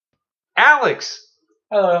Alex,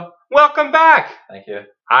 Hello. welcome back. Thank you.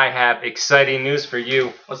 I have exciting news for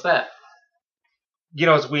you. What's that? You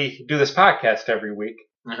know, as we do this podcast every week,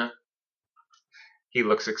 Uh-huh. he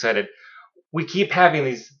looks excited. We keep having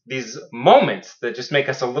these moments that just make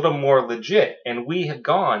us a little more legit, and we have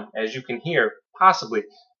gone, as you can hear, possibly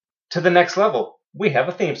to the next level. We have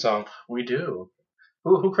a theme song. We do.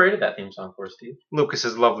 Who created that theme song for us, Steve?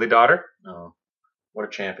 Lucas's lovely daughter. Oh, what a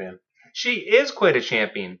champion. She is quite a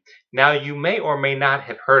champion. Now, you may or may not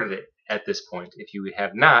have heard it at this point. If you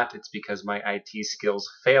have not, it's because my IT skills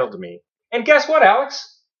failed me. And guess what,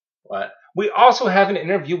 Alex? What? We also have an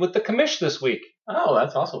interview with the commish this week. Oh,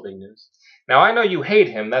 that's also big news. Now, I know you hate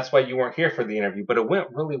him. That's why you weren't here for the interview, but it went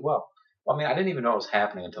really well. Well, I mean, I didn't even know it was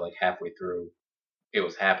happening until like halfway through. It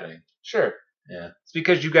was happening. Sure. Yeah. It's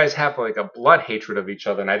because you guys have like a blood hatred of each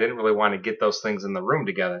other, and I didn't really want to get those things in the room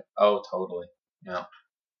together. Oh, totally. Yeah.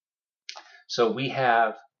 So we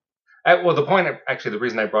have... Well, the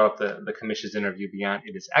reason I brought up the commission's interview beyond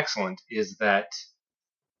it is excellent is that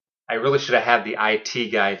I really should have had the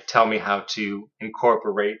IT guy tell me how to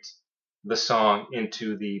incorporate the song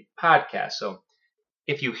into the podcast. So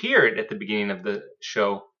if you hear it at the beginning of the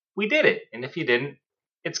show, we did it. And if you didn't,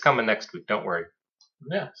 it's coming next week. Don't worry.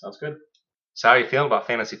 Yeah, sounds good. So how are you feeling about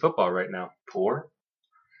fantasy football right now? Poor?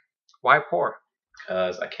 Why poor?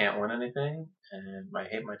 Because I can't win anything, and I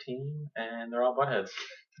hate my team, and they're all buttheads.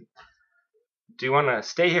 Do you want to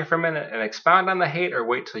stay here for a minute and expound on the hate, or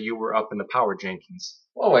wait till you were up in the Power Jenkins?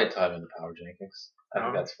 We'll wait till I'm in the Power Jenkins. I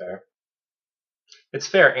think Oh. that's fair. It's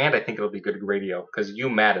fair, and I think it'll be good radio, because you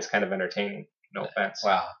mad is kind of entertaining. No offense.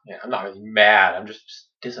 Wow. Yeah, I'm not really mad. I'm just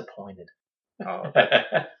disappointed. Oh,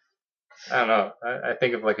 I don't know. I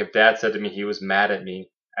think if Dad said to me he was mad at me,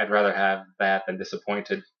 I'd rather have that than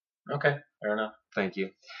disappointed. Okay, fair enough. Thank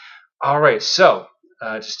you. All right, so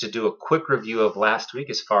just to do a quick review of last week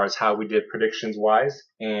as far as how we did predictions-wise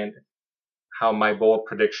and how my bold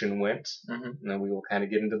prediction went, and then we will kind of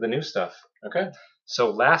get into the new stuff. Okay.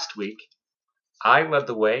 So last week, I led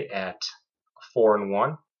the way at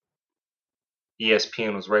 4-1.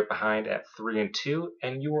 ESPN was right behind at 3-2,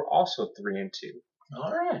 and you were also 3-2.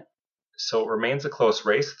 All right. So it remains a close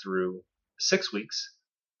race through 6 weeks.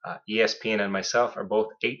 ESPN and myself are both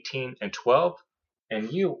 18-12,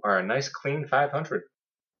 and you are a nice clean 500.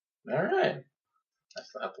 All right.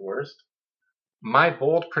 That's not the worst. My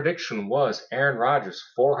bold prediction was Aaron Rodgers,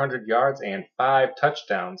 400 yards and 5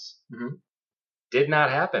 touchdowns. Did not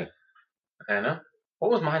happen. I know. What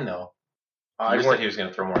was mine, though? I You just weren't- said he was going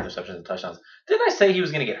to throw more interceptions and touchdowns. Didn't I say he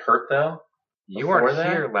was going to get hurt, though? You Before weren't that?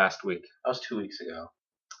 here last week. That was 2 weeks ago.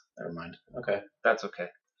 Never mind. Okay. That's okay.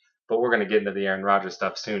 But we're going to get into the Aaron Rodgers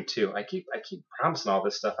stuff soon, too. I keep promising all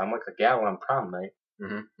this stuff. I'm like a gal on prom night.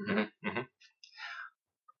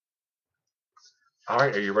 All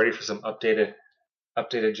right, are you ready for some updated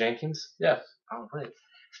Jenkins? Yeah. All right.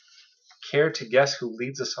 Care to guess who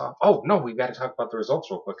leads us off? Oh, no, we've got to talk about the results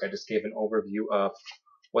real quick. I just gave an overview of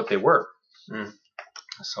what they were.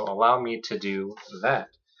 So allow me to do that.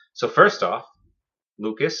 So first off,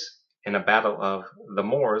 Lucas, in a battle of the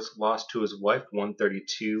Moors, lost to his wife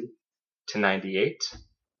 132-98.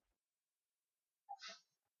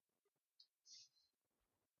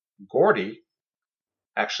 Gordy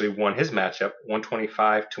actually won his matchup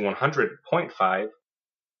 125-100.5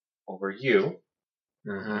 over you.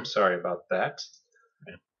 I'm sorry about that.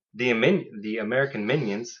 The American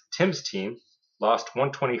Minions, Tim's team, lost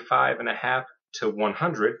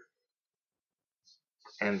 125.5-100,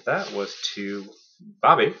 and that was to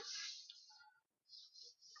Bobby.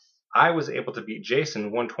 I was able to beat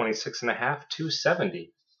Jason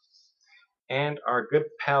 126.5-70. And our good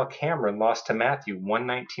pal Cameron lost to Matthew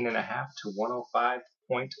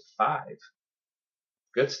 119.5-105.5.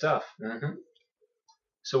 Good stuff.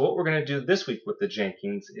 So what we're going to do this week with the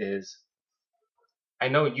Jenkins is, I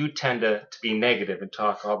know you tend to be negative and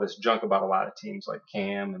talk all this junk about a lot of teams like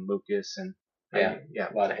Cam and Lucas and a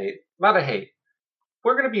lot of hate. A lot of hate.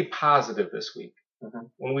 We're going to be positive this week.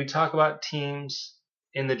 When we talk about teams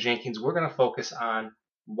in the Jenkins, we're going to focus on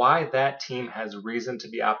why that team has reason to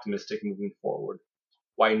be optimistic moving forward.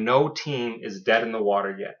 Why no team is dead in the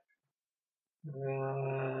water yet.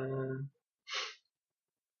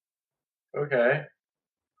 Okay.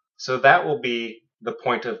 So that will be the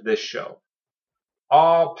point of this show.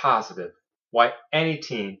 All positive. Why any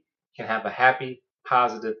team can have a happy,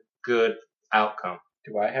 positive, good outcome.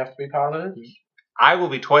 Do I have to be positive? I will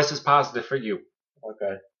be twice as positive for you.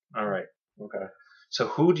 Okay. All right. Okay. So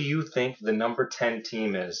who do you think the number 10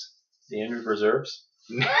 team is? The injured reserves?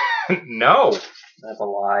 No. That's a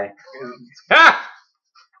lie. Ah!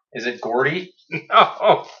 Is it Gordy?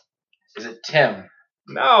 No. Is it Tim?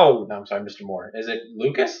 No, No, I'm sorry, Mr. Moore. Is it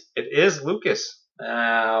Lucas? it is Lucas.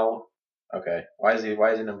 No. Okay. Why is he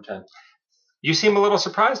number 10? You seem a little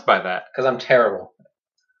surprised by that. Because I'm terrible.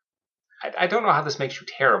 I don't know how this makes you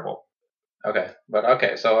terrible. Okay, but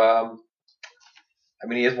okay. So I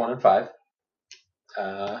mean, he is 1-5.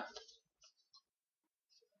 But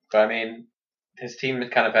I mean, his team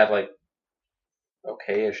kind of had like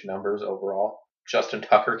okay-ish numbers overall. Justin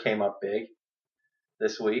Tucker came up big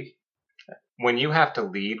this week. When you have to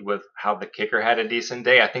lead with how the kicker had a decent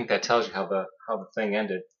day, I think that tells you how the thing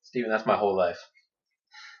ended. Steven, that's my whole life.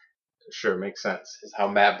 Sure, makes sense. Is how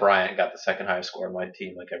Matt Bryant got the second highest score on my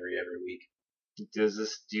team like every week. Do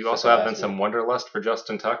you also have been some wanderlust for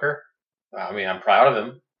Justin Tucker? I mean, I'm proud of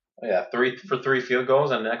him. Yeah, 3 for 3 field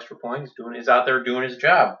goals and an extra point. He's out there doing his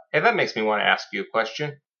job. Hey, that makes me want to ask you a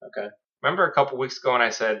question. Okay. Remember a couple weeks ago when I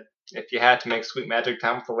said if you had to make sweet magic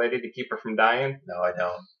time with a lady to keep her from dying? No, I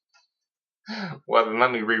don't. Well, then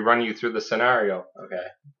let me rerun you through the scenario. Okay.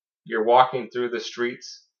 You're walking through the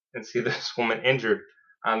streets and see this woman injured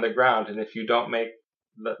on the ground, and if you don't make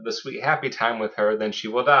the sweet happy time with her, then she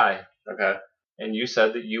will die. Okay. And you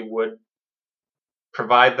said that you would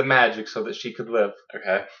provide the magic so that she could live.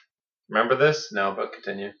 Okay. Remember this? No, but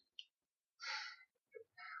continue.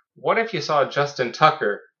 What if you saw Justin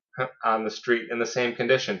Tucker on the street in the same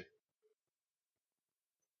condition?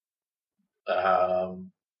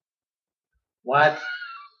 What?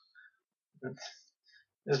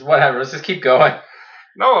 Just whatever. Let's just keep going.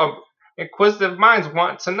 No, inquisitive minds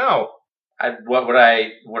want to know. What would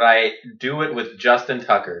I do it with Justin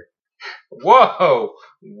Tucker? Whoa.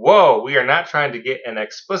 We are not trying to get an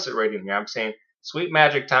explicit rating here. I'm saying sweet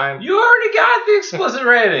magic time. You already got the explicit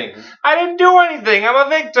rating. I didn't do anything. I'm a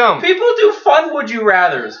victim. People do fun would you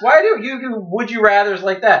rathers. Why do you do would you rathers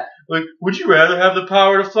like that? Like, would you rather have the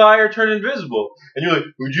power to fly or turn invisible? And you're like,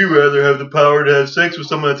 would you rather have the power to have sex with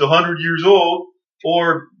someone that's 100 years old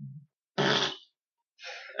or?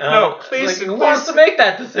 No, please. Like, who wants to make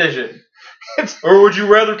that decision? Or would you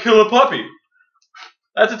rather kill a puppy?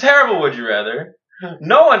 That's a terrible would you rather.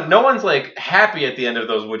 No one's like happy at the end of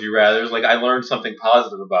those would you rathers. Like, I learned something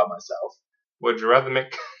positive about myself. Would you rather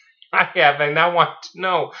make... I have, and I want to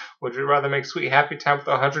know, would you rather make sweet happy time with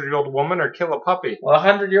a 100-year-old woman or kill a puppy? Well, a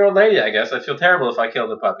 100-year-old lady, I guess. I'd feel terrible if I killed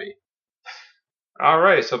a puppy.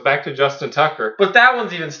 Alright, so back to Justin Tucker. But that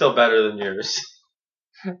one's even still better than yours.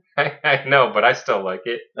 I know, but I still like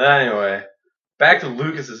it. Anyway, back to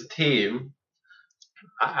Lucas's team.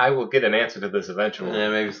 I will get an answer to this eventually.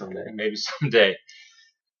 Yeah, maybe someday. Maybe someday.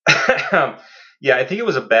 Yeah, I think it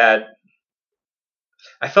was a bad...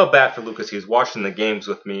 I felt bad for Lucas. He was watching the games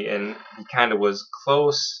with me, and he kind of was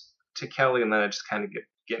close to Kelly, and then it just kind of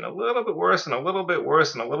getting a little bit worse, and a little bit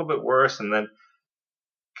worse, and a little bit worse, and then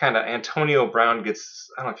kind of Antonio Brown gets,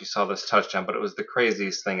 I don't know if you saw this touchdown, but it was the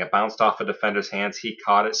craziest thing. It bounced off a defender's hands. He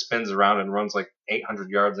caught it, spins around, and runs like 800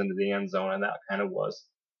 yards into the end zone, and that kind of was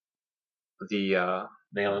the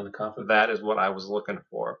Nail in the coffin. that is what I was looking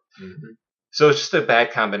for. Mm-hmm. So it's just a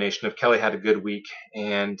bad combination of Kelly had a good week,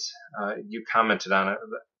 and you commented on it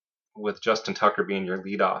with Justin Tucker being your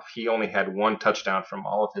leadoff. He only had one touchdown from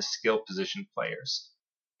all of his skill position players.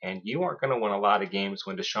 And you aren't going to win a lot of games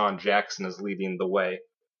when Deshaun Jackson is leading the way.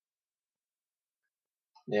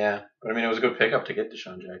 Yeah, but I mean, it was a good pickup to get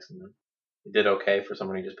Deshaun Jackson. Then. He did okay for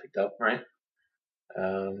someone he just picked up, right?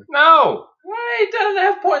 No! Why he doesn't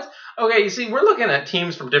have points? Okay, you see, we're looking at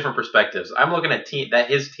teams from different perspectives. I'm looking at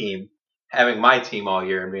his team having my team all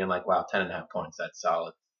year and being like, wow, 10.5 points, that's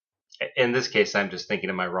solid. In this case, I'm just thinking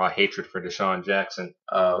of my raw hatred for Deshaun Jackson.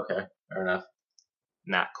 Oh, okay. Fair enough.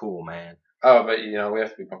 Not cool, man. Oh, but, we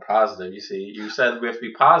have to be more positive. You see, you said we have to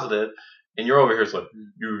be positive, and you're over here like,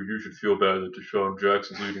 You should feel bad that Deshaun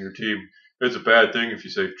Jackson's leading your team. It's a bad thing if you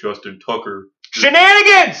say Justin Tucker.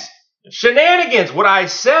 Shenanigans! Shenanigans! What I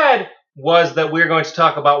said was that we're going to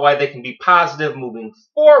talk about why they can be positive moving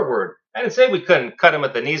forward. I didn't say we couldn't cut him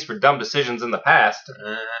at the knees for dumb decisions in the past.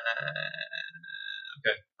 Okay.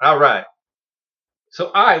 All right.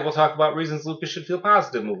 So I will talk about reasons Lucas should feel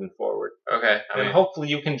positive moving forward. Okay. And hopefully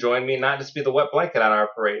you can join me and not just be the wet blanket on our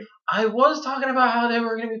parade. I was talking about how they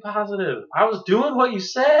were going to be positive. I was doing what you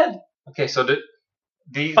said. Okay, so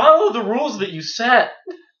follow the rules that you set.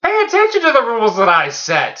 Pay attention to the rules that I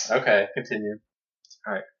set. Okay, continue.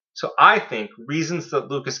 All right. So I think reasons that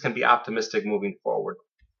Lucas can be optimistic moving forward.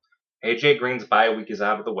 AJ Green's bye week is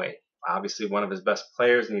out of the way. Obviously one of his best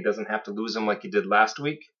players, and he doesn't have to lose him like he did last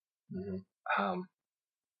week. Mm-hmm.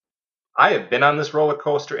 I have been on this roller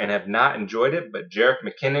coaster and have not enjoyed it, but Jerick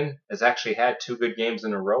McKinnon has actually had 2 good games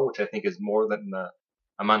in a row, which I think is more than the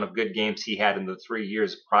amount of good games he had in the 3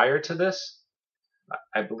 years prior to this.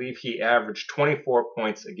 I believe he averaged 24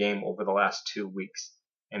 points a game over the last 2 weeks,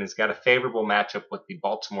 and has got a favorable matchup with the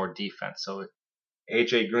Baltimore defense. So if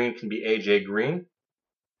AJ Green can be AJ Green,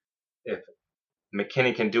 if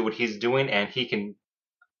McKinney can do what he's doing, and he can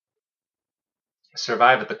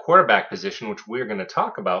survive at the quarterback position, which we're going to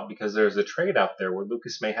talk about because there's a trade out there where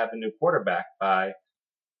Lucas may have a new quarterback by,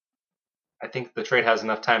 I think the trade has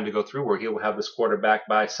enough time to go through where he will have this quarterback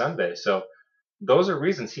by Sunday. So those are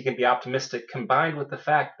reasons he can be optimistic, combined with the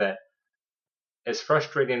fact that as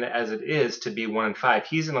frustrating as it is to be 1-5,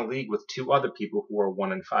 he's in a league with 2 other people who are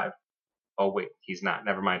 1-5. Oh wait, he's not.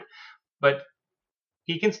 Never mind. But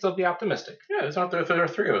he can still be optimistic. Yeah, there are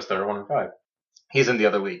 3 of us that are 1-5. He's in the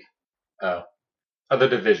other league. Oh. Other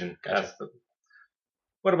division. Gotcha.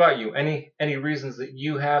 What about you? Any reasons that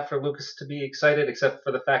you have for Lucas to be excited, except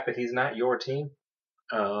for the fact that he's not your team?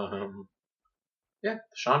 Yeah,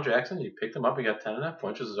 Deshaun Jackson, you picked him up. He got 10.5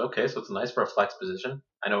 points, which is okay, so it's nice for a flex position.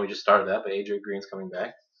 I know we just started that, but AJ Green's coming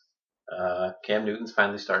back. Cam Newton's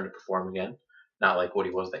finally starting to perform again. Not like what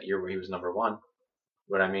he was that year where he was number 1.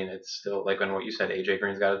 But I mean, it's still like on what you said. AJ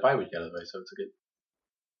Green's got his bye week out of the way, so it's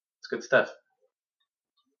good stuff.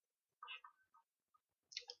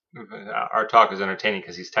 Our talk is entertaining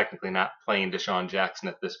because he's technically not playing Deshaun Jackson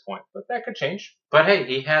at this point, but that could change. But hey,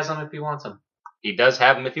 he has him if he wants him. He does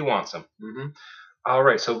have him if he wants him. Mm-hmm. All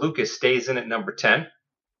right, so Lucas stays in at number 10.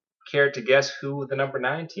 Care to guess who the number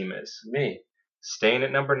 9 team is? Me. Staying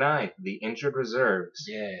at number 9, the injured reserves.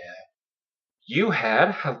 Yeah. You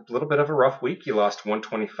had a little bit of a rough week. You lost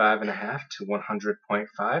 125.5 to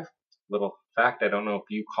 100.5. Little fact, I don't know if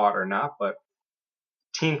you caught or not, but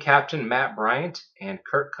team captain Matt Bryant and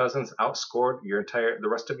Kirk Cousins outscored the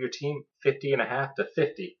rest of your team 50.5 to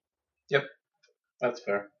 50. Yep, that's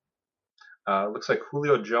fair. Looks like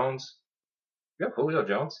Julio Jones. You have Julio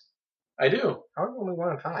Jones? I do. How are you only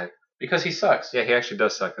 1-5? Because he sucks. Yeah, he actually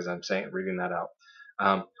does suck, as I'm reading that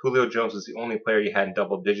out. Julio Jones was the only player you had in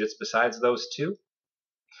double digits besides those 2.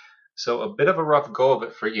 So a bit of a rough go of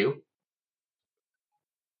it for you.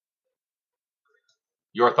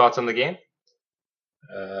 Your thoughts on the game?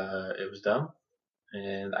 It was dumb.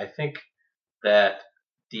 And I think that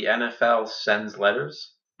the NFL sends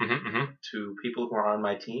letters to people who are on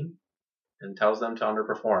my team and tells them to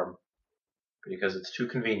underperform because it's too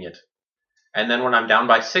convenient. And then when I'm down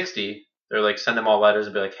by 60, they're like, send them all letters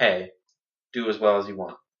and be like, hey, do as well as you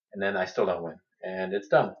want. And then I still don't win. And it's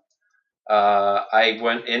dumb. I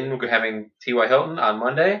went in having T.Y. Hilton on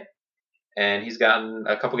Monday, and he's gotten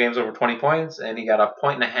a couple games over 20 points, and he got 1.5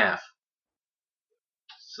 points.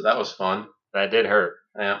 So that was fun. That did hurt.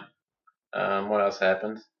 Yeah. What else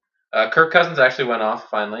happened? Kirk Cousins actually went off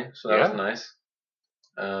finally, so that was nice.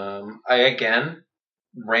 I again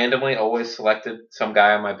randomly always selected some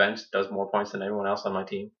guy on my bench that does more points than anyone else on my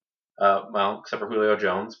team. Well, except for Julio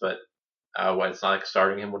Jones, but it's not like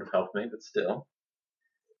starting him would have helped me, but still.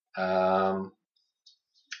 You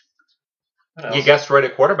guessed right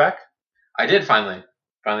at quarterback. I did finally,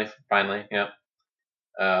 yeah.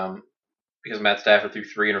 Because Matt Stafford threw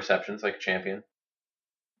 3 interceptions like a champion.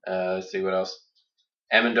 Let's see what else.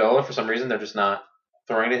 Amendola, for some reason, they're just not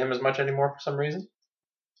throwing to him as much anymore for some reason.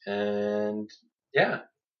 And yeah,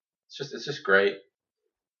 it's just great.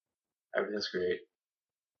 Everything's great.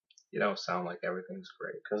 You don't sound like everything's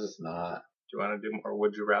great. Because it's not. Do you want to do more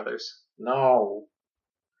Would You Rathers? No.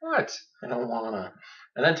 What? I don't want to.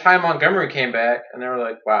 And then Ty Montgomery came back, and they were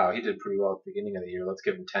like, wow, he did pretty well at the beginning of the year. Let's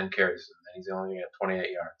give him 10 carries. And then he's only going to get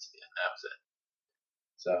 28 yards at the end. That was it.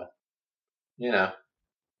 So, you know.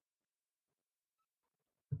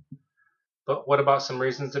 But what about some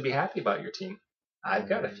reasons to be happy about your team? I've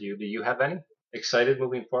got a few. Do you have any? Excited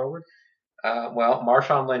moving forward? Well,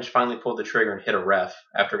 Marshawn Lynch finally pulled the trigger and hit a ref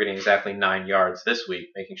after getting exactly 9 yards this week,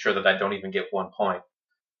 making sure that I don't even get 1 point.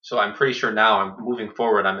 So I'm pretty sure now I'm moving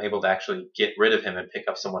forward, I'm able to actually get rid of him and pick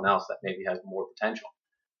up someone else that maybe has more potential.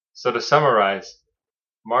 So to summarize,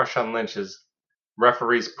 Marshawn Lynch's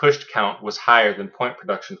referees pushed count was higher than point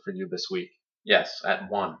production for you this week. Yes, at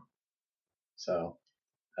 1. So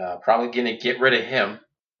probably going to get rid of him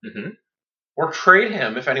or trade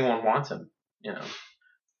him if anyone wants him. You know,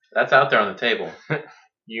 that's out there on the table.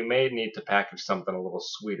 You may need to package something a little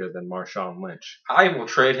sweeter than Marshawn Lynch. I will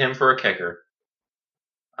trade him for a kicker.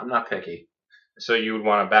 I'm not picky. So you would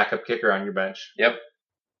want a backup kicker on your bench? Yep.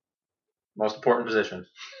 Most important position.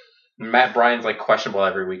 Matt Bryant's like questionable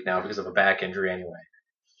every week now because of a back injury anyway.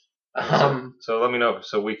 So let me know.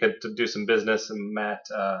 So we could do some business and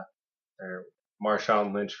or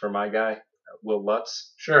Marshawn Lynch for my guy, Will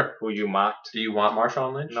Lutz. Sure. Who you mocked. Do you want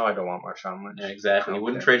Marshawn Lynch? No, I don't want Marshawn Lynch. Yeah, exactly. You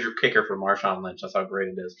wouldn't trade your kicker for Marshawn Lynch. That's how great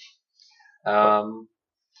it is.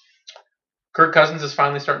 Kirk Cousins is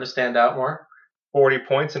finally starting to stand out more. 40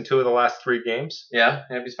 points in 2 of the last 3 games. Yeah,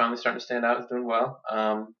 he's finally starting to stand out. He's doing well.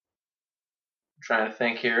 Trying to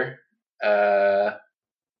think here. I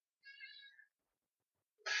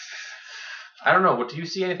don't know. Do you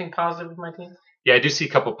see anything positive with my team? Yeah, I do see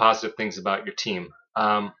a couple positive things about your team.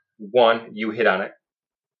 One, you hit on it.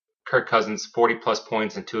 Kirk Cousins, 40-plus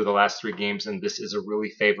points in 2 of the last 3 games, and this is a really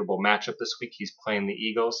favorable matchup this week. He's playing the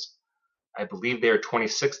Eagles. I believe they are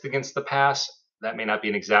 26th against the pass. That may not be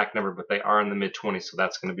an exact number, but they are in the mid-20s, so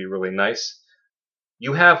that's going to be really nice.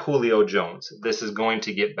 You have Julio Jones. This is going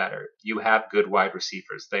to get better. You have good wide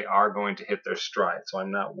receivers. They are going to hit their stride, so I'm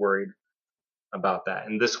not worried about that.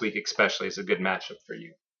 And this week especially is a good matchup for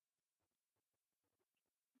you.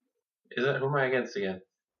 Who am I against again?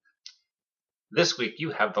 This week you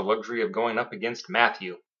have the luxury of going up against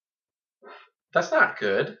Matthew. That's not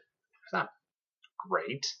good. It's not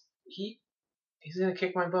great. He's gonna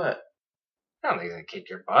kick my butt. I don't think he's going to kick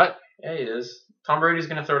your butt. Yeah, he is. Tom Brady's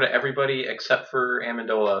going to throw to everybody except for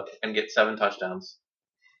Amendola and get 7 touchdowns.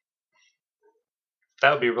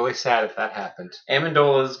 That would be really sad if that happened.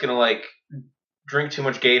 Amendola's going to, drink too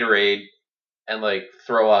much Gatorade and,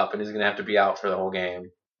 throw up, and he's going to have to be out for the whole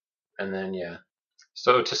game. And then, yeah.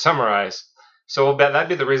 So, to summarize, we'll bet that'd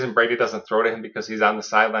be the reason Brady doesn't throw to him because he's on the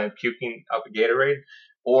sideline puking up a Gatorade.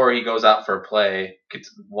 Or he goes out for a play,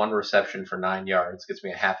 gets 1 reception for 9 yards, gets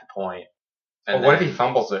me a half a point. And what if he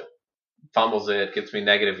fumbles it? Fumbles it, gets me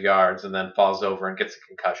negative yards, and then falls over and gets a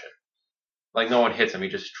concussion. No one hits him, he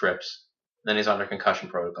just trips. Then he's under concussion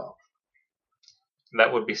protocol.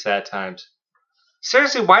 That would be sad times.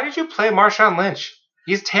 Seriously, why did you play Marshawn Lynch?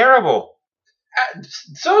 He's terrible.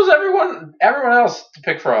 So is everyone else to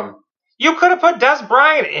pick from. You could have put Des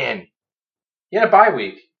Bryant in. He had a bye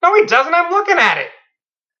week. No, he doesn't. I'm looking at it.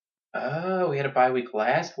 Oh, we had a bye week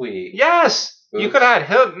last week. Yes. Oops. You could have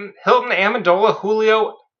had Hilton, Amendola,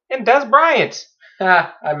 Julio, and Des Bryant.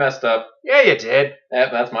 Ha, I messed up. Yeah, you did.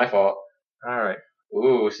 That's my fault. All right.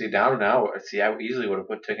 Ooh, see, now, I easily would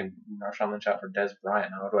have taken Marshawn Lynch out for Des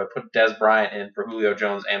Bryant. Now, do I put Des Bryant in for Julio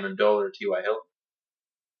Jones, Amendola, or T.Y. Hilton?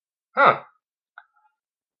 Huh.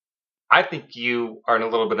 I think you are in a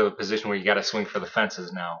little bit of a position where you got to swing for the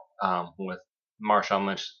fences now with Marshawn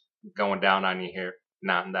Lynch going down on you here.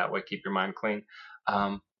 Not in that way. Keep your mind clean.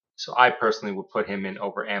 So I personally would put him in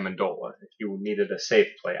over Amendola. If you needed a safe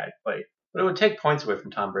play, I'd play. But it would take points away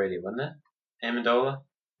from Tom Brady, wouldn't it? Amendola?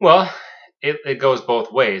 Well, it goes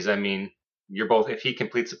both ways. I mean, if he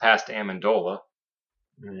completes a pass to Amendola,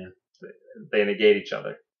 yeah, they negate each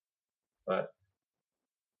other. But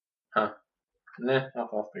nah,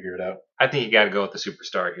 I'll figure it out. I think you got to go with the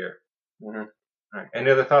superstar here. Mm-hmm. All right. Any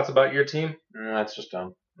other thoughts about your team? That's just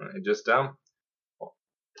dumb. Just dumb? Well,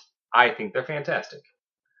 I think they're fantastic.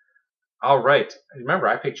 All right. Remember,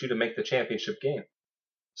 I picked you to make the championship game.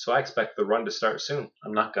 So I expect the run to start soon.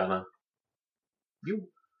 I'm not gonna.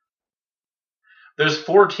 There's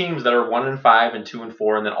 4 teams that are 1-5 and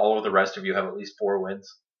 2-4, and then all of the rest of you have at least 4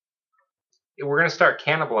 wins. We're going to start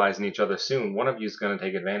cannibalizing each other soon. One of you is going to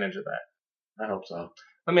take advantage of that. I hope so.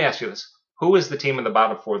 Let me ask you this. Who is the team in the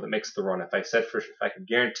bottom 4 that makes the run? If I could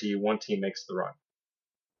guarantee you one team makes the run.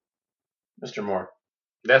 Mr. Moore.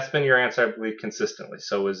 That's been your answer, I believe, consistently.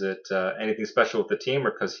 So is it anything special with the team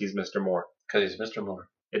or because he's Mr. Moore? Because he's Mr. Moore.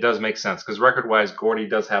 It does make sense because record-wise, Gordy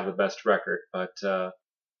does have the best record, but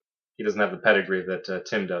he doesn't have the pedigree that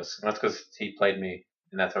Tim does. That's because he played me,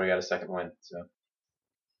 and that's how we got a second win. So.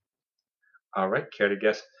 All right, care to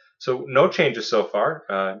guess? So no changes so far.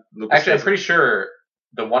 Actually, I'm pretty sure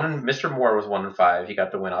Mr. Moore was 1-5. He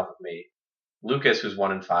got the win off of me. Lucas, who's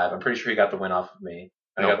 1-5, I'm pretty sure he got the win off of me.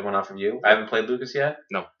 I got the one off of you. I haven't played Lucas yet.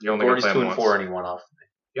 No, you only Gordy's got 2-4, and he won off of me.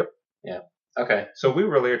 Yep. Yeah. Okay. So we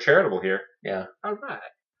really are charitable here. Yeah. All right.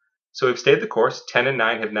 So we've stayed the course. 10 and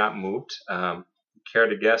 9 have not moved. Care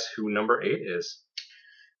to guess who number 8 is?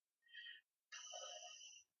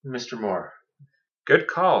 Mr. Moore. Good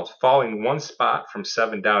call. Falling 1 spot from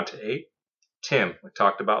 7 down to 8. Tim, we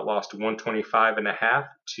talked about, lost 125.5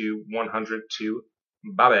 to 100 to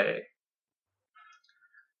Babe.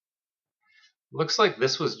 Looks like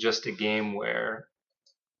this was just a game where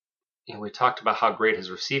we talked about how great his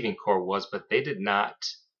receiving core was, but they did not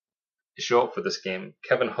show up for this game.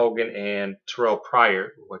 Kevin Hogan and Terrell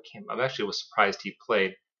Pryor, I actually was surprised he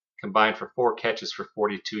played, combined for 4 catches for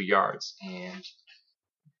 42 yards, and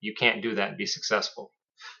you can't do that and be successful.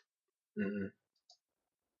 Mm-hmm.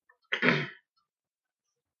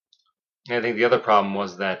 And I think the other problem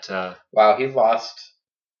was that wow, he lost,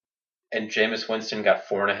 and Jameis Winston got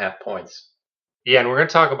 4.5 points. Yeah, and we're going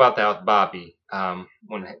to talk about that with Bobby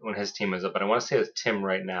when his team is up. But I want to say with Tim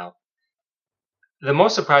right now. The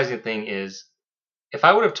most surprising thing is, if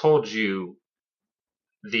I would have told you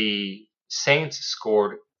the Saints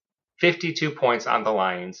scored 52 points on the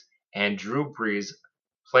Lions and Drew Brees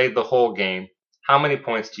played the whole game, how many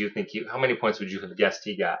points would you have guessed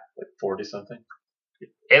he got? Like 40 something.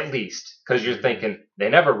 At least, because you're thinking they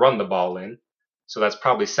never run the ball in, so that's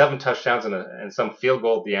probably 7 touchdowns and some field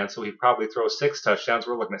goal at the end. So he probably throws 6 touchdowns.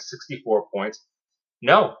 We're looking at 64 points.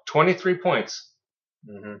 No, 23 points.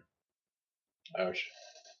 Mm-hmm. Ouch.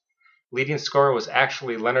 Leading scorer was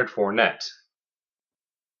actually Leonard Fournette.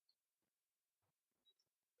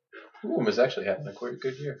 Ooh, was actually having a quite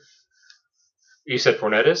good year. You said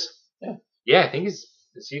Fournette is? Yeah. Yeah, I think is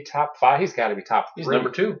he top 5? He's got to be top 3. He's number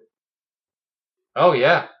 2. Oh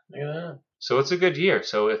yeah. Look at that. So it's a good year.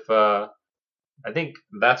 So if I think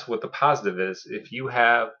that's what the positive is. If you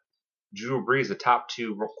have Drew Brees a top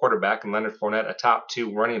 2 quarterback and Leonard Fournette a top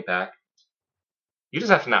 2 running back, you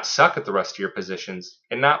just have to not suck at the rest of your positions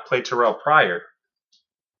and not play Terrell Pryor.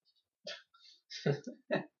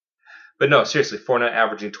 But no, seriously, Fournette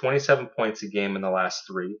averaging 27 points a game in the last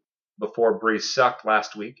 3. Before Brees sucked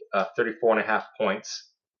last week, 34.5 points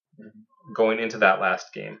going into that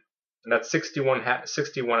last game. And that's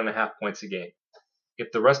 61.5 points a game.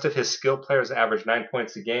 If the rest of his skill players average 9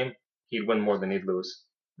 points a game, he'd win more than he'd lose.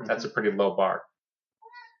 That's a pretty low bar.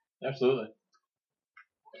 Absolutely.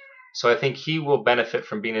 So I think he will benefit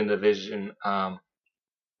from being in a division that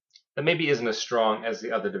maybe isn't as strong as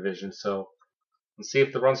the other divisions. So let's see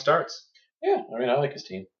if the run starts. Yeah, I mean, I like his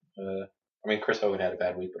team. Chris Hogan had a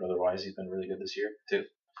bad week, but otherwise he's been really good this year too.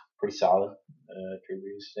 Pretty solid. Drew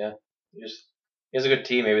Brees, yeah. He has a good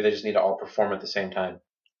team. Maybe they just need to all perform at the same time,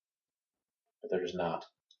 but they're just not.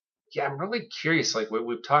 Yeah, I'm really curious. Like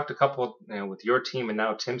we've talked a couple, with your team and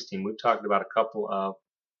now Tim's team, we've talked about a couple of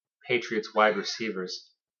Patriots wide receivers.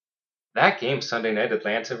 That game Sunday night,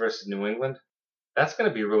 Atlanta versus New England, that's going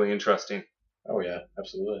to be really interesting. Oh yeah,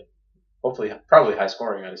 absolutely. Hopefully, probably high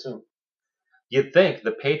scoring, I'd assume. You'd think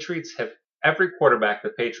the Patriots have every quarterback the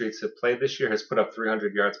Patriots have played this year has put up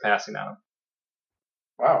 300 yards passing on them.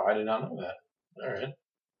 Wow, I did not know that. All right.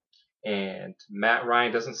 And Matt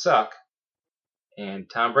Ryan doesn't suck, and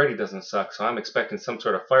Tom Brady doesn't suck, so I'm expecting some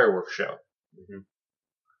sort of fireworks show. Mm-hmm.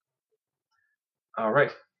 All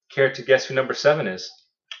right. Care to guess who number 7 is?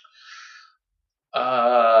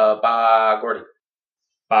 Bagordi.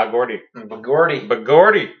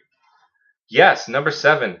 Bagordi. Yes, number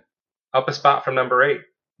 7. Up a spot from number 8.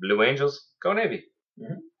 Blue Angels, go Navy.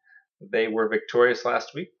 Mm-hmm. They were victorious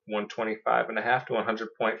last week, 125.5 to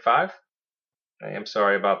 100.5. I am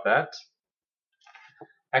sorry about that.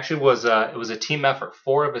 Actually, it was a team effort.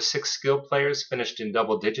 4 of the 6 skilled players finished in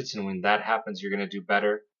double digits, and when that happens, you're going to do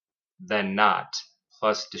better than not.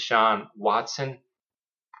 Plus, Deshaun Watson,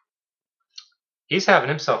 he's having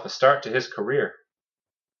himself a start to his career.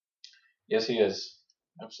 Yes, he is.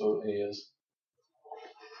 Absolutely, he is.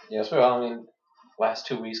 Yes, well, last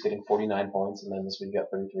 2 weeks getting 49 points, and then this week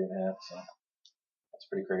got 33.5, so that's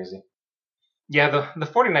pretty crazy. Yeah, the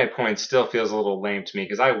 49 points still feels a little lame to me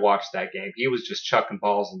because I watched that game. He was just chucking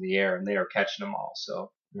balls in the air, and they were catching them all.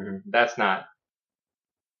 So that's not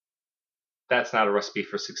a recipe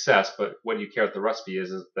for success. But what you care what the recipe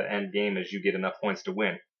is the end game is you get enough points to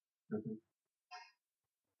win. Mm-hmm.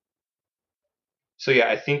 So yeah,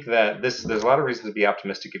 I think that there's a lot of reasons to be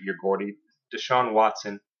optimistic if you're Gordy. Deshaun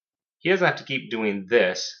Watson, he doesn't have to keep doing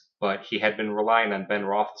this, but he had been relying on Ben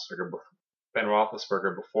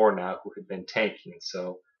Roethlisberger before now, who had been tanking.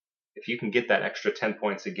 So if you can get that extra 10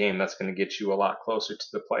 points a game, that's going to get you a lot closer to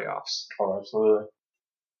the playoffs. Oh, absolutely.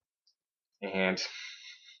 And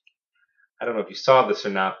I don't know if you saw this or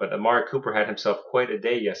not, but Amari Cooper had himself quite a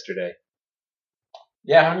day yesterday.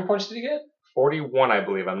 Yeah, how many points did he get? 41, I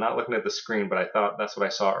believe. I'm not looking at the screen, but I thought that's what I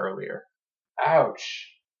saw earlier. Ouch.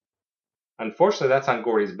 Unfortunately, that's on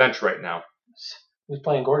Gordy's bench right now. Who's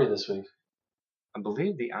playing Gordy this week? I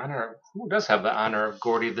believe who does have the honor of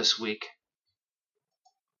Gordy this week?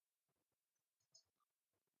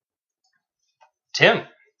 Tim.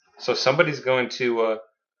 So somebody's going to,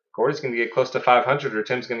 Gordy's going to get close to 500 or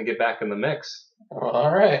Tim's going to get back in the mix. Well,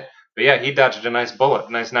 all right. But yeah, he dodged a nice bullet.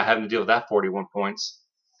 Nice not having to deal with that 41 points.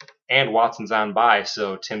 And Watson's on bye,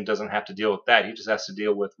 so Tim doesn't have to deal with that. He just has to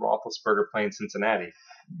deal with Roethlisberger playing Cincinnati.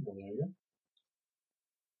 Well, there you go.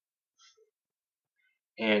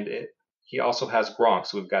 And he also has Gronk.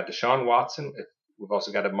 So we've got Deshaun Watson. We've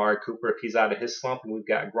also got Amari Cooper if he's out of his slump. And we've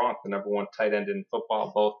got Gronk, the number 1 tight end in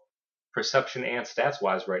football, both perception and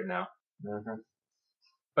stats-wise right now. Mm-hmm.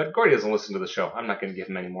 But Gordy doesn't listen to the show. I'm not going to give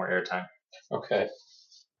him any more airtime. Okay.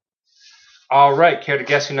 All right. Care to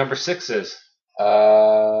guess who number 6 is?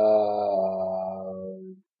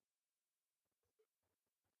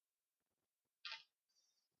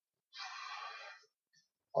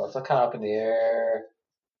 Well, it's kind of up in the air.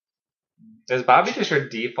 Is Bobby just your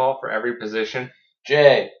default for every position?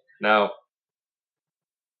 Jay, No.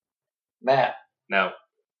 Matt, No.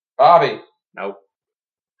 Bobby, No.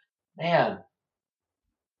 man,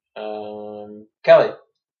 Kelly.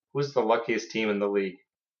 Who's the luckiest team in the league?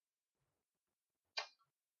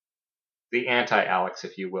 The anti-Alex,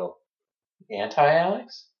 if you will.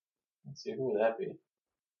 Anti-Alex? Let's see, who would that be?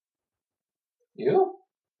 You?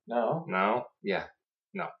 No. No? Yeah.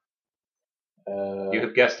 Uh, You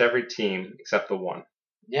have guessed every team except the one.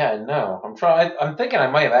 yeah, no. I'm thinking I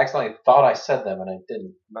might have accidentally thought I said them and I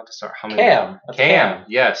didn't. I'm about to start humming. Cam. That's Cam.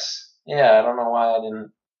 Yes. Yeah, I don't know why I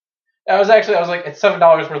didn't. I was like, it's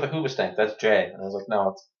 $7 worth of Hoobastank. That's Jay. And I was like,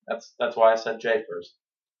 no, that's why I said Jay first.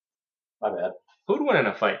 My bad. Who'd win in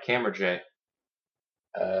a fight, Cam or Jay?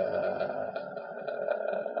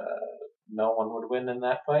 No one would win in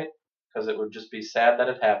that fight because it would just be sad that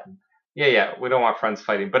it happened. Yeah. We don't want friends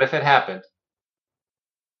fighting. But if it happened,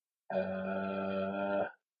 I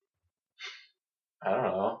don't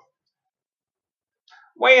know.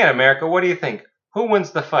 weigh in, America. What do you think? Who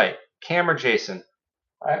wins the fight, Cam or Jason?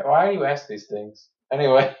 Why do you ask these things?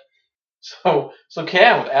 Anyway, so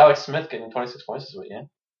Cam with Alex Smith getting 26 points is what, yeah?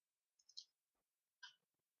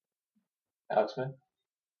 Alex Smith?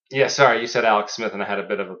 Yeah, sorry, you said Alex Smith, and I had a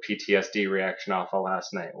bit of a PTSD reaction off of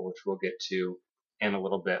last night, which we'll get to in a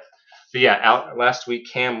little bit. But yeah, last week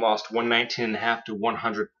Cam lost 119.5 to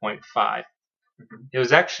 100.5. It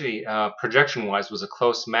was actually, projection-wise, was a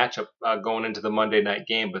close matchup going into the Monday night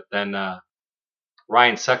game, but then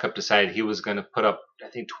Ryan Suckup decided he was going to put up, I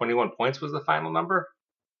think 21 points was the final number.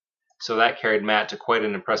 So that carried Matt to quite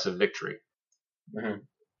an impressive victory. Mm-hmm.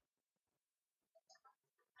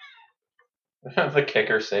 The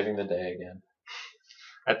kicker saving the day again.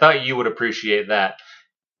 I thought you would appreciate that.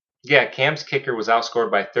 Yeah, Cam's kicker was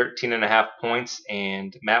outscored by 13.5 points,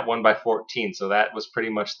 and Matt won by 14, so that was pretty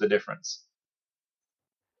much the difference.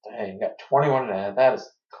 Dang, got 21.5. That is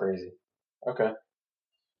crazy. Okay.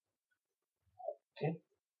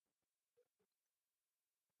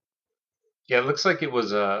 Yeah, it looks like it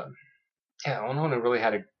was the only one who really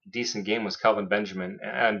had a decent game was Kelvin Benjamin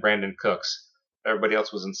and Brandon Cooks. Everybody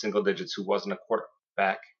else was in single digits who wasn't a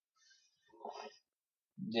quarterback.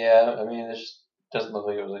 Yeah, I mean, it just doesn't look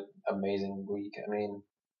like it was an amazing week. I mean,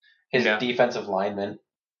 his defensive lineman.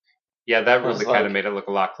 Yeah, that really kind of made it look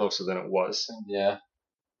a lot closer than it was. Yeah.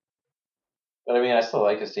 But I mean, I still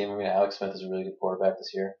like his team. I mean, Alex Smith is a really good quarterback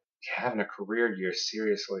this year. Yeah, having a career year,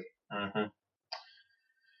 seriously. Mm-hmm.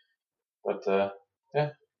 But, yeah,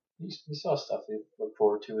 he saw stuff to look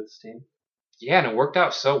forward to with his team. Yeah, and it worked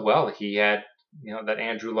out so well. He had, that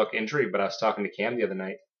Andrew Luck injury, but I was talking to Cam the other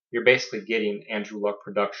night. You're basically getting Andrew Luck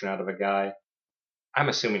production out of a guy. I'm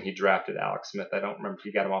assuming he drafted Alex Smith. I don't remember if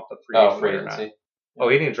he got him off the free agency. Yeah. Oh,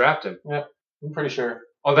 he didn't draft him. Yeah, I'm pretty sure.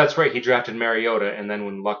 Oh, that's right. He drafted Mariota, and then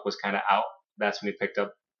when Luck was kind of out, that's when he picked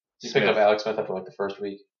up Smith. He picked up Alex Smith after like the first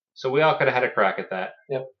week. So we all could have had a crack at that.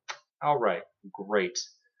 Yep. All right. Great.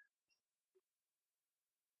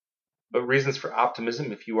 But reasons for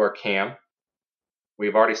optimism if you are Cam.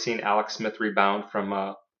 We've already seen Alex Smith rebound from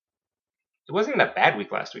it wasn't even a bad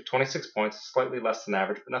week last week. 26 points, slightly less than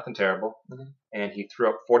average, but nothing terrible. Mm-hmm. And he threw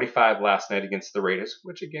up 45 last night against the Raiders,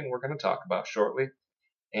 which again we're going to talk about shortly.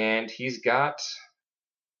 And he's got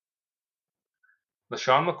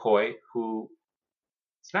LaShawn McCoy, who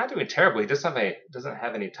is not doing terribly. He doesn't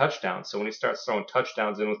have any touchdowns. So when he starts throwing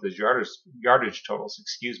touchdowns in with his yardage totals,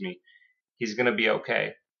 he's going to be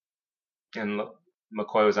okay. And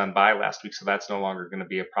McCoy was on bye last week, so that's no longer going to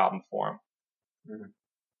be a problem for him.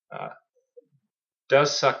 Mm-hmm.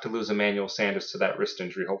 Does suck to lose Emmanuel Sanders to that wrist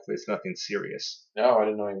injury. Hopefully it's nothing serious. No, I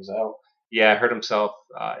didn't know he was out. Yeah, hurt himself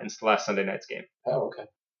in last Sunday night's game. Oh, okay.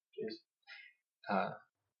 Jeez.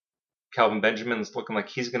 Kelvin Benjamin's looking like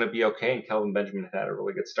he's going to be okay, and Kelvin Benjamin had a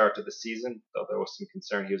really good start to the season, though there was some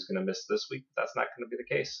concern he was going to miss this week. But that's not going to be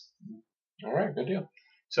the case. All right, good deal.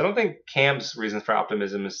 So I don't think Cam's reason for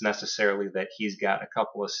optimism is necessarily that he's got a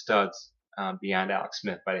couple of studs beyond Alex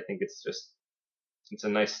Smith, but I think it's a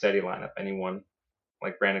nice steady lineup. Anyone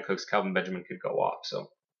like Brandon Cooks, Kelvin Benjamin could go off. So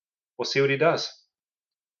we'll see what he does.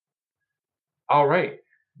 All right,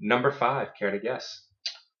 number 5. Care to guess?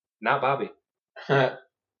 Not Bobby. Matt.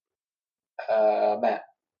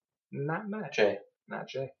 Not Matt. Jay. Not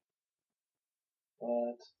Jay.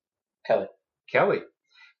 What?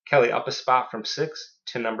 Kelly up a spot from 6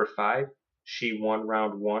 to number 5. She won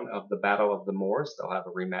round 1 of the Battle of the Moors. They'll have a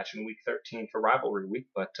rematch in week 13 for rivalry week,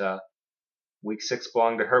 but week 6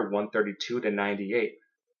 belonged to her, 132 to 98.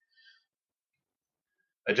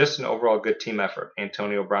 Just an overall good team effort.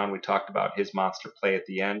 Antonio Brown, we talked about his monster play at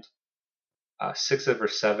the end. 6 of her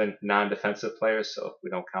 7 non-defensive players. So if we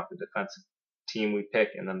don't count the defensive team we pick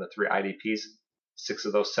and then the 3 IDPs, 6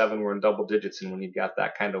 of those 7 were in double digits. And when you've got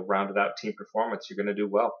that kind of rounded out team performance, you're going to do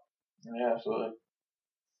well. Yeah, absolutely.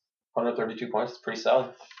 132 points is pretty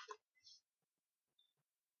solid.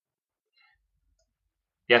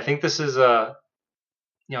 Yeah, I think this is I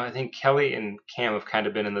think Kelly and Cam have kind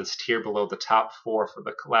of been in this tier below the top 4 for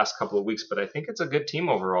the last couple of weeks, but I think it's a good team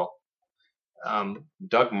overall.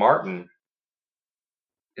 Doug Martin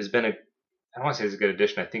has been I don't want to say he's a good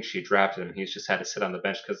addition. I think she drafted him. He's just had to sit on the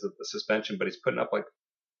bench because of the suspension, but he's putting up I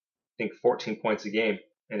think 14 points a game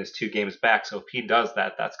in his 2 games back. So if he does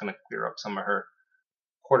that, that's going to clear up some of her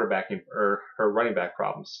quarterbacking or her running back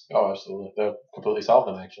problems. Oh, absolutely. They'll completely solve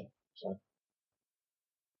them, actually. So.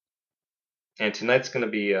 And tonight's going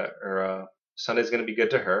to be, Sunday's going to be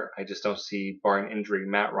good to her. I just don't see, barring injury,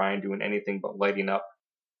 Matt Ryan doing anything but lighting up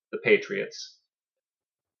the Patriots.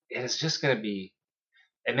 And it's just going to be,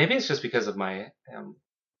 and maybe it's just because of my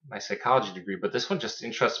psychology degree, but this one just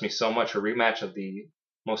interests me so much. A rematch of the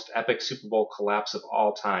most epic Super Bowl collapse of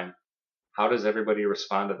all time. How does everybody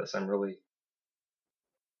respond to this? I'm really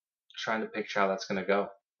trying to picture how that's going to go.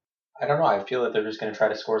 I don't know. I feel that they're just going to try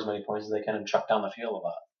to score as many points as they can and chuck down the field a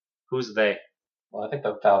lot. Who's they? Well, I think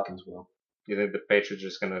the Falcons will. You think the Patriots are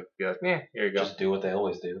just going to be like, here you go. Just do what they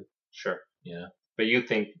always do. Sure. Yeah. But you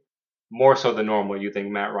think, more so than normal, you think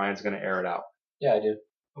Matt Ryan's going to air it out? Yeah, I do.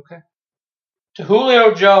 Okay. To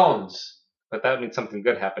Julio Jones. But that means something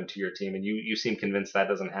good happened to your team, and you seem convinced that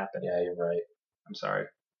doesn't happen. Yeah, you're right. I'm sorry.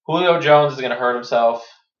 Julio Jones is going to hurt himself.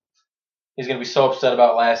 He's going to be so upset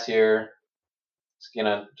about last year. He's going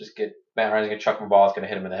to just get Matt Ryan's going to chuck him a ball. It's going to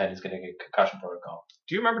hit him in the head. He's going to get concussion protocol.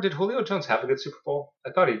 Do you remember, did Julio Jones have a good Super Bowl?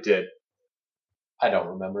 I thought he did. I don't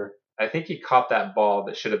remember. I think he caught that ball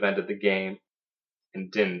that should have ended the game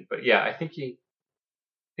and didn't. But yeah, I think he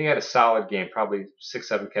had a solid game, probably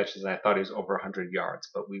 6-7 catches, and I thought he was over 100 yards.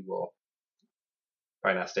 But we will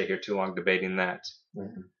probably not stay here too long debating that.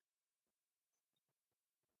 Mm-hmm.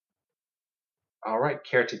 All right,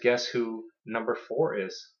 care to guess who number 4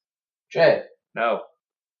 is? Jay. No.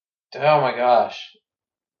 Oh my gosh.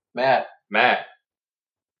 Matt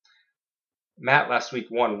last week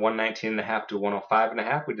won 119.5 to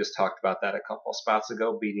 105.5. We just talked about that a couple spots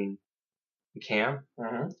ago, beating Cam.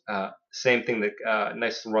 Mm-hmm. Same thing, that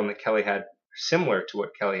nice run that Kelly had, similar to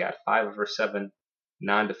what Kelly had. 5 of her 7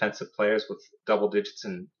 non-defensive players with double digits,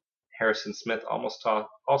 and Harrison Smith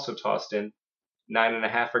also tossed in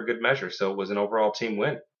 9.5 for good measure. So it was an overall team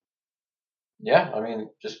win. Yeah, I mean,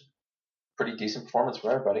 just pretty decent performance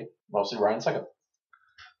for everybody. Mostly Ryan Succop.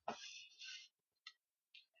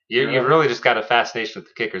 You really just got a fascination with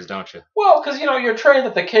the kickers, don't you? Well, because, you're trained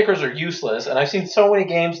that the kickers are useless, and I've seen so many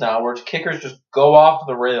games now where kickers just go off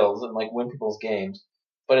the rails and, win people's games.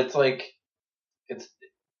 But it's,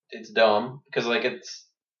 it's dumb, because,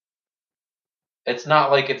 it's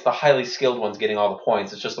not like it's the highly skilled ones getting all the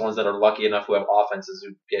points. It's just the ones that are lucky enough who have offenses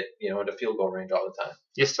who get, into field goal range all the time.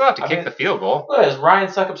 You still have to kick the field goal. Look at this. Ryan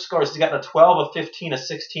Succop scores. He's gotten a 12, a 15, a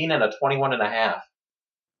 16, and a 21.5.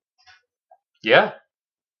 Yeah.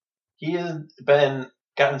 He has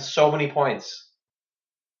gotten so many points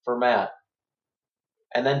for Matt.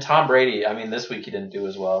 And then Tom Brady, I mean, this week he didn't do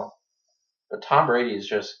as well. But Tom Brady is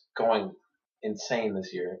just going insane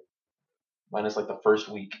this year. Minus the first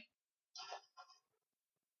week.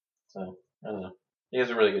 So, I don't know. He has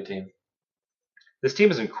a really good team. This team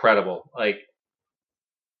is incredible. We're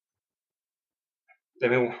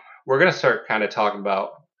going to start kind of talking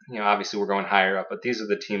about, obviously we're going higher up, but these are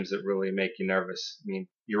the teams that really make you nervous. I mean,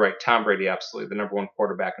 you're right, Tom Brady, absolutely, the number 1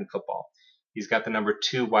 quarterback in football. He's got the number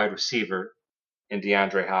 2 wide receiver in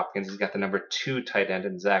DeAndre Hopkins. He's got the number 2 tight end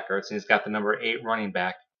in Zach Ertz, and he's got the number 8 running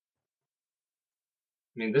back.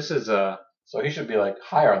 I mean, this is So he should be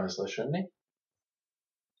higher on this list, shouldn't he?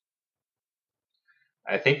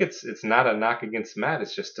 I think it's not a knock against Matt.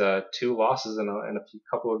 It's just 2 losses and a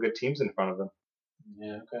couple of good teams in front of him.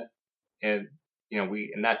 Yeah, okay. And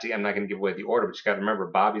I'm not going to give away the order, but you got to remember,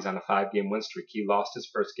 Bobby's on a 5-game win streak. He lost his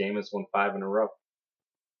first game, has won 5 in a row.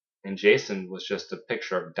 And Jason was just a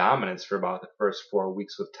picture of dominance for about the first 4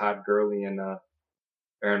 weeks with Todd Gurley and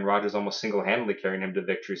Aaron Rodgers almost single-handedly carrying him to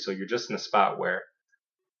victory. So you're just in a spot where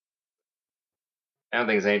I don't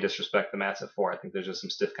think there's any disrespect to Matt's at 4. I think there's just some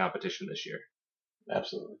stiff competition this year.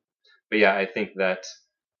 Absolutely. But yeah, I think that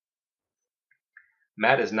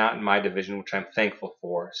Matt is not in my division, which I'm thankful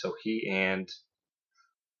for. So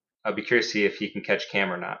I'll be curious to see if he can catch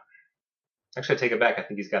Cam or not. Actually, I take it back. I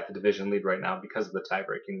think he's got the division lead right now because of the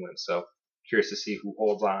tie-breaking win. So curious to see who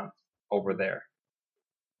holds on over there.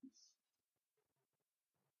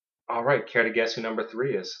 All right, care to guess who number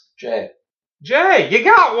 3 is? Jay. Jay, you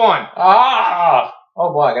got one. Ah!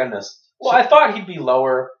 Oh my goodness. Well, I thought he'd be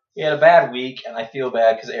lower. He had a bad week, and I feel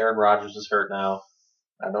bad because Aaron Rodgers is hurt now.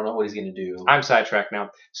 I don't know what he's going to do. I'm sidetracked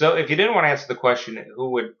now. So if you didn't want to answer the question,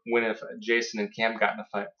 who would win if Jason and Cam got in a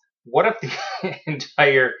fight? What if the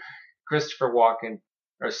entire Christopher Walken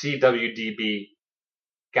or CWDB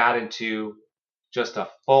got into just a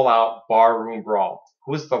full-out barroom brawl?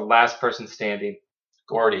 Who's the last person standing?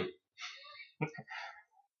 Gordy.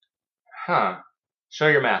 Huh. Show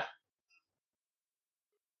your math. I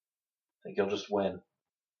think he'll just win.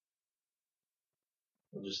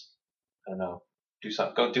 He'll just, I don't know,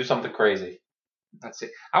 go do something crazy. Let's see.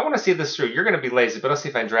 I want to see this through. You're going to be lazy, but I'll see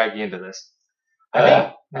if I can drag you into this.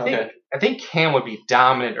 Okay. I think Cam would be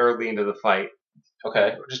dominant early into the fight.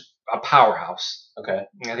 Okay. Just a powerhouse. Okay.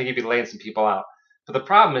 I think he'd be laying some people out. But the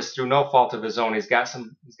problem is, through no fault of his own, he's got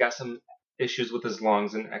some issues with his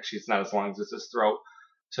lungs, and actually it's not his lungs, it's his throat.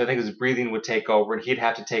 So I think his breathing would take over, and he'd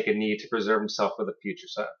have to take a knee to preserve himself for the future.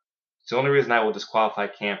 So it's the only reason I will disqualify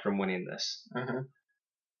Cam from winning this. Mm-hmm.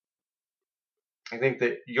 I think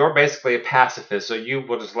that you're basically a pacifist, so you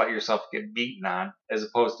will just let yourself get beaten on as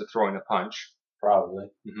opposed to throwing a punch. Probably.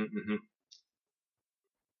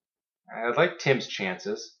 I like Tim's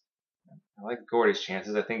chances. I like Gordy's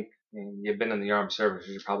chances. I think you've been in the armed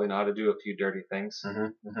services. You probably know how to do a few dirty things.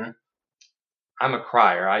 I'm a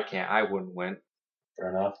crier. I wouldn't win.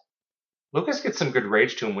 Fair enough. Lucas gets some good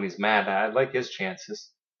rage to him when he's mad. I like his chances.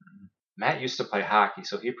 Matt used to play hockey,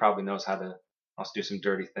 so he probably knows how to also do some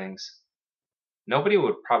dirty things. Nobody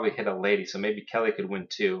would probably hit a lady, so maybe Kelly could win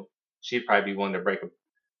too. She'd probably be willing to break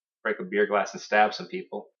a beer glass and stab some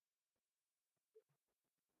people.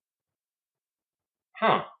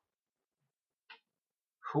 Huh.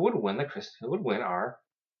 Who would win Who would win our?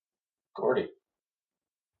 Gordy.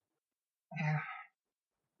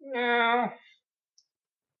 Yeah.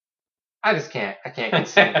 I can't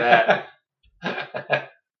concede that.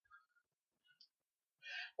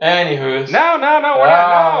 Anywho. No, we're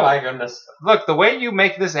not. Oh No. my goodness. Look, the way you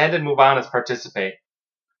make this end and move on is participate.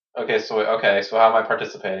 Okay, so how am I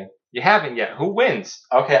participating? You haven't yet. Who wins?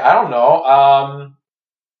 Okay, I don't know.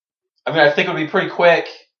 I mean, I think it would be pretty quick.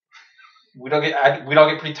 We don't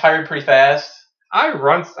get pretty tired pretty fast. I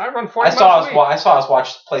run 40 I saw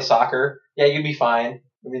us play soccer. Yeah, you'd be fine.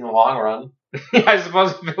 Maybe in the long run. Yeah, I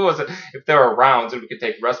suppose if there were rounds and we could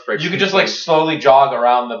take rest breaks. You could just like slowly jog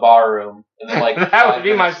around the bar room, and then like that would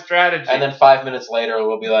be my strategy. And then 5 minutes later,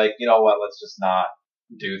 we'll be like, you know what? Let's just not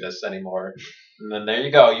do this anymore. And then there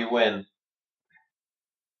you go, you win.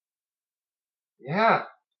 Yeah.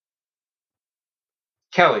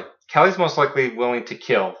 Kelly's most likely willing to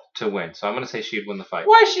kill to win, so I'm going to say she'd win the fight.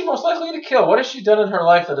 Why is she most likely to kill? What has she done in her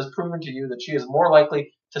life that has proven to you that she is more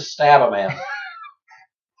likely to stab a man?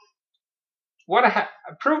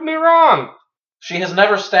 Prove me wrong. She has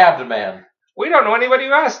never stabbed a man. We don't know anybody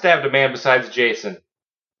who has stabbed a man besides Jason.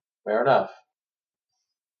 Fair enough.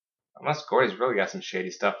 Unless Gordy's really got some shady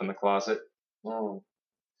stuff in the closet. Mm.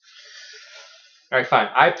 Alright, fine.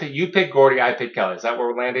 You pick Gordy, I pick Kelly. Is that where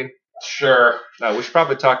we're landing? Sure. No, we should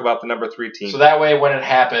probably talk about the number 3 team. So that way, when it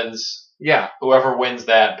happens, yeah, whoever wins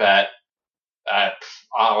that bet,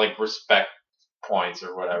 I'll like respect points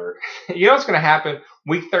or whatever. You know what's going to happen?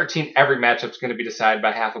 Week 13, every matchup's going to be decided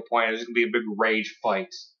by half a point. There's going to be a big rage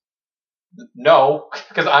fight. No,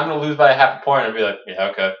 because I'm going to lose by a half a point and be like, yeah,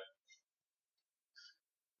 okay.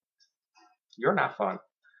 You're not fun.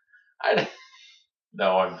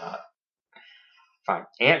 No, I'm not. Fine.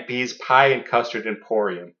 Aunt B's Pie and Custard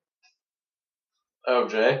Emporium. Oh,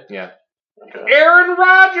 Jay? Yeah. Okay. Aaron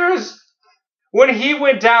Rodgers! When he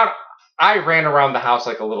went down, I ran around the house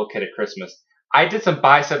like a little kid at Christmas. I did some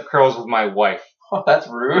bicep curls with my wife. Oh, that's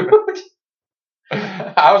rude.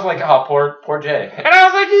 I was like, oh, poor Jay. And I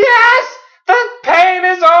was like, yes! The pain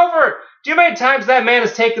is over! Do you know how many times that man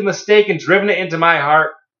has taken the stake and driven it into my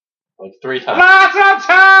heart? Like 3 times. Lots of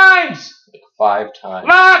times! Like 5 times.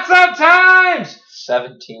 Lots of times!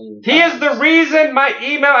 17 times. He is the reason my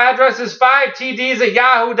email address is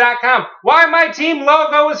 5tds@yahoo.com. Why my team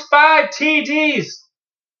logo is 5TDs.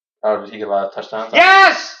 Oh, did he get a lot of touchdowns?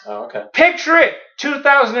 Yes! Oh, okay. Picture it,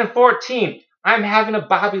 2014. I'm having a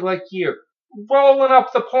Bobby-like year, rolling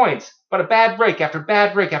up the points, but a bad break after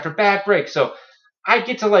bad break after bad break. So I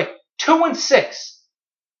get to like 2-6,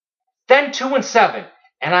 then 2-7,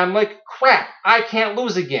 and I'm like, crap, I can't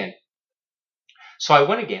lose again. So I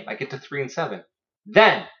win again. I get to 3-7.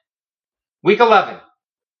 Then, week 11,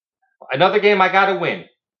 another game I got to win.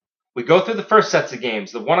 We go through the first sets of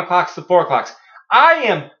games, the 1 o'clocks, the 4 o'clocks. I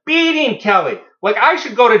am beating Kelly. Like, I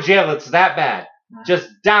should go to jail. It's that bad. Just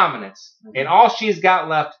dominance. And all she's got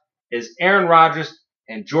left is Aaron Rodgers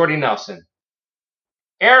and Jordy Nelson.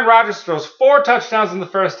 Aaron Rodgers throws 4 touchdowns in the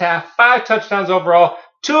first half, 5 touchdowns overall,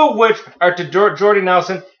 2 of which are to Jordy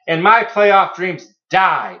Nelson, and my playoff dreams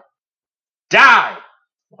die. Die!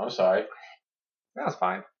 I'm sorry. That's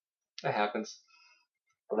fine. That happens.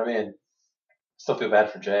 But I mean, still feel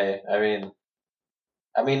bad for Jay. I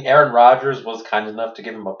mean, Aaron Rodgers was kind enough to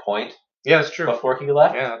give him a point Yeah, that's true. before he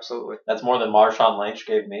left. Yeah, absolutely. That's more than Marshawn Lynch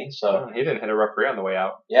gave me. So Oh, he didn't hit a referee on the way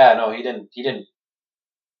out. yeah, no, he didn't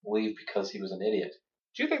leave because he was an idiot.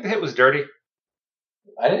 Do you think the hit was dirty?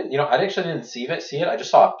 I didn't. I actually didn't see it. I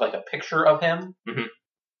just saw like a picture of him, Mhm.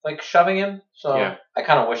 like shoving him. So Yeah. I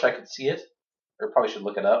kind of wish I could see it, or probably should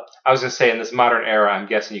look it up. I was going to say, in this modern era, I'm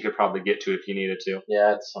guessing you could probably get to it if you needed to.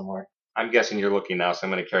 Yeah, it's somewhere. I'm guessing you're looking now, so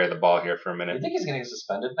I'm going to carry the ball here for a You minute. think he's gonna get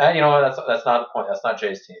suspended? You know what? That's not the point. That's not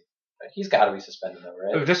Jay's team. He's got to be suspended though,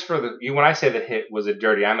 right? Just for when I say the hit was it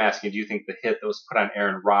dirty, I'm asking, do you think the hit that was put on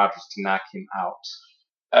Aaron Rodgers to knock him out?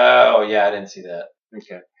 Oh yeah, I didn't see that.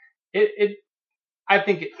 Okay. I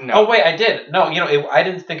think no. Oh wait, I did. No, I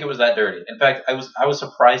didn't think it was that dirty. In fact, I was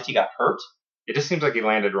surprised he got hurt. It just seems like he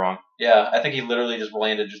landed wrong. Yeah, I think he literally just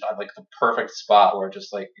landed just on like the perfect spot where it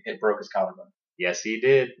just like it broke his collarbone, Yes, he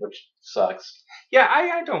did. which sucks. Yeah,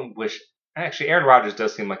 I don't wish. Actually, Aaron Rodgers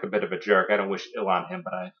does seem like a bit of a jerk. I don't wish ill on him,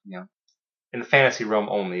 but in the fantasy realm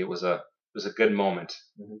only, it was a good moment.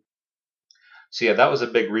 Mhm. So yeah, that was a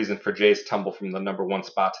big reason for Jay's tumble from the number 1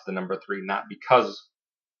 spot to the number 3. Not because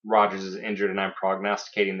Rodgers is injured and I'm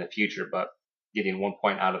prognosticating the future, but getting 1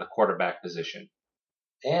 point out of the quarterback position.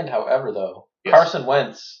 And however, though, Yes. Carson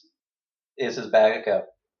Wentz is his backup.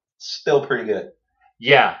 Still pretty good.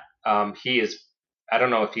 Yeah, he is. I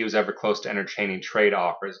don't know if he was ever close to entertaining trade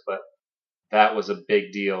offers, but that was a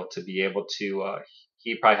big deal to be able to.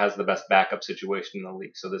 He probably has the best backup situation in the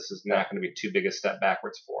league, so this is not going to be too big a step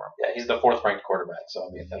backwards for him. Yeah, he's the 4th ranked quarterback. So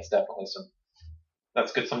I mean, that's definitely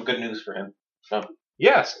some good news for him. So,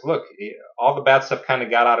 Yes, look, all the bad stuff kind of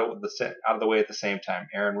got out of the way at the same time.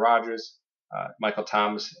 Aaron Rodgers, Michael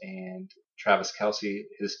Thomas, and Travis Kelce,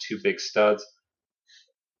 his 2 big studs.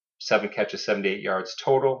 7 catches, 78 yards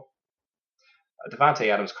total. Devontae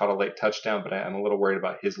Adams caught a late touchdown, but I'm a little worried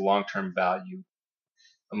about his long-term value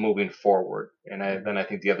moving forward. And then I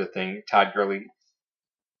think the other thing, Todd Gurley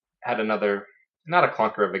had another, not a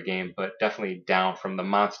clunker of a game, but definitely down from the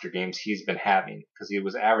monster games he's been having, because he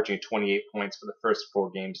was averaging 28 points for the first 4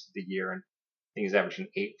 games of the year, and I think he's averaging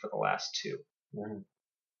 8 for the last 2. mhm.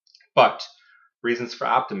 But reasons for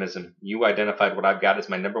optimism, you identified what I've got as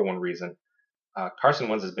my number 1 reason. Carson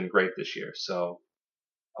Wentz has been great this year, so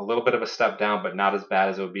a little bit of a step down, but not as bad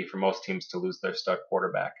as it would be for most teams to lose their star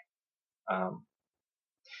quarterback.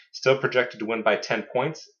 Still projected to win by 10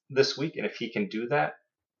 points this week, and if he can do that,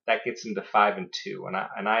 that gets him to 5-2.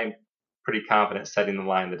 And I'm pretty confident setting the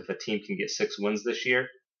line that if a team can get 6 wins this year,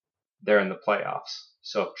 they're in the playoffs.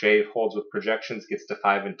 So if Jay holds with projections, gets to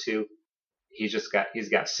 5-2, he's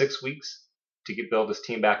got 6 weeks to build his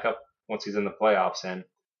team back up once he's in the playoffs. And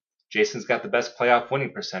Jason's got the best playoff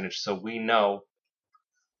winning percentage, so we know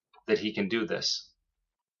that he can do this.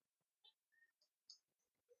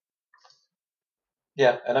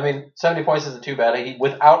 Yeah, and I mean, 70 points isn't too bad.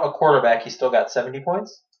 Without a quarterback, he still got 70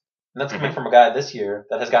 points. And that's coming from a guy this year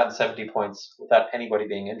that has gotten 70 points without anybody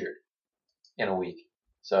being injured in a week.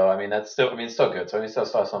 So, I mean, it's still good. So, I mean, still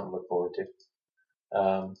something to look forward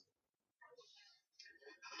to.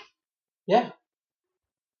 Yeah.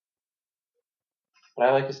 But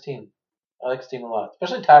I like his team. I like his team a lot,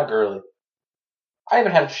 especially Todd Gurley. I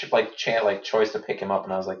even had choice to pick him up,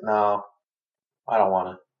 and I was like, no, I don't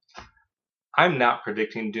want to. I'm not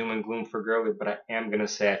predicting doom and gloom for Gurley, but I am going to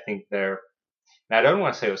say I think they're. Now, I don't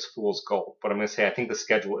want to say it was fool's gold, but I'm going to say I think the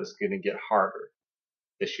schedule is going to get harder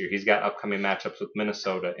this year. He's got upcoming matchups with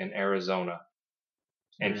Minnesota and Arizona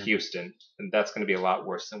and Houston, and that's going to be a lot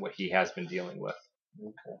worse than what he has been dealing with.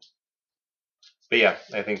 Okay. But yeah,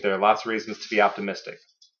 I think there are lots of reasons to be optimistic.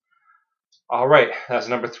 All right, that's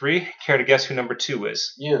number 3. Care to guess who number 2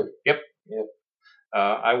 is? You. Yep. Yep.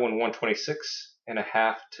 I won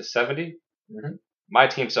 126.5 to 70. Mm-hmm. My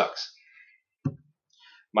team sucks.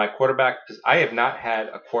 My quarterback, I have not had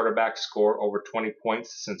a quarterback score over 20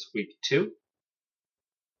 points since week 2.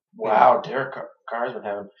 Wow, Derek Carr's been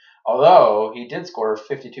having. Although he did score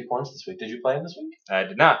 52 points this week. Did you play him this week? I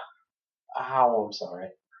did not. Oh, I'm sorry.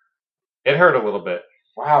 It hurt a little bit.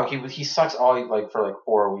 Wow, he sucks for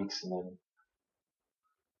 4 weeks, and then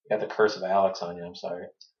you got the curse of Alex on you. I'm sorry.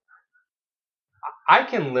 I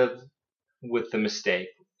can live with the mistake.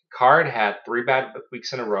 Carr had 3 bad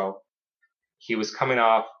weeks in a row. He was coming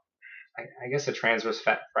off, I guess a transverse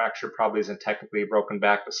fracture probably isn't technically a broken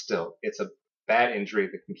back, but still, it's a bad injury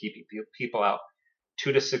that can keep people out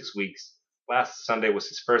 2 to 6 weeks. last Sunday was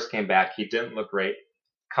his first game back. He didn't look great.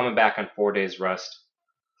 Coming back on 4 days rest.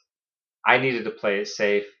 I needed to play it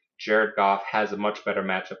safe. Jared Goff has a much better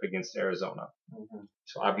matchup against Arizona. Mm-hmm.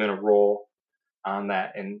 So I'm going to roll on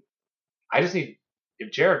that. And I just need,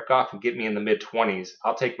 if Jared Goff can get me in the mid-20s,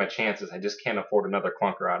 I'll take my chances. I just can't afford another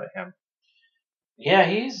clunker out of him. Yeah,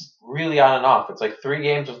 he's really on and off. It's like 3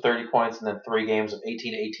 games of 30 points and then 3 games of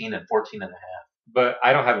 18, and 14 and a half. But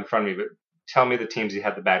I don't have it in front of me, but tell me the teams he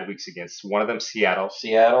had the bad weeks against. One of them, Seattle.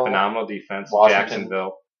 Phenomenal defense. Washington.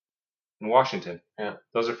 Jacksonville. And Washington. Yeah.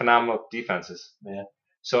 Those are phenomenal defenses. Yeah.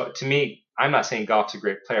 So to me, I'm not saying Goff's a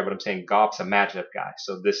great player, but I'm saying Goff's a matchup guy.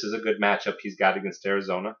 So this is a good matchup he's got against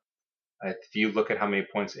Arizona. If you look at how many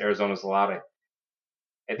points Arizona's allowed,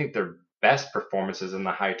 I think their best performance is in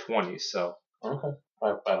the high 20s. So Okay. I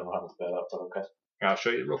don't know how to look that up, but okay. I'll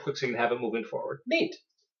show you real quick so you can have it moving forward. Neat.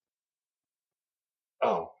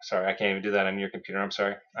 Oh, sorry, I can't even do that on your computer. I'm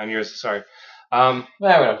sorry. On yours, sorry. We don't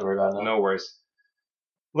have to worry about it now. No worries.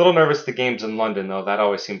 A little nervous the game's in London, though. That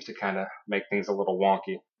always seems to kind of make things a little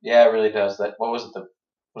wonky. Yeah, it really does. That. What was it?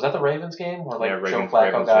 Was that the Ravens game where Yeah, Joe Ravens- Flacco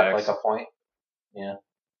Ravens got Jags. like a point? Yeah.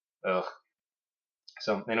 Ugh.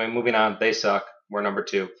 So anyway, moving on. They suck. We're number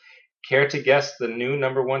 2. Care to guess the new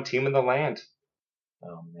number 1 team in the land?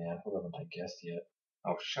 Oh man, who haven't I guessed yet?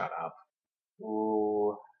 Oh, shut up.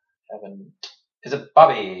 Ooh, haven't. Is it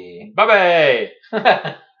Bobby? Bobby!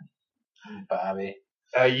 Bobby.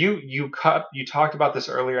 You talked about this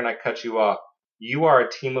earlier, and I cut you off. You are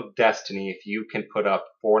a team of destiny if you can put up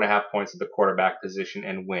 4.5 points at the quarterback position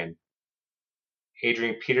and win.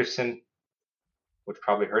 Adrian Peterson, which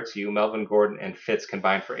probably hurts you, Melvin Gordon, and Fitz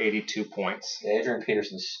combined for 82 points. Yeah, Adrian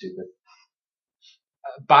Peterson's stupid.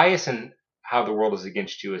 Bias and how the world is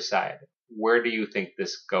against you aside, where do you think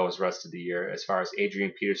this goes rest of the year as far as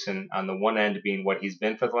Adrian Peterson on the one end being what he's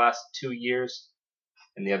been for the last 2 years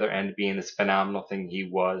and the other end being this phenomenal thing he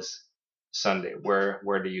was Sunday? Where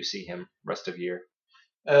do you see him rest of year?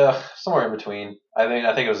 Somewhere in between. I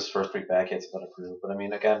think it was his first week back. He had something to prove. But I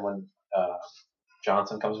mean, again, when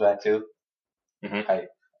Johnson comes back too, Mhm.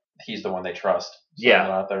 He's the one they trust. So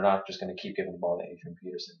Yeah. they're not just going to keep giving the ball to Adrian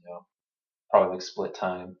Peterson. Probably like split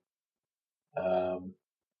time.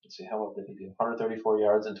 Let's see, how well did he do? 134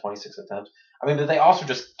 yards and 26 attempts. I mean, but they also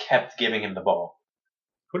just kept giving him the ball.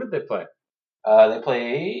 Who did they play? They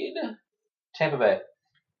played Tampa Bay.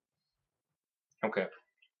 Okay.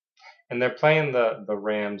 And they're playing the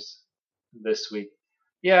Rams this week.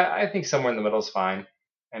 Yeah, I think somewhere in the middle is fine.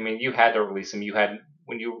 I mean, you had to release him. You had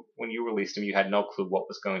when you released him, you had no clue what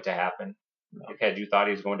was going to happen. No. If had you thought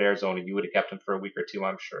he was going to Arizona, you would have kept him for a week or two,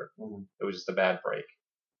 I'm sure. Mhm. It was just a bad break.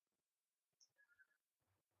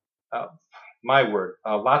 My word,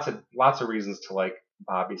 lots of reasons to like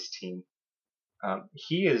Bobby's team.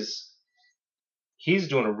 He's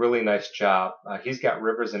doing a really nice job. He's got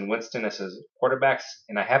Rivers and Winston as his quarterbacks,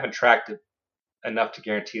 and I haven't tracked it enough to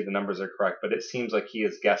guarantee the numbers are correct, but it seems like he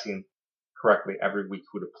is guessing correctly every week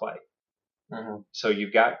who to play. Mhm. So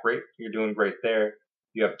you're doing great there.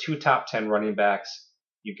 You have 2 top 10 running backs.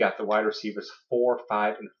 You've got the wide receivers 4,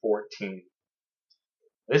 5, and 14.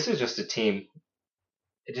 This is just a team.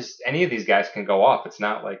 Any of these guys can go off. It's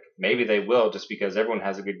not like maybe they will just because everyone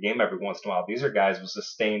has a good game every once in a while. These are guys with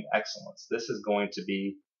sustained excellence. This is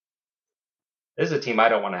a team I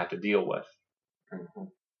don't want to have to deal with.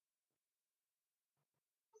 Mhm.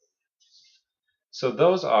 So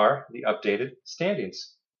those are the updated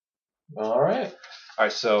standings. All right. All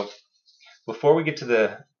right, so before we get to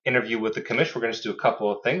the interview with the commish, we're going to just do a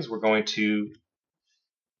couple of things. We're going to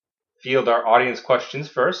field our audience questions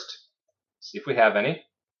first, see if we have any.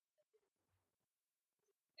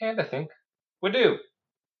 And I think we do.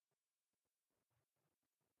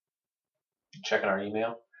 Checking our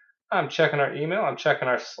email. I'm checking our email, I'm checking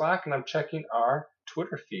our Slack, and I'm checking our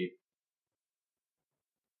Twitter feed.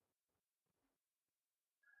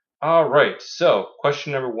 All right, so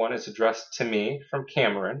question number 1 is addressed to me from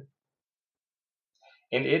Cameron.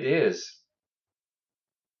 And it is,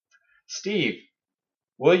 Steve,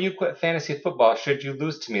 will you quit fantasy football should you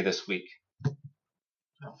lose to me this week?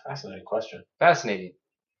 Oh, fascinating question. Fascinating.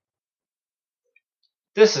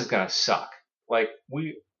 This is going to suck. Like,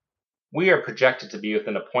 we are projected to be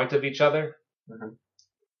within a point of each other. Mhm.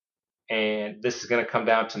 And this is going to come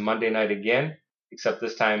down to Monday night again, except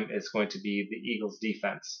this time it's going to be the Eagles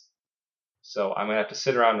defense. So I'm going to have to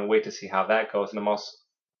sit around and wait to see how that goes. And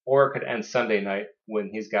or it could end Sunday night when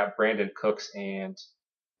he's got Brandon Cooks and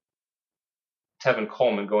Tevin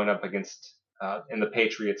Coleman going up against in the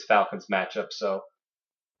Patriots-Falcons matchup. So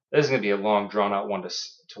this is going to be a long, drawn-out one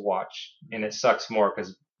to watch. And it sucks more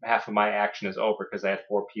because half of my action is over because I had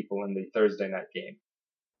 4 people in the Thursday night game.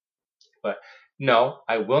 But no,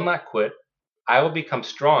 I will not quit. I will become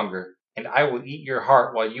stronger, and I will eat your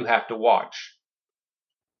heart while you have to watch.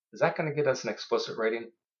 Is that going to get us an explicit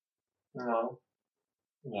rating? No,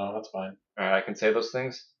 that's fine. All right, I can say those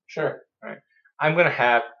things. Sure. All right. I'm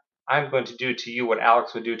going to do to you what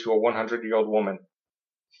Alex would do to a 100-year-old woman.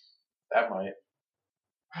 That might.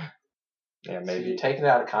 Yeah, So maybe. you take it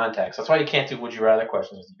out of context. That's why you can't do would you rather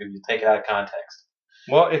questions. Because you take it out of context.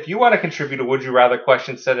 Well, if you want to contribute a would you rather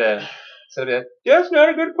question, instead of that's not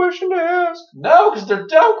a good question to ask. No, because they're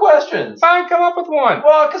dumb questions. Fine, come up with one.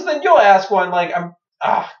 Well, because then you'll ask one like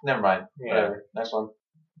never mind. Yeah. Whatever. Next one.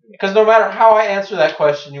 Because no matter how I answer that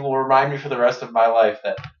question, you will remind me for the rest of my life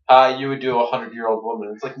that you would do a 100-year-old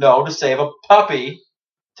woman. It's like, no, to save a puppy,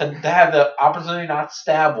 to have the opportunity not to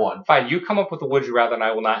stab one. Fine, you come up with a would you rather, and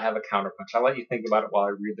I will not have a counterpunch. I'll let you think about it while I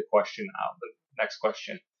read the question out. The next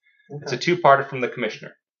question. Okay. It's a two-parter from the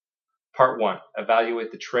commissioner. Part 1,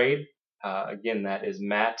 evaluate the trade. Again, that is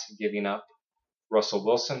Matt giving up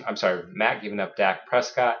Matt giving up Dak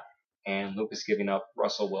Prescott, and Lucas giving up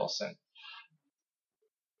Russell Wilson.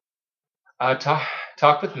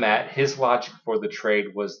 Talk with Matt. His logic for the trade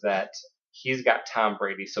was that he's got Tom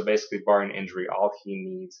Brady, so basically barring injury, all he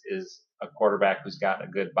needs is a quarterback who's got a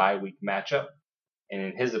good bye week matchup. And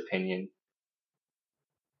in his opinion,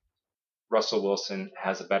 Russell Wilson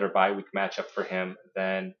has a better bye week matchup for him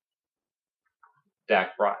than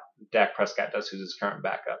Dak Prescott does, who's his current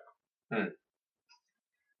backup.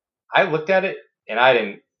 I looked at it and I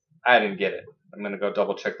didn't get it. I'm gonna go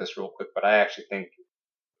double check this real quick, but I actually think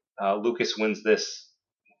Lucas wins this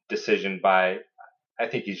decision by, I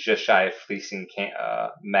think he's just shy of fleecing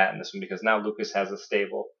Matt in this one, because now Lucas has a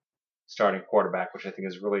stable starting quarterback, which I think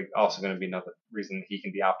is really also going to be another reason he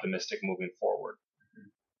can be optimistic moving forward.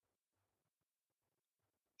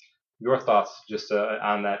 Your thoughts just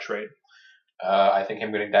on that trade? I think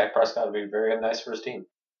him getting Dak Prescott would be very nice for his team.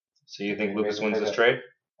 So you think Lucas wins this trade?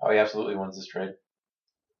 Oh, he absolutely wins this trade.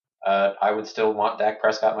 I would still want Dak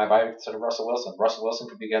Prescott in my bye instead of Russell Wilson. Russell Wilson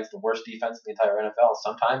could be against the worst defense in the entire NFL.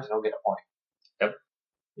 Sometimes you don't get a point. Yep.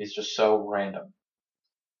 He's just so random.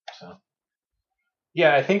 So.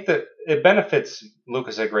 Yeah, I think that it benefits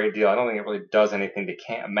Lucas a great deal. I don't think it really does anything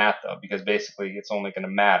to Matt, though, because basically it's only going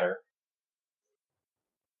to matter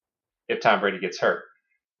if Tom Brady gets hurt.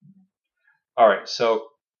 All right, so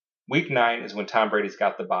Week 9 is when Tom Brady's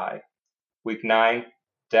got the bye. Week 9,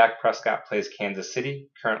 Dak Prescott plays Kansas City,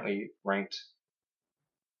 currently ranked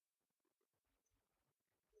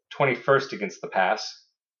 21st against the pass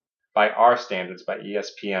by our standards, by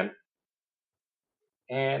ESPN.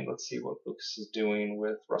 And let's see what Lucas is doing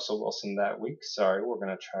with Russell Wilson that week. Sorry, we're going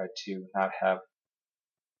to try to not have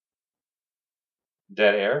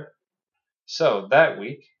dead air. So that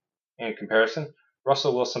week, in comparison,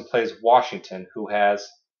 Russell Wilson plays Washington, who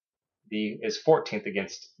is 14th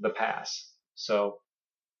against the pass. So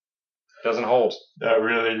doesn't hold. Not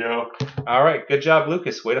really, no. All right, good job,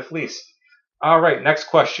 Lucas. Way to fleece. All right, next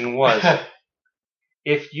question was,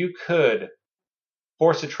 if you could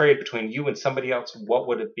force a trade between you and somebody else, what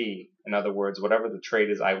would it be? In other words, whatever the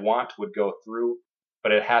trade is I want would go through,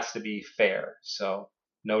 but it has to be fair. So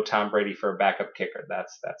no Tom Brady for a backup kicker.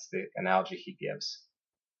 That's the analogy he gives.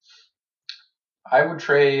 I would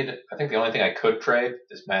trade. I think the only thing I could trade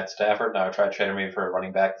is Matt Stafford. Now I would try to trade him for a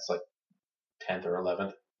running back that's like 10th or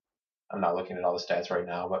 11th. I'm not looking at all the stats right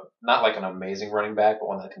now, but not like an amazing running back, but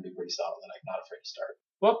one that can be pretty solid that I'm not afraid to start.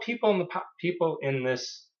 Well, people in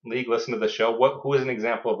this league listen to the show. Who is an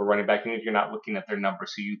example of a running back, even if you're not looking at their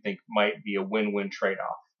numbers, who you think might be a win-win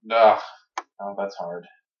trade-off? Oh, that's hard.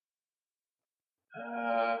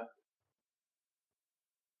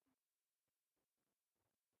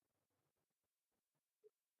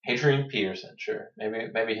 Adrian Peterson, sure.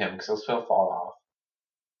 Maybe him, because he'll still fall off.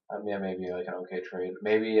 Yeah, maybe like an okay trade.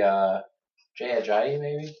 Maybe Jay Ajayi,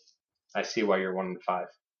 maybe? I see why you're 1-5.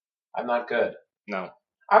 I'm not good. No.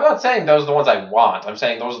 I'm not saying those are the ones I want. I'm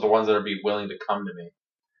saying those are the ones that would be willing to come to me.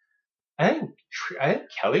 I think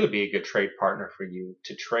Kelly would be a good trade partner for you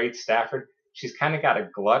to trade Stafford. She's kind of got a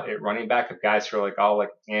glut at running back of guys who are like all like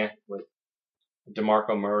with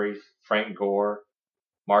DeMarco Murray, Frank Gore,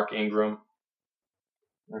 Mark Ingram.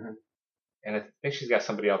 Mm-hmm. And I think she's got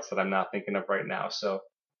somebody else that I'm not thinking of right now. So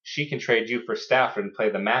she can trade you for Stafford and play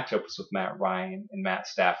the matchups with Matt Ryan and Matt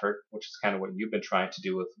Stafford, which is kind of what you've been trying to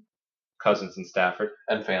do with Cousins and Stafford.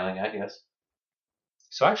 And failing at, yes.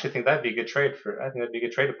 So I actually think that'd be a good trade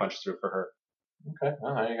to punch through for her. Okay,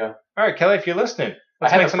 well, there you go. All right, Kelly, if you're listening,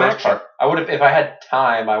 let's make some action. I would have, if I had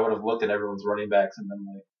time, I would have looked at everyone's running backs and been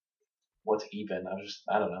like, what's even?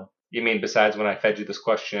 I don't know. You mean besides when I fed you this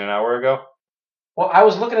question an hour ago? Well, I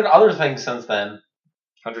was looking at other things since then.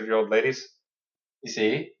 100-year-old ladies? You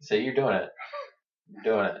see, you're doing it. You're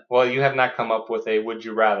doing it. Well, you have not come up with a would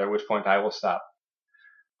you rather, at which point I will stop.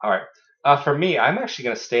 All right. For me, I'm actually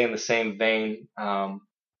going to stay in the same vein. I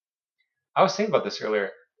was thinking about this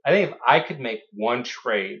earlier. I think if I could make one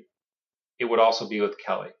trade, it would also be with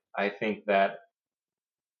Kelly. I think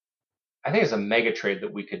it's a mega trade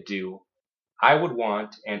that we could do. I would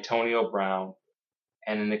want Antonio Brown,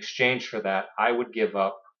 and in exchange for that, I would give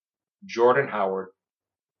up Jordan Howard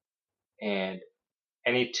and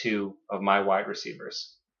any two of my wide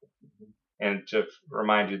receivers. And to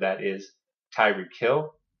remind you, that is Tyreek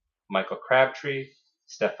Hill, Michael Crabtree,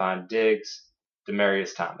 Stephon Diggs,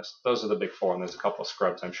 Demaryius Thomas. Those are the big four, and there's a couple of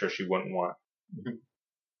scrubs I'm sure she wouldn't want.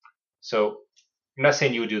 So I'm not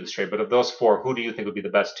saying you would do this trade, but of those four, who do you think would be the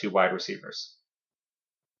best two wide receivers?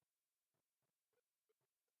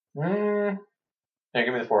 Here,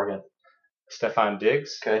 give me the four again. Stephon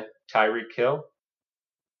Diggs. Okay. Tyreek Hill.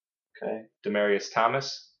 Okay. Demaryius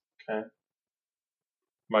Thomas. Okay.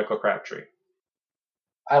 Michael Crabtree.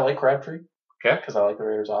 I like Crabtree. Okay. Because I like the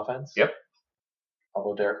Raiders' offense. Yep.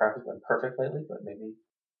 Although Derek Carr's been perfect lately, but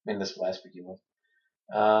maybe this last week he was.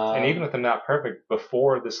 And even with him not perfect,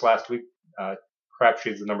 before this last week,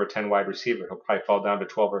 Crabtree's the number 10 wide receiver. He'll probably fall down to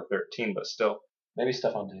 12 or 13, but still. Maybe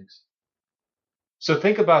Stephon Diggs. So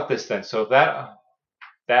think about this then. So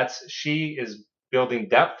she is building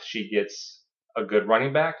depth. She gets a good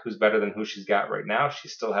running back who's better than who she's got right now.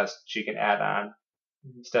 She can add on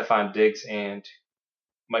Stephon Diggs and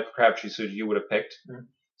Michael Crabtree, who you would have picked. Mm-hmm.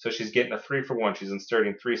 So she's getting a 3-for-1. She's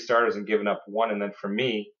inserting 3 starters and giving up 1. And then for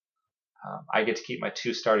me, I get to keep my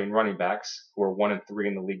 2 starting running backs, who are 1 and 3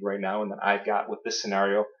 in the league right now. And then I've got, with this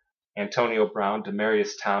scenario, Antonio Brown,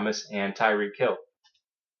 Demaryius Thomas, and Tyreek Hill.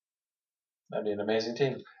 That'd be an amazing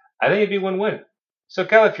team. I think it'd be win-win. So,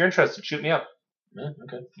 Kel, if you're interested, shoot me up. Yeah,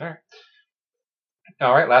 okay.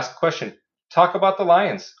 All right, last question. Talk about the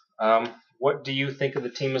Lions. What do you think of the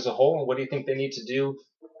team as a whole, and what do you think they need to do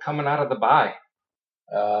coming out of the bye?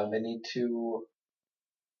 They need to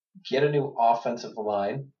get a new offensive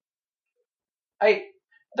line.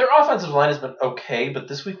 Their offensive line has been okay, but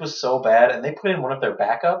this week was so bad, and they put in one of their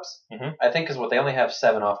backups. Mm-hmm. I think because they only have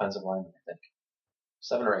 7 offensive linemen. I think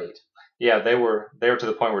 7 or 8. Yeah, they were to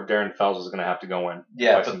the point where Darren Fells was going to have to go in.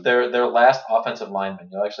 Yeah, but their last offensive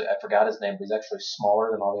lineman. Actually, I forgot his name, but he's actually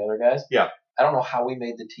smaller than all the other guys. Yeah. I don't know how he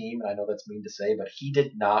made the team, and I know that's mean to say, but he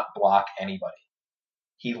did not block anybody.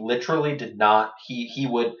 He literally did not.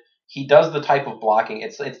 He does the type of blocking.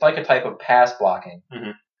 It's like a type of pass blocking,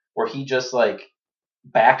 mm-hmm. where he just like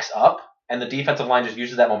backs up, and the defensive line just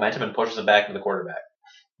uses that momentum and pushes it back to the quarterback.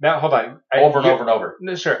 Now, hold on. Over and over.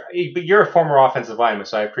 No, sure. But you're a former offensive lineman,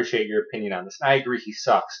 so I appreciate your opinion on this. And I agree he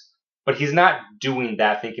sucks. But he's not doing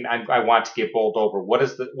that thinking, I want to get bowled over.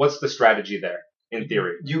 What's the strategy there, in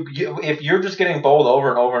theory? If you're just getting bowled over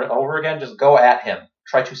and over and over again, just go at him.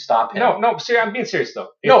 Try to stop him. No, I'm being serious, though.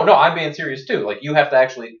 No, I'm being serious, too. Like, you have to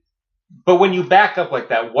actually... But when you back up like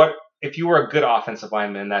that, if you were a good offensive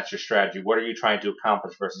lineman and that's your strategy, what are you trying to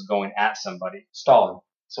accomplish versus going at somebody? Stall him.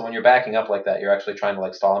 So when you're backing up like that, you're actually trying to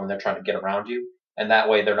like stall them, and they're trying to get around you. And that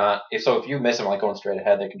way they're not. If you miss them like going straight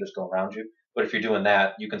ahead, they can just go around you. But if you're doing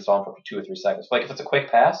that, you can stall them for 2 or 3 seconds. Like if it's a quick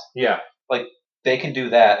pass, yeah, like they can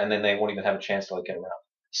do that, and then they won't even have a chance to like get around.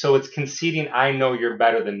 So it's conceding, I know you're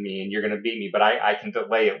better than me and you're going to beat me, but I can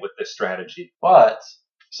delay it with this strategy. But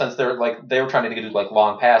since they were trying to do like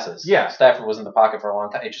long passes, yeah, Stafford was in the pocket for a long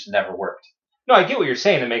time. It just never worked. No, I get what you're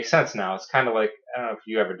saying. It makes sense now. It's kind of like, I don't know if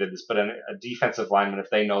you ever did this, but a defensive lineman, if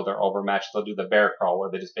they know they're overmatched, they'll do the bear crawl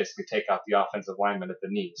where they just basically take out the offensive lineman at the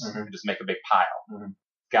knees and just make a big pile. Mm-hmm.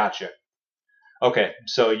 Gotcha. Okay,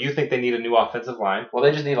 so you think they need a new offensive line? Well,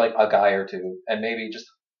 they just need like a guy or two, and maybe just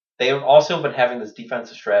they've also been having this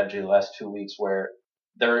defensive strategy the last 2 weeks where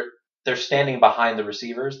they're standing behind the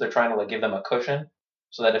receivers. They're trying to like give them a cushion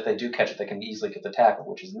so that if they do catch it, they can easily get the tackle,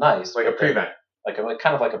 which is nice. Like a prevent. Like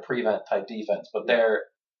kind of like a prevent type defense, but they're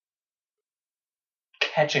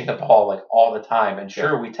catching the ball like all the time. And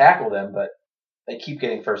sure, we tackle them, but they keep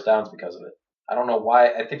getting first downs because of it. I don't know why.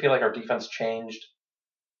 I feel like our defense changed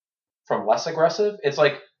from less aggressive. It's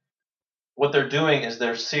like what they're doing is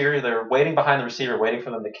they're waiting behind the receiver, waiting for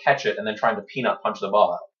them to catch it, and then trying to peanut punch the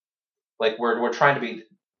ball out. Like we're trying to be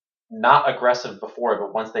not aggressive before,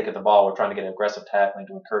 but once they get the ball, we're trying to get aggressive tackling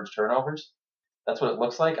to encourage turnovers. That's what it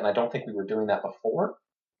looks like, and I don't think we were doing that before.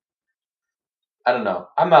 I don't know.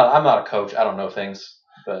 I'm not a coach. I don't know things,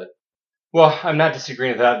 but well, I'm not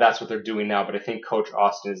disagreeing with that. That's what they're doing now, but I think Coach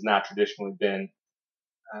Austin has not traditionally been.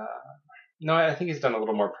 No, I think he's done a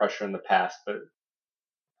little more pressure in the past, but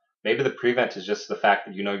maybe the prevent is just the fact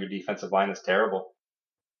that you know your defensive line is terrible.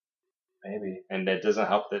 Maybe. And it doesn't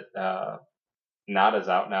help that Nada's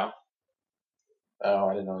out now. Oh,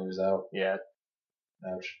 I didn't know he was out. Yeah.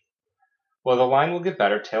 Ouch. Well, the line will get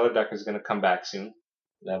better. Taylor Decker's going to come back soon.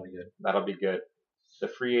 That'll be good. That'll be good. The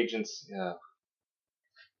free agents, yeah.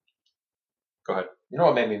 Go ahead. You know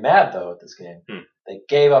what made me mad though at this game? They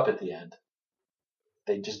gave up at the end.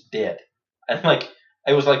 They just did. And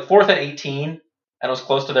it was 4th and 18, and it was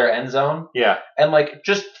close to their end zone. Yeah. And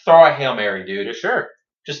just throw a Hail Mary, dude. Yeah, sure.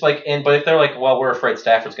 Just but if they're well, we're afraid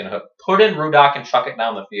Stafford's gonna hook, put in Rudock and chuck it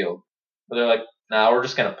down the field. But they're nah, we're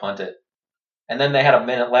just gonna punt it. And then they had a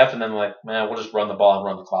minute left, and then man, we'll just run the ball and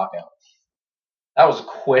run the clock out. That was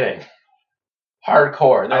quitting.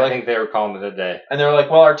 Hardcore. And I think they were calling it a day. And they're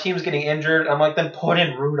well, our team's getting injured. And I'm then put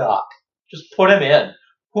in Rudock. Just put him in.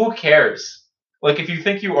 Who cares? If you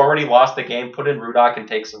think you already lost the game, put in Rudock and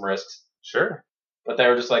take some risks. Sure. But they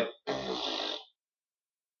were just I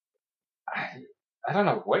don't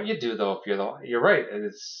know what you do though if you're right.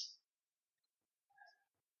 It's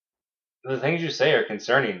the things you say are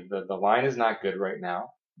concerning. The line is not good right now.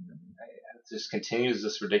 It just continues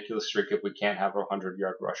this ridiculous streak if we can't have a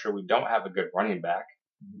 100-yard rusher. We don't have a good running back.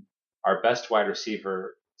 Our best wide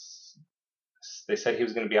receiver, they said he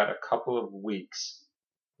was going to be out a couple of weeks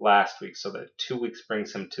last week, so that 2 weeks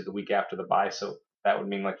brings him to the week after the bye. So that would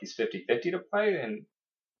mean he's 50-50 to play. And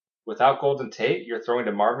without Golden Tate, you're throwing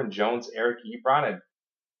to Marvin Jones, Eric Ebron, and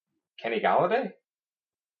Kenny Galladay?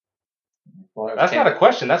 Well, that's not a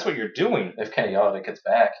question. That's what you're doing. If Kenny Galladay gets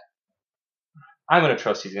back. I'm going to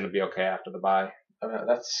trust he's going to be okay after the bye.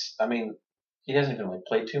 He hasn't even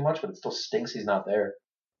played too much, but it still stinks he's not there.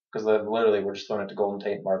 Because literally we're just throwing it to Golden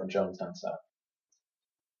Tate and Marvin Jones nonstop.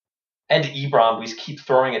 And Ebron, we keep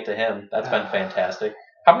throwing it to him. That's been fantastic.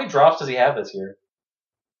 How many drops does he have this year?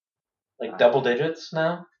 Double digits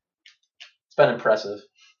now? It's been impressive.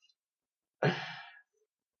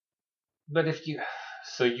 But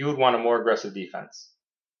so you would want a more aggressive defense.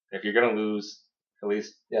 If you're going to lose, at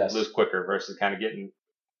least lose quicker versus kind of getting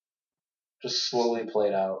just slowly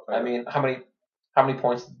played out. How many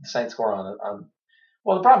points did the Saints score on?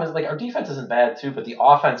 Well, the problem is our defense isn't bad too, but the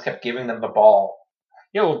offense kept giving them the ball.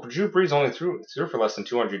 Yeah, well, Drew Brees only threw for less than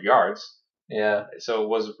 200 yards. Yeah. So it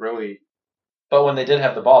was really. But when they did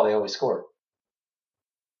have the ball, they always scored.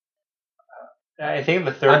 I think in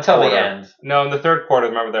the third until quarter, the end. No, in the third quarter,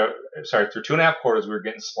 through 2.5 quarters, we were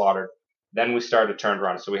getting slaughtered. Then we started to turn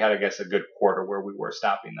around. So we had, I guess, a good quarter where we were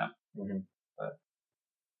stopping them. Mm-hmm. But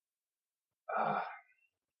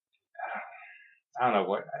I don't know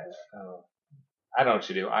what. I don't know what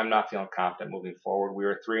to do. I'm not feeling confident moving forward. We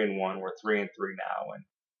were 3-1. We're 3-3 now,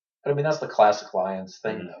 But that's the classic Lions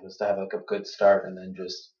thing, though, is to have a good start and then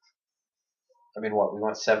just. We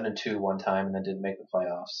went 7-2 one time and then didn't make the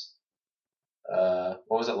playoffs.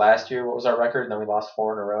 What was it last year? What was our record? And then we lost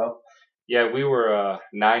 4 in a row. Yeah, we were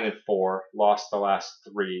 9-4, lost the last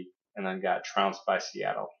 3, and then got trounced by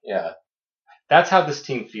Seattle. Yeah. That's how this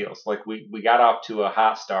team feels. We got off to a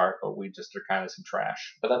hot start, but we just are kind of some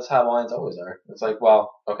trash. But that's how Lions always are. It's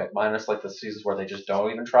minus the seasons where they just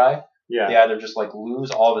don't even try. Yeah. They either just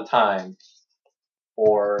lose all the time,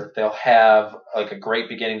 or they'll have a great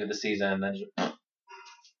beginning to the season and then just. All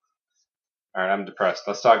right, I'm depressed.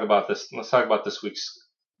 Let's talk about this. Let's talk about this week's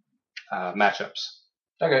matchups.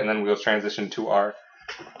 Okay. And then we'll transition to our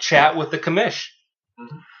chat with the commish.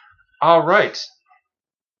 Mm-hmm. All right.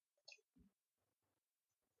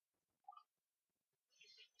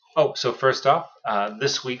 Oh, so first off,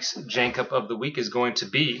 this week's Jank-Up of the Week is going to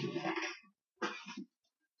be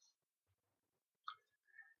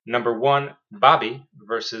number 1, Bobby,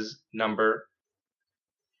 versus number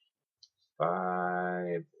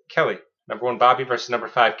 5, Kelly. Number 1, Bobby, versus number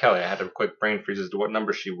 5, Kelly. I had a quick brain freeze as to what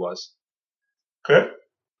number she was. Okay.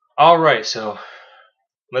 All right, so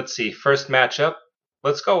let's see. First matchup.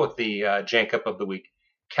 Let's go with the Jank-Up of the Week.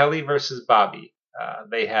 Kelly versus Bobby.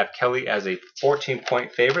 They have Kelly as a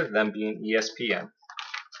 14-point favorite, them being ESPN.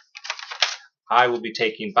 I will be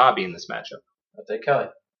taking Bobby in this matchup. I'll take Kelly.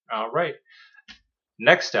 All right.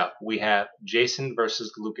 Next up, we have Jason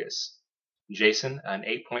versus Lucas. Jason, an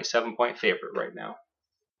 8.7-point favorite right now.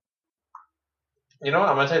 You know what?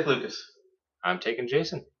 I'm going to take Lucas. I'm taking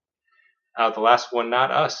Jason. The last one,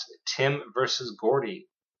 not us. Tim versus Gordy.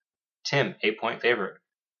 Tim, 8-point favorite.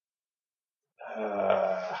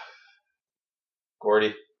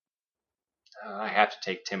 Gordy. I have to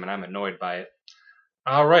take Tim, and I'm annoyed by it.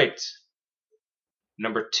 All right.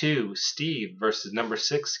 Number 2, Steve versus number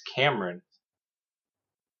 6, Cameron.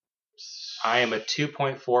 I am a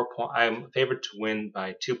 2.4 point. I am favored to win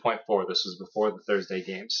by 2.4. This was before the Thursday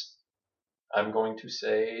games. I'm going to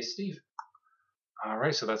say Steve. All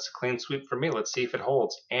right, so that's a clean sweep for me. Let's see if it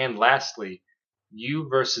holds. And lastly, you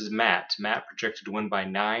versus Matt. Matt projected to win by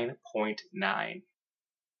 9.9. I'm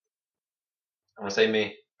gonna say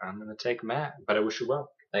me. I'm going to take Matt, but I wish you well.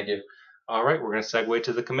 Thank you. All right, we're going to segue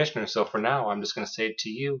to the commissioner. So for now, I'm just going to say to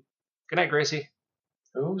you, good night, Gracie.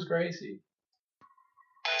 Who's Gracie?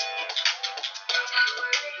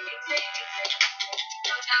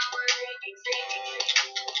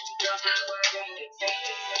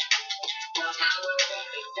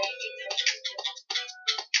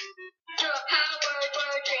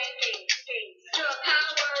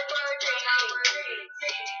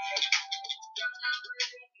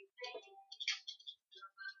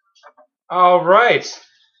 All right.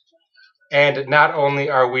 And not only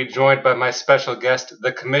are we joined by my special guest,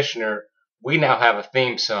 the commissioner, we now have a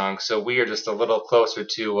theme song, so we are just a little closer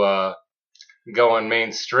to going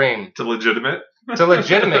mainstream. To legitimate? To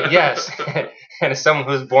legitimate, yes. And as someone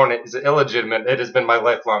who's born as illegitimate, it has been my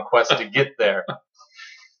lifelong quest to get there.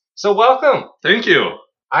 So welcome. Thank you.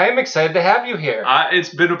 I am excited to have you here.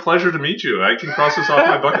 It's been a pleasure to meet you. I can cross this off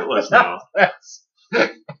my bucket list now.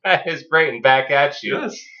 That is great, and back at you.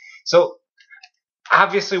 Yes. So,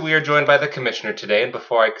 obviously, we are joined by the commissioner today, and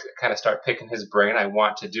before I kind of start picking his brain, I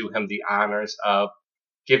want to do him the honors of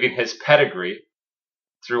giving his pedigree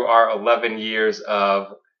through our 11 years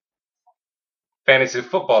of fantasy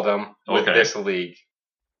footballdom with Okay. this league.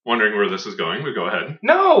 Wondering where this is going, but go ahead.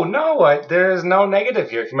 No, there is no negative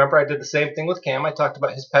here. If you remember, I did the same thing with Cam. I talked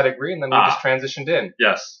about his pedigree, and then we just transitioned in.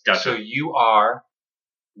 Yes, gotcha. So you are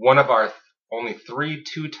one of our only 3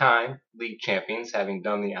 two-time league champions, having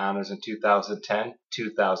done the honors in 2010,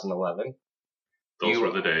 2011. Those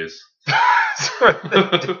were the days. Those were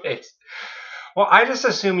the days. Well, I just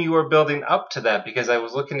assume you were building up to that because I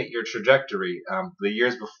was looking at your trajectory the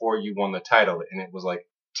years before you won the title, and it was like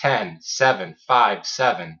 10, 7, 5,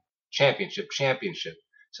 7, championship.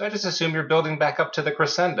 So I just assume you're building back up to the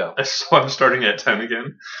crescendo. So I'm starting at 10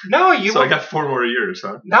 again? No, I got 4 more years,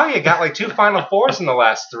 huh? No, you got like 2 Final Fours in the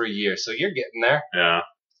last 3 years, so you're getting there. Yeah.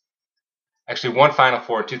 Actually, 1 Final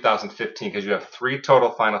Four in 2015 because you have 3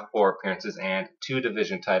 total Final Four appearances and 2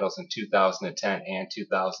 division titles in 2010 and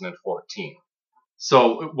 2014.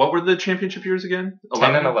 So what were the championship years again?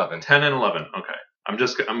 10 and 11. 10 and 11. Okay.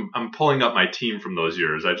 I'm pulling up my team from those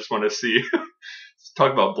years. I just want to see.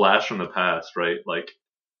 Talk about blast from the past, right? Like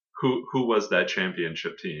who was that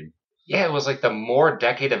championship team? Yeah, it was like the Moore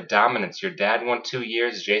decade of dominance. Your dad won 2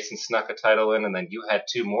 years, Jason snuck a title in, and then you had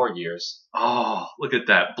 2 more years. Oh, look at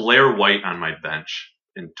that. Blair White on my bench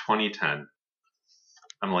in 2010.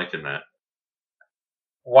 I'm liking that.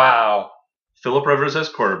 Wow. Phillip Rivers as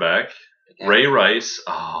quarterback. Yeah. Ray Rice.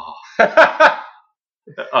 Oh.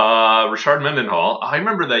 Rashard Mendenhall. I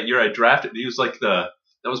remember that year I drafted. He was like that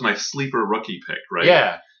was my sleeper rookie pick, right?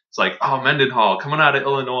 Yeah. It's like, Mendenhall coming out of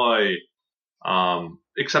Illinois.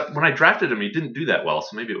 Except when I drafted him, he didn't do that well.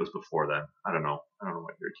 So maybe it was before then. I don't know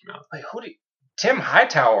what year he came out. Wait, Tim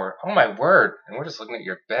Hightower. Oh my word! And we're just looking at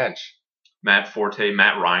your bench. Matt Forte,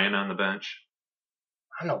 Matt Ryan on the bench.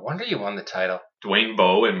 Oh, no wonder you won the title. Dwayne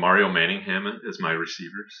Bowe and Mario Manningham as my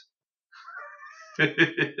receivers.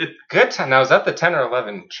 Good time. Now, is that the 10 or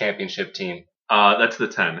 11 championship team? That's the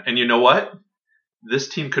 10. And you know what? This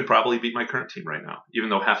team could probably beat my current team right now, even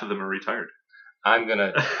though half of them are retired. I'm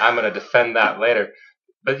gonna defend that later.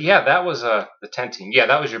 But yeah, that was the 10 team. Yeah,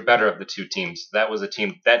 that was your better of the 2 teams. That was a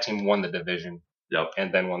team. That team won the division. Yep.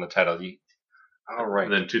 And then won the title. All right.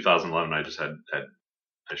 And then 2011, I just had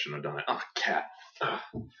I shouldn't have done it. Oh, cat. There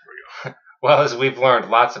we go. Well, as we've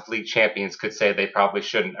learned, lots of league champions could say they probably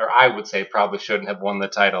shouldn't, or I would say probably shouldn't have won the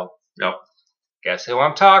title. Yep. Guess who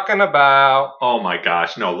I'm talking about? Oh my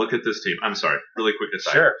gosh. No, look at this team. I'm sorry. Really quick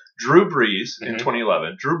aside. Sure. Drew Brees in Mhm.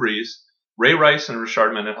 2011. Drew Brees, Ray Rice and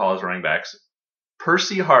Rashard Mendenhall as running backs.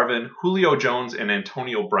 Percy Harvin, Julio Jones, and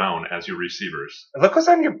Antonio Brown as your receivers. Look who's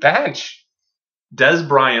on your bench. Des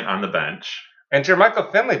Bryant on the bench. And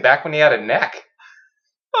Jermichael Finley back when he had a neck.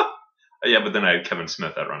 Yeah, but then I had Kevin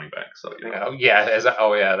Smith at running back. So Oh yeah,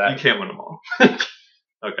 that. you can't win them all.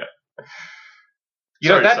 Okay.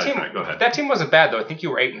 Sorry, Sorry, that team. sidetrack. Go ahead. That team wasn't bad though. I think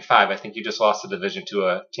you were 8-5. I think you just lost the division to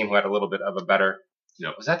a team who had a little bit of a better.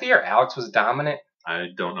 Yep. Was that the year Alex was dominant? I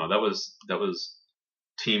don't know. That was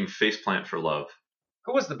team faceplant for love.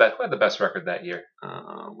 Who was the best? Who had the best record that year?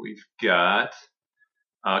 We've got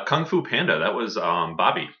Kung Fu Panda. That was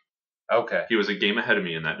Bobby. Okay. He was a game ahead of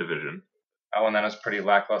me in that division. Oh, and then it was pretty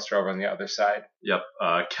lackluster over on the other side. Yep.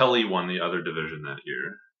 Kelly won the other division that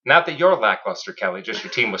year. Not that you're lackluster, Kelly. Just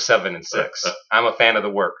your team was 7-6. I'm a fan of the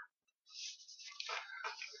work.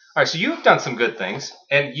 All right, so you've done some good things,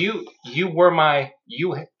 and you were my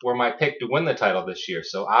pick to win the title this year.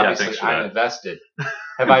 So obviously thanks for I'm that. invested.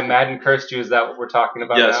 Have I Madden cursed you? Is that what we're talking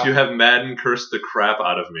about Yes, now? you have Madden cursed the crap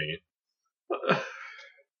out of me.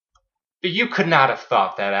 But you could not have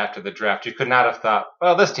thought that after the draft. You could not have thought,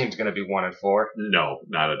 well, this team's going to be 1-4. No,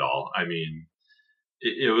 not at all. I mean,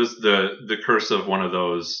 it was the curse of one of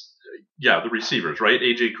those, the receivers, right?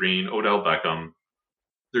 AJ Green, Odell Beckham.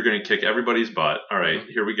 They're going to kick everybody's butt. All right,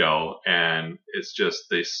 here we go. And it's just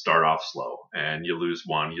they start off slow, and you lose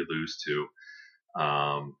one, you lose two.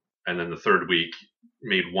 And then the third week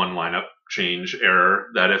made one lineup change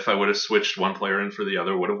error that if I would have switched one player in for the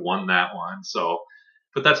other, would have won that one. So,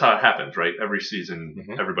 but that's how it happens, right? Every season,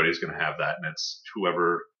 everybody's going to have that, and it's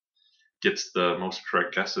whoever gets the most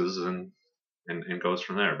correct guesses and goes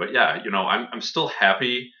from there. But yeah, I'm still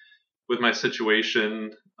happy with my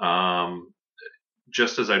situation.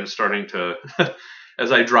 Just as I'm starting to,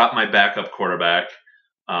 as I drop my backup quarterback,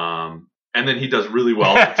 and then he does really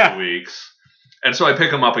well for 2 weeks, and so I pick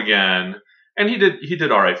him up again, and he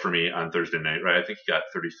did all right for me on Thursday night, right? I think he got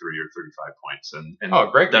 33 or 35 points, and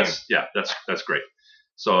great game. That's great.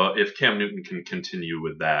 So if Cam Newton can continue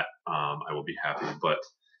with that, I will be happy. But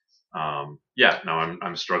now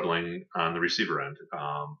I'm struggling on the receiver end.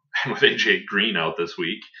 And with AJ Green out this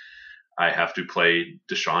week, I have to play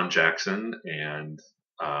Deshaun Jackson and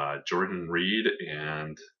Jordan Reed,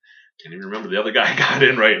 and can't even remember the other guy I got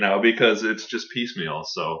in right now because it's just piecemeal.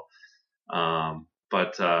 So,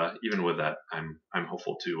 but even with that, I'm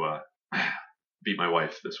hopeful to beat my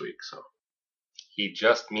wife this week. So he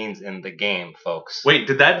just means in the game, folks. Wait,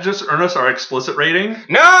 did that just earn us our explicit rating?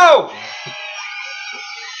 No.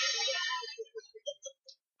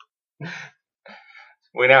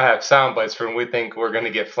 We now have sound bites from we think we're going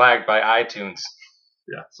to get flagged by iTunes.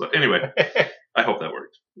 Yeah. So anyway, I hope that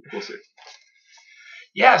worked. We'll see.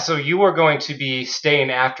 Yeah. So you are going to be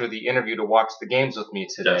staying after the interview to watch the games with me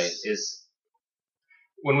today. Yes. Is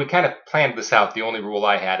when we kind of planned this out. The only rule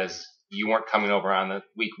I had is you weren't coming over on the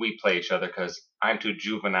week we play each other because I'm too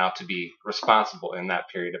juvenile to be responsible in that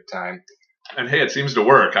period of time. And hey, it seems to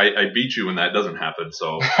work. I beat you when that doesn't happen.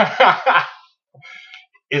 So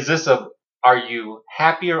Are you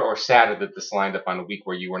happier or sadder that this lined up on a week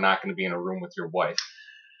where you were not going to be in a room with your wife?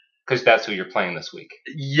 Because that's who you're playing this week.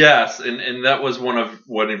 Yes, and that was one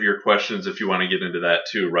of your questions. If you want to get into that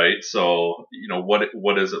too, right? So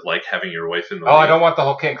what is it like having your wife in the league? I don't want the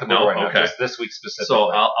whole kit and caboodle right okay. now. Just this week specifically.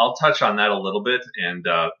 So I'll touch on that a little bit, and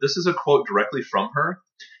this is a quote directly from her.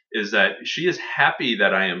 Is that she is happy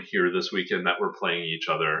that I am here this weekend, that we're playing each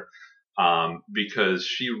other, because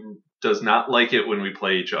she does not like it when we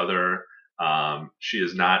play each other. She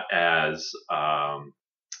is not as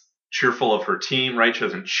cheerful of her team, right? She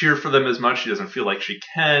doesn't cheer for them as much. She doesn't feel like she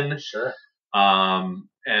can. Sure. And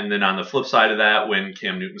then on the flip side of that, when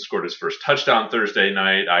Cam Newton scored his first touchdown Thursday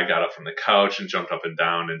night, I got up from the couch and jumped up and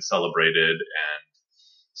down and celebrated. And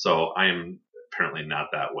so I am apparently not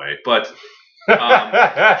that way. But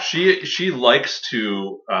she likes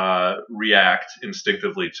to react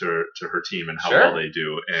instinctively to her team and how well they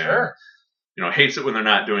do. And hates it when they're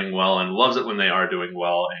not doing well and loves it when they are doing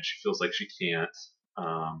well, and she feels like she can't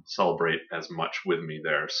celebrate as much with me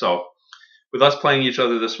there. So with us playing each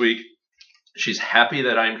other this week, she's happy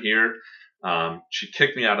that I'm here. She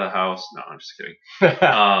kicked me out of the house. No, I'm just kidding.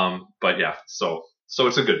 But yeah, so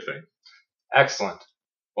it's a good thing. Excellent.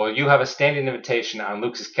 Well, you have a standing invitation on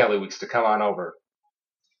Lucas Kelly weeks to come on over.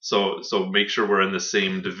 So make sure we're in the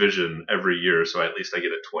same division every year, so at least I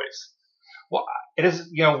get it twice. Well, it is,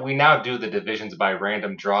 we now do the divisions by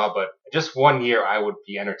random draw, but just 1 year I would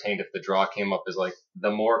be entertained if the draw came up as like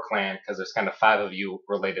the Moore clan, because there's kind of 5 of you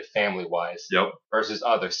related family-wise. Yep. Versus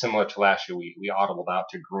others, similar to last year, we audibled out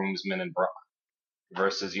to groomsmen and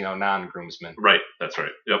versus, non-groomsmen. Right, that's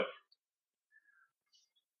right. Yep.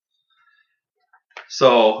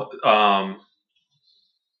 So,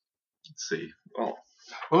 let's see. Well,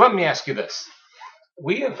 let me ask you this.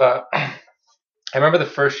 We have... I remember the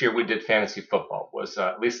first year we did fantasy football was,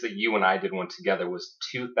 at least that you and I did one together, was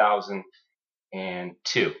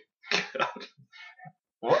 2002.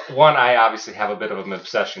 One, I obviously have a bit of an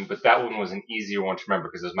obsession, but that one was an easier one to remember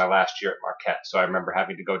because it was my last year at Marquette. So I remember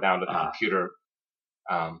having to go down to the computer.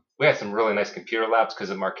 We had some really nice computer labs because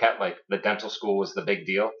at Marquette, like the dental school was the big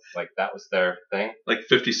deal. Like that was their thing. Like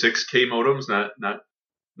 56K modems, not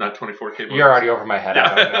 24K modems. You're already over my head.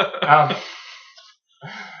 Yeah. I don't know.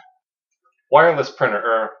 Wireless printer,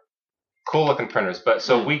 or cool looking printers. But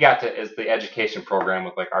so we got to, as the education program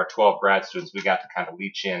with like our 12 grad students, we got to kind of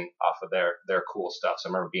leech in off of their cool stuff. So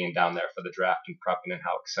I remember being down there for the draft and prepping and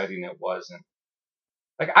how exciting it was. And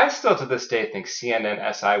Like, I still to this day think CNN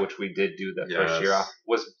SI, which we did do the first year Yes. off,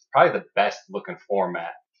 was probably the best looking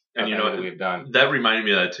format And of you any know that we've done. that reminded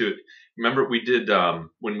me of that too. Remember we did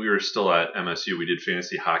when we were still at MSU, we did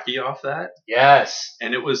fantasy hockey off that, Yes.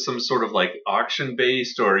 and it was some sort of like auction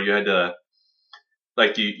based, or you had to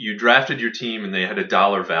like you drafted your team and they had a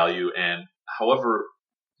dollar value, and however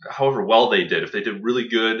well they did, if they did really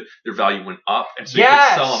good, their value went up, and so you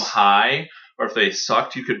could sell them Yes. high, or if they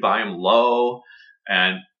sucked, you could buy them low.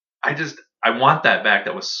 And I want that back.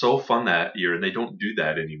 That was so fun that year, and they don't do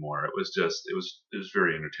that anymore. It was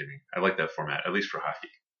very entertaining. I like that format, at least for hockey,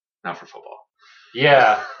 not for football.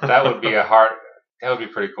 Yeah, that would be that would be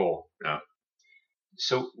pretty cool. Yeah.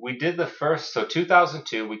 So we did so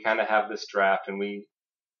 2002, we kind of have this draft, and we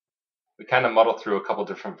kind of muddled through a couple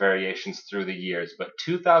different variations through the years, but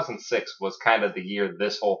 2006 was kind of the year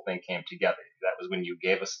this whole thing came together. That was when you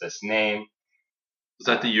gave us this name. Was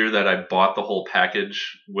that the year that I bought the whole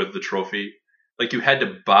package with the trophy? Like you had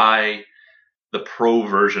to buy the pro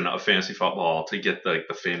version of fantasy football to get the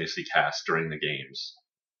fantasy cast during the games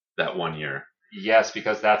that one year. Yes,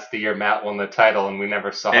 because that's the year Matt won the title, and we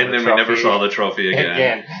never saw And the then trophy we never saw the trophy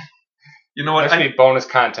again. You know what? There should be bonus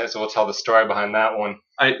content, so we'll tell the story behind that one.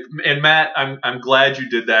 And Matt, I'm glad you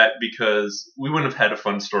did that, because we wouldn't have had a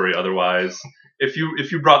fun story otherwise. If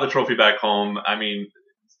you brought the trophy back home, I mean,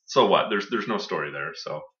 so what? There's no story there.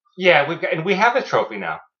 So yeah, we have a trophy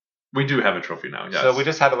now. We do have a trophy now. Yes. So we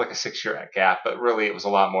just had like a 6-year gap, but really it was a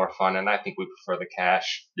lot more fun, and I think we prefer the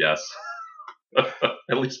cash. Yes.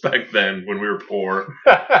 At least back then when we were poor.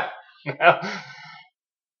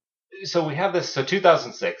 So we have this. So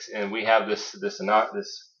 2006, and we have this, and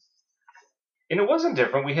it wasn't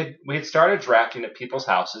different. We had started drafting at people's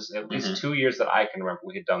houses. At least 2 years that I can remember,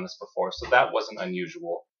 we had done this before, so that wasn't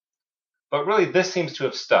unusual. But really, this seems to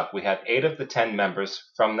have stuck. We had 8 of the 10 members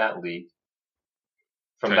from that league,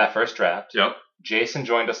 from that first draft. Yep. Jason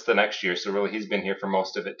joined us the next year, so really he's been here for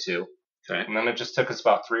most of it too. Okay. And then it just took us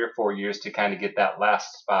about 3 or 4 years to kind of get that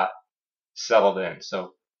last spot settled in.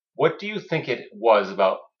 So what do you think it was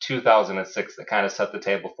about 2006 that kind of set the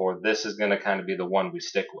table for this is going to kind of be the one we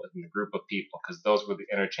stick with in the group of people? Because those were the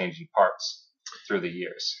interchanging parts through the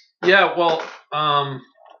years. Yeah, well,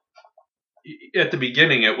 at the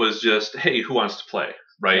beginning it was just, hey, who wants to play,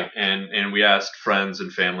 right? Yeah. And we asked friends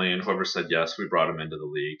and family, and whoever said yes, we brought them into the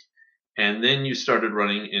league. And then you started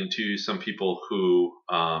running into some people who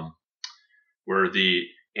were the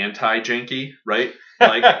anti-janky, right?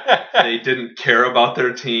 Like they didn't care about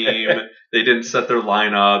their team. They didn't set their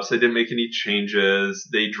lineups. They didn't make any changes.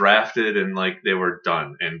 They drafted and like they were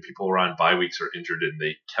done. And people were on bye weeks or injured, and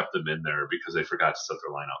they kept them in there because they forgot to set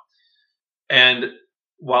their lineup. And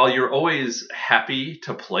while you're always happy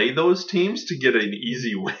to play those teams to get an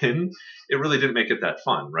easy win, it really didn't make it that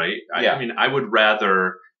fun, right? Yeah. I mean, I would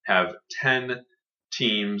rather have 10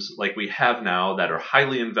 teams like we have now that are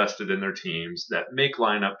highly invested in their teams, that make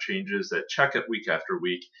lineup changes, that check it week after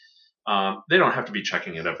week. They don't have to be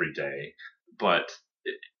checking it every day, but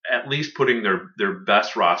at least putting their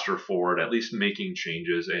best roster forward, at least making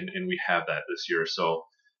changes, and we have that this year. So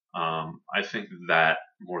I think that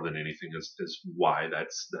more than anything is why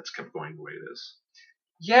that's kept going the way it is.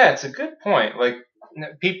 Yeah, it's a good point. Like,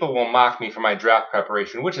 people will mock me for my draft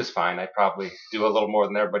preparation, which is fine. I probably do a little more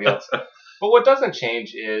than everybody else. But what doesn't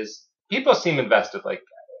change is people seem invested. Like,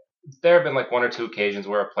 there have been like 1 or 2 occasions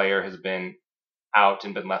where a player has been out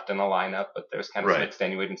and been left in a lineup, but there's kind of some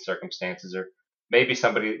extenuating circumstances, or maybe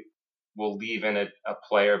somebody will leave in a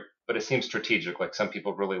player, but it seems strategic. Like, some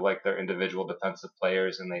people really like their individual defensive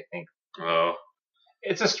players, and they think, oh,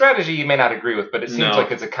 it's a strategy you may not agree with, but it seems like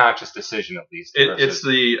it's a conscious decision at least. It's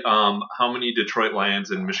the how many Detroit Lions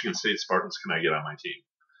and Michigan State Spartans can I get on my team?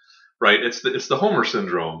 Right? It's the Homer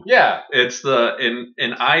syndrome. Yeah. It's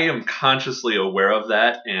and I am consciously aware of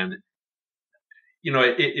that, and you know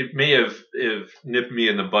it may have nipped me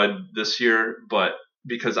in the bud this year, but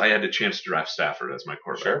because I had a chance to draft Stafford as my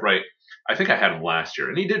quarterback, right? I think I had him last year,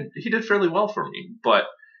 and he did fairly well for me, but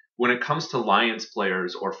when it comes to Lions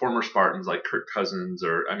players or former Spartans like Kirk Cousins,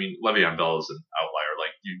 or I mean, Le'Veon Bell is an outlier.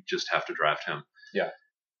 Like, you just have to draft him. Yeah.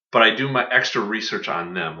 But I do my extra research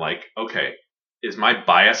on them. Like, okay, is my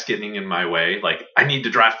bias getting in my way? Like, I need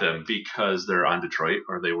to draft them because they're on Detroit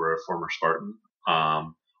or they were a former Spartan,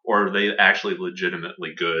 or are they actually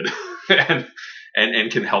legitimately good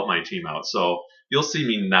and can help my team out? So you'll see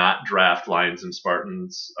me not draft Lions and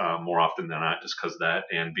Spartans more often than not, just because of that,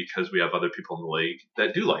 and because we have other people in the league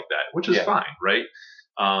that do like that, which is fine, right?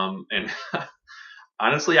 And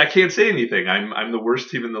honestly, I can't say anything. I'm the worst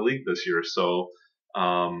team in the league this year, so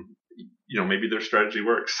maybe their strategy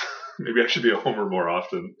works. Maybe I should be a homer more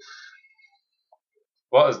often.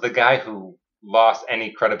 Well, as the guy who lost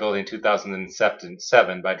any credibility in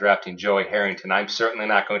 2007 by drafting Joey Harrington, I'm certainly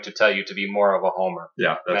not going to tell you to be more of a homer.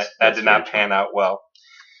 Yeah, That did not pan out well.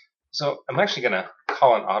 So I'm actually going to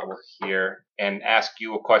call an audible here and ask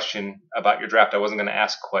you a question about your draft I wasn't going to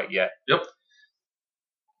ask quite yet. Yep.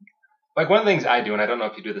 Like one of the things I do, and I don't know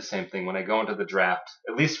if you do the same thing, when I go into the draft,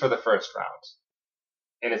 at least for the first round,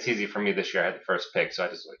 and it's easy for me this year, I had the first pick, so I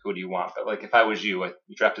just like, who do you want? But like if I was you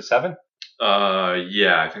drafted 7?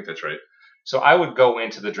 Yeah, I think that's right. So I would go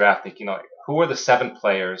into the draft thinking, like, who are the 7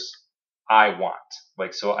 players I want?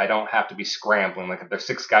 Like, so I don't have to be scrambling. Like, if there's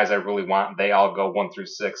 6 guys I really want, they all go 1 through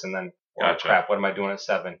 6, and then, Gotcha. Crap, what am I doing at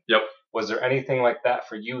 7? Yep. Was there anything like that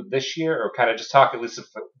for you this year, or kind of just talk at least of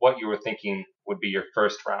what you were thinking would be your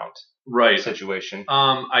first round situation?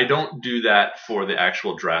 I don't do that for the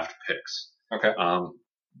actual draft picks. Okay.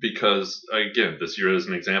 Because again, this year is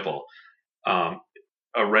an example.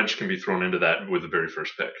 A wrench can be thrown into that with the very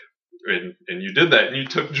first pick. And you did that, and you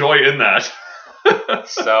took joy in that.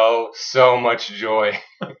 so much joy.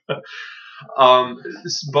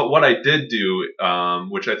 But what I did do,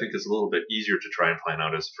 which I think is a little bit easier to try and plan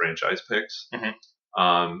out, is franchise picks.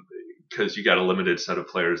 Mm-hmm. Because you got a limited set of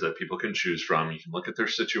players that people can choose from. You can look at their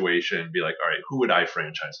situation and be like, all right, who would I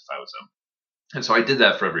franchise if I was them? And so I did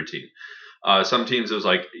that for every team. Some teams, it was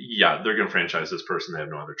like, yeah, they're going to franchise this person. They have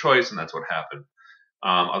no other choice, and that's what happened.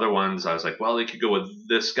 Other ones, I was like, well, they could go with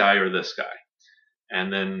this guy or this guy.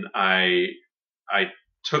 And then I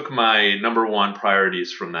took my number one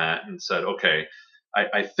priorities from that and said, okay,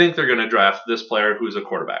 I think they're going to draft this player who's a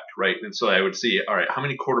quarterback, right? And so I would see, all right, how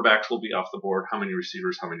many quarterbacks will be off the board? How many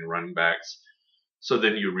receivers? How many running backs? So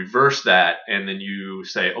then you reverse that, and then you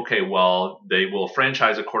say, okay, well, they will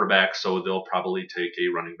franchise a quarterback, so they'll probably take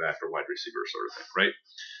a running back or wide receiver sort of thing,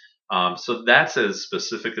 right? So that's as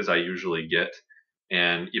specific as I usually get.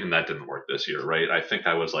 And even that didn't work this year, right? I think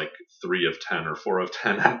I was like 3 of 10 or 4 of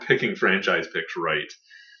 10 on picking franchise picks right.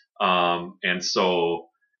 And so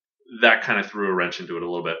that kind of threw a wrench into it a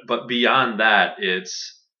little bit. But beyond that,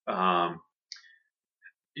 it's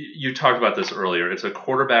you talked about this earlier. It's a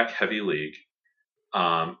quarterback-heavy league.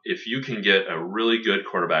 If you can get a really good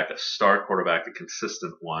quarterback, a star quarterback, a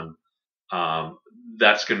consistent one,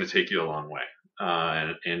 that's going to take you a long way.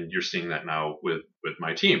 And you're seeing that now with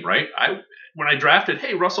my team, right? When I drafted,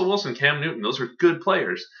 hey, Russell Wilson, Cam Newton, those are good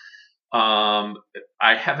players. I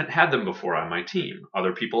haven't had them before on my team.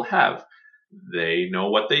 Other people have. They know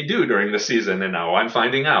what they do during the season, and now I'm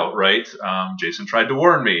finding out, right? Jason tried to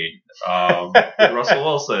warn me, Russell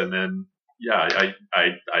Wilson, and yeah,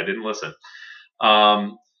 I didn't listen.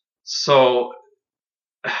 So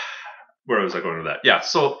where was I going with that? Yeah,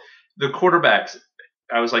 so the quarterbacks,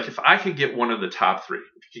 I was like, if I could get one of the top 3, if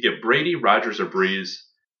you could get Brady, Rodgers, or Breeze,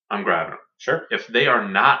 I'm grabbing them. Sure. If they are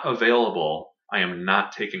not available, I am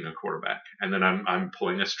not taking a quarterback. And then I'm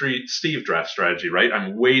pulling a Steve draft strategy, right?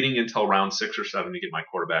 I'm waiting until round 6 or 7 to get my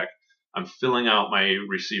quarterback. I'm filling out my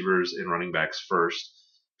receivers and running backs first,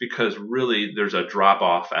 because really there's a drop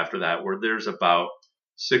off after that where there's about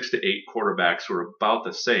 6 to 8 quarterbacks who are about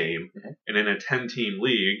the same. Mm-hmm. And in a 10-team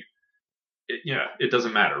league, it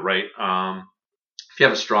doesn't matter, right? If you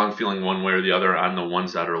have a strong feeling one way or the other on the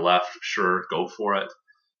ones that are left, sure, go for it.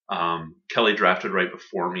 Kelly drafted right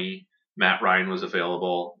before me. Matt Ryan was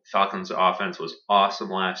available. Falcons' offense was awesome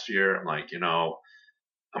last year. I'm like, I'm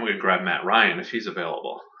going to grab Matt Ryan if he's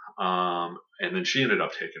available. And then she ended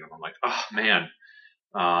up taking him. I'm like, oh, man.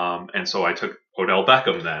 And so I took Odell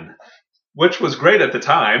Beckham then, which was great at the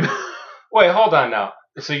time. Wait, hold on now.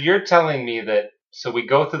 So you're telling me that, so we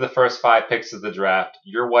go through the first 5 picks of the draft.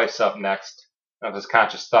 Your wife's up next. Of his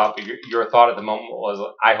conscious thought, but your thought at the moment was,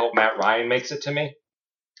 I hope Matt Ryan makes it to me?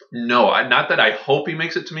 No, not that I hope he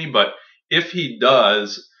makes it to me, but if he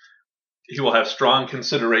does, he will have strong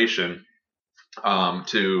consideration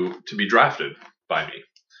to be drafted by me.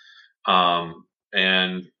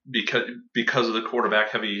 And because of the quarterback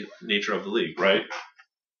heavy nature of the league, right?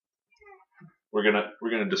 We're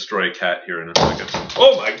gonna destroy a cat here in a second.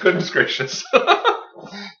 Oh my goodness gracious.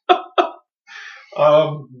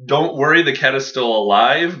 Don't worry, the cat is still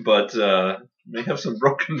alive, but may have some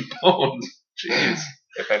broken bones. Jeez.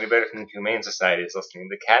 If anybody from the Humane Society is listening,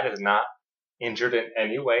 the cat is not injured in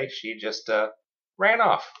any way. She just ran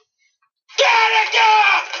off.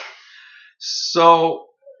 So,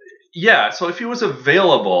 yeah. So if he was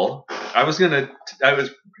available, I was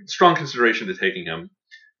strong consideration to taking him,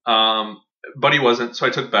 but he wasn't. So I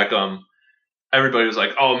took Beckham. Everybody was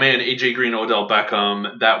like, oh man, AJ Green, Odell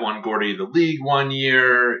Beckham, that won Gordy the league one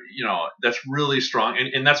year. That's really strong.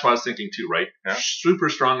 And that's what I was thinking too, right? Yeah. Super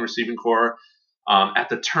strong receiving core. At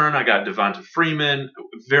the turn, I got Devonta Freeman.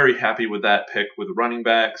 Very happy with that pick with running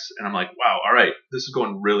backs. And I'm like, wow, all right, this is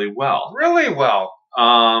going really well. Really well.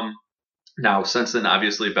 Now, since then,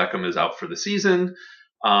 obviously, Beckham is out for the season.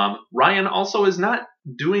 Ryan also is not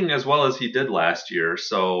doing as well as he did last year.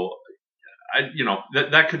 So,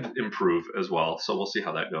 that could improve as well. So we'll see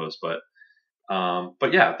how that goes. But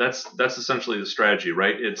yeah, that's essentially the strategy,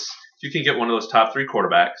 right? It's if you can get one of those top 3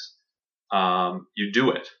 quarterbacks, you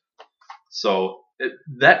do it. So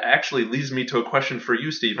that actually leads me to a question for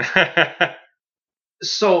you, Steve.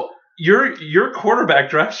 So your quarterback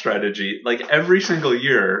draft strategy, like every single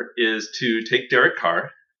year, is to take Derek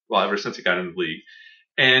Carr. Well, ever since he got into the league,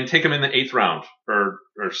 and take him in the 8th round or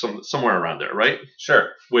somewhere around there, right? Sure.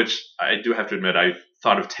 Which I do have to admit, I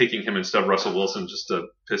thought of taking him instead of Russell Wilson just to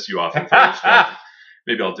piss you off.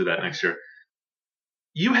 Maybe I'll do that next year.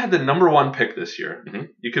 You had the number 1 pick this year. Mm-hmm.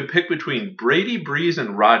 You could pick between Brady, Breeze,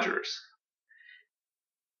 and Rodgers.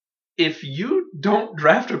 If you don't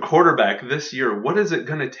draft a quarterback this year, what is it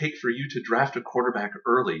going to take for you to draft a quarterback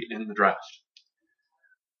early in the draft?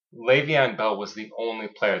 Le'Veon Bell was the only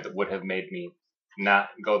player that would have made me not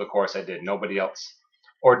go the course I did. Nobody else.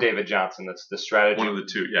 Or David Johnson. That's the strategy. One of the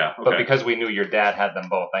two, yeah. Okay. But because we knew your dad had them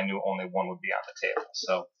both, I knew only one would be on the table.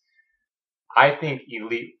 So I think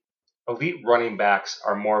elite running backs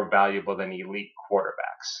are more valuable than elite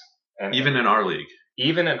quarterbacks. And even in our league.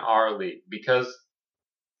 Even in our league. Because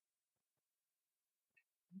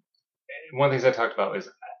one of the things I talked about is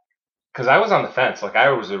because I was on the fence. Like,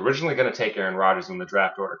 I was originally going to take Aaron Rodgers when the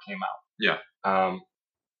draft order came out. Yeah.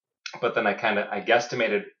 But then I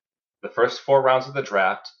guesstimated the first 4 rounds of the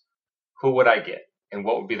draft, who would I get and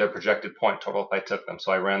what would be their projected point total if I took them.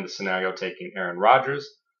 So I ran the scenario taking Aaron Rodgers,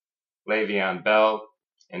 Le'Veon Bell,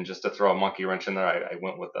 and just to throw a monkey wrench in there, I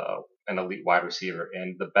went with an elite wide receiver.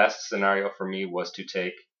 And the best scenario for me was to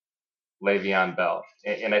take Le'Veon Bell.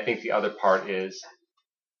 And I think the other part is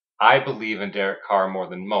I believe in Derek Carr more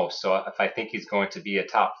than most. So if I think he's going to be a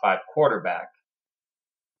top 5 quarterback,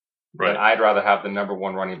 right, then I'd rather have the number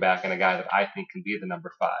 1 running back and a guy that I think can be the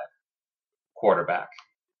number 5 quarterback.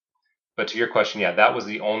 But to your question, yeah, that was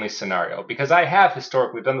the only scenario. Because I have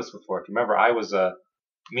historically done this before. If you remember, I was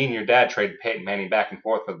me and your dad traded Peyton Manning back and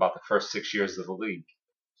forth for about the first 6 years of the league.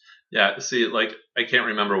 Yeah, see, like, I can't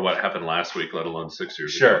remember what happened last week, let alone 6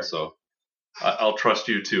 years Sure. ago. So I'll trust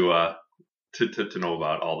you to know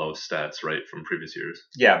about all those stats, right, from previous years.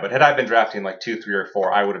 Yeah, but had I been drafting like 2, 3, or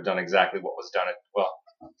 4, I would have done exactly what was done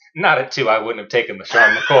not at 2, I wouldn't have taken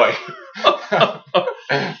LeSean McCoy.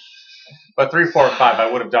 But 3, 4, and 5,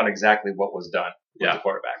 I would have done exactly what was done with the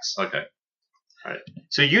quarterbacks. Okay. All right.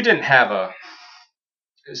 So you didn't have a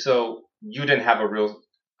real.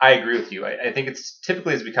 I agree with you. I think it's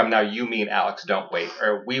typically has become now you, me, and Alex don't wait,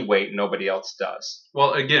 or we wait, nobody else does.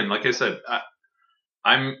 Well, again, like I said,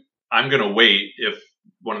 I'm going to wait if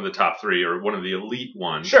one of the top 3 or one of the elite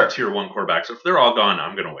ones, sure, tier 1 quarterbacks, if they're all gone,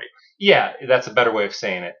 I'm going to wait. Yeah, that's a better way of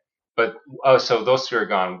saying it. But so those 3 are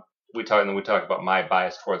gone. We talked about my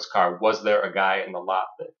bias towards Carr. Was there a guy in the lot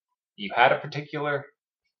that you had a particular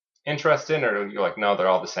interest in, or you're like, no, they're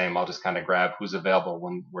all the same. I'll just kind of grab who's available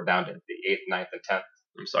when we're down to the 8th, 9th, and 10th.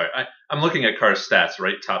 I'm sorry. I'm looking at Carr's stats,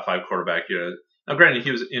 right? Top 5 quarterback. Now, granted,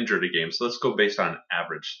 he was injured a game, so let's go based on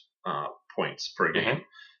average points per game.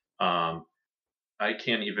 Mm-hmm. I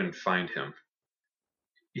can't even find him.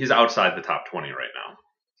 He's outside the top 20 right now.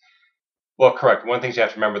 Well, correct. One of the things you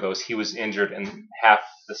have to remember, though, is he was injured in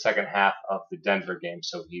the second half of the Denver game,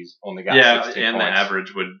 so he's only got 16 points. And the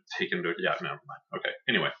average would take into never mind. Okay,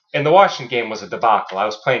 anyway. And the Washington game was a debacle. I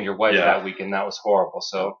was playing your wife that week, and that was horrible.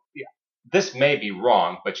 So, yeah, this may be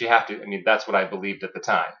wrong, but you have to, that's what I believed at the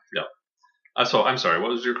time. Yeah. So, I'm sorry, what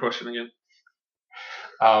was your question again?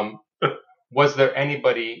 Was there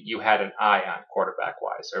anybody you had an eye on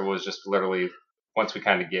quarterback-wise, or was just literally once we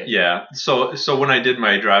kind of get... Yeah, so when I did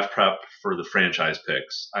my draft prep for the franchise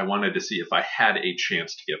picks, I wanted to see if I had a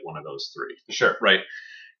chance to get one of those 3. Sure. Right?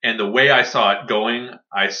 And the way I saw it going,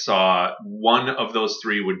 I saw one of those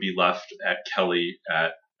 3 would be left at Kelly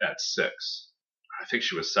at 6. I think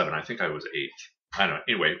she was 7. I think I was 8th. I don't know.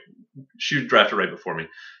 Anyway, she drafted right before me.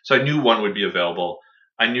 So I knew one would be available.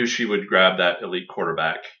 I knew she would grab that elite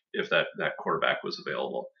quarterback if that quarterback was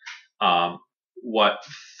available. What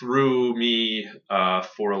threw me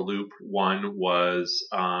for a loop, one was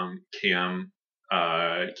Cam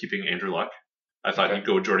keeping Andrew Luck. I thought you'd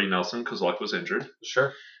go Jordy Nelson because Luck was injured.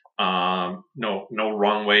 Sure. No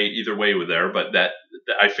wrong way either way with there, but that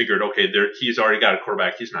I figured, okay, he's already got a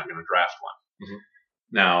quarterback. He's not going to draft one. Mm-hmm.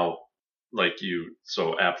 Now, like you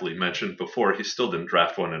so aptly mentioned before, he still didn't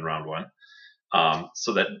draft one in round 1.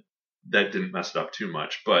 So that didn't mess it up too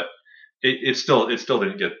much. But it still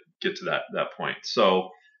didn't get to that point. So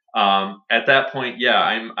at that point,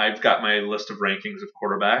 yeah, I've got my list of rankings of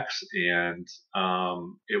quarterbacks, and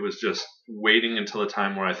it was just waiting until the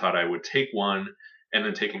time where I thought I would take one, and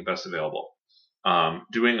then taking best available.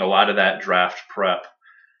 Doing a lot of that draft prep.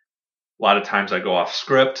 A lot of times I go off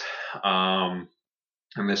script, and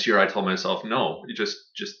this year I told myself, no, you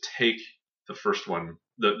just take the first one,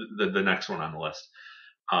 the next one on the list.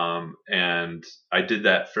 And I did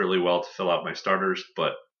that fairly well to fill out my starters,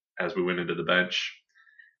 but as we went into the bench,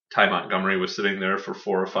 Ty Montgomery was sitting there for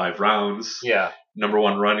 4 or 5 rounds. Yeah. Number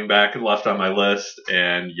 1 running back left on my list,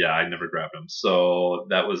 and yeah, I never grabbed him. So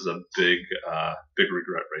that was a big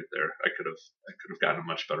regret right there. I could have gotten a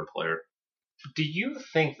much better player. Do you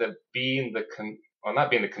think that being not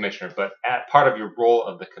being the commissioner, but part of your role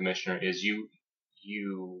of the commissioner is you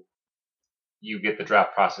get the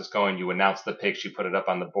draft process going, you announce the picks, you put it up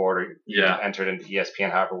on the board, or you enter it into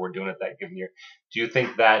ESPN, however we're doing it that given year. Do you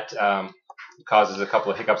think that causes a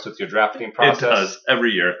couple of hiccups with your drafting process? It does.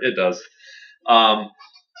 Every year. It does. I'm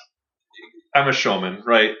a showman,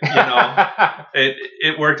 right? You know,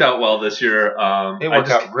 it worked out well this year. It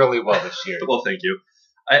worked out really well this year. Well, thank you.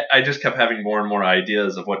 I just kept having more and more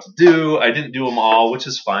ideas of what to do. I didn't do them all, which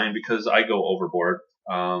is fine because I go overboard.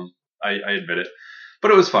 I admit it.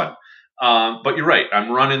 But it was fun. But you're right.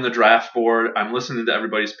 I'm running the draft board. I'm listening to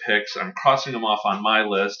everybody's picks. I'm crossing them off on my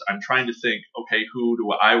list. I'm trying to think, okay, who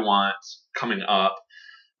do I want coming up?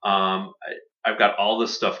 I've got all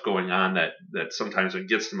this stuff going on that sometimes when it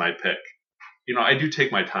gets to my pick, you know, I do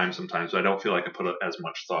take my time sometimes, but I don't feel like I put as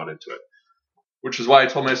much thought into it. Which is why I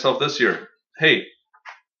told myself this year, hey,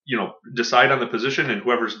 you know, decide on the position and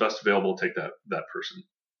whoever's best available, take that person.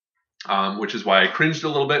 Which is why I cringed a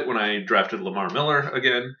little bit when I drafted Lamar Miller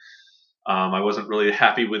again. I wasn't really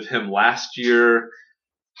happy with him last year.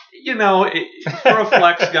 You know, for a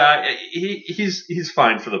flex guy, he's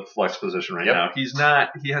fine for the flex position right now. He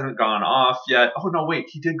hasn't gone off yet. Oh, no, wait,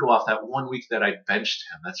 he did go off that 1 week that I benched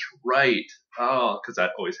him. That's right. Oh, because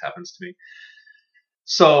that always happens to me.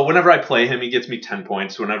 So whenever I play him, he gets me 10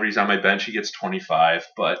 points. Whenever he's on my bench, he gets 25.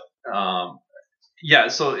 But yeah,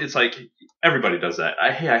 so it's like everybody does that.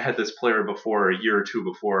 I had this player before, a year or two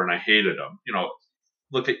before, and I hated him. You know,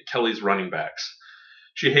 look at Kelly's running backs.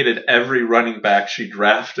 She hated every running back she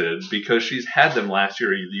drafted because she's had them last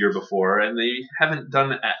year or the year before, and they haven't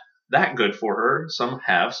done that good for her. Some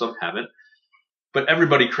have, some haven't. But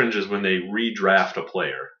everybody cringes when they redraft a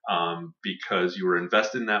player because you were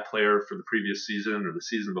invested in that player for the previous season or the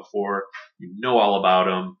season before. You know all about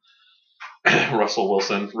him. Russell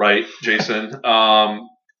Wilson, right, Jason?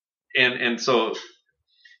 And so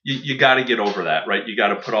you got to get over that, right? You got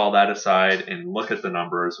to put all that aside and look at the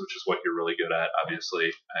numbers, which is what you're really good at,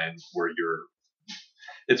 obviously, and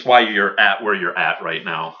it's why you're at where you're at right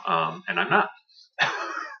now, and I'm not.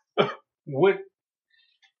 One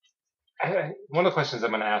of the questions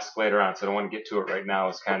I'm going to ask later on, so I don't want to get to it right now,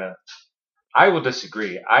 is kind of, I will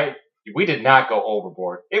disagree. We did not go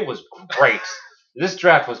overboard. It was great. This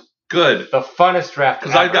draft was good. The funnest draft.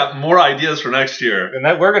 Because I've got more ideas for next year.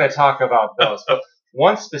 And we're going to talk about those. But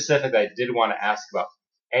one specific I did want to ask about,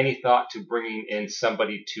 any thought to bringing in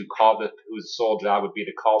somebody to whose sole job would be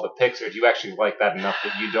to call the picks, or do you actually like that enough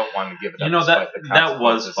that you don't want to give it up? You know, that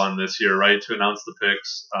was fun this year, right, to announce the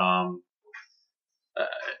picks.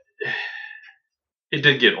 It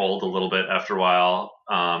did get old a little bit after a while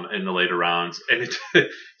in the later rounds. And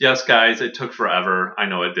yes, guys, it took forever. I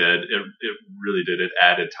know it did. It really did. It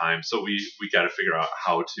added time. So we got to figure out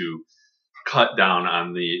how to cut down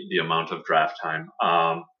on the amount of draft time.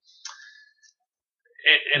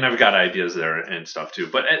 And I've got ideas there and stuff too.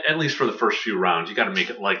 But at least for the first few rounds, you got to make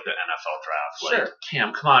it like the NFL draft. Like, sure.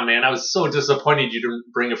 Cam, come on, man. I was so disappointed you didn't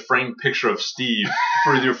bring a framed picture of Steve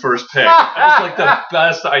for your first pick. That was like the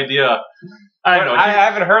best idea. I know. I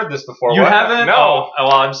haven't heard this before. You haven't? No. Oh,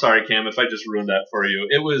 well, I'm sorry, Cam, if I just ruined that for you.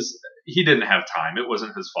 He didn't have time. It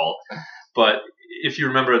wasn't his fault. But if you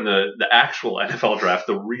remember in the actual NFL draft,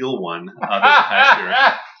 the real one this past year,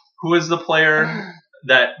 who is the player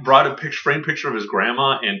that brought a framed picture of his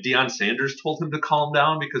grandma, and Deion Sanders told him to calm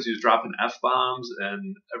down because he was dropping F-bombs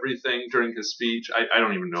and everything during his speech? I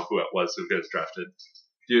don't even know who it was who gets drafted.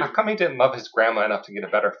 How come he didn't love his grandma enough to get a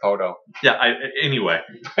better photo? Yeah, anyway.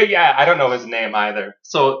 But yeah, I don't know his name either.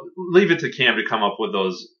 So leave it to Cam to come up with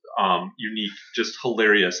those unique, just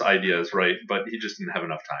hilarious ideas, right? But he just didn't have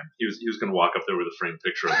enough time. He was going to walk up there with a framed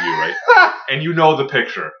picture of you, right? And you know the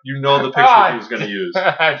picture. You know the picture he was going to use.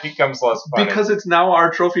 It becomes less funny. Because it's now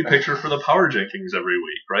our trophy picture for the Power Jenkins every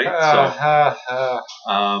week, right?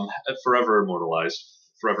 Forever immortalized,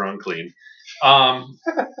 forever unclean.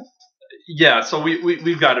 yeah, so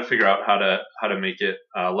we've got to figure out how to make it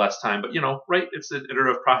less time. But right, it's an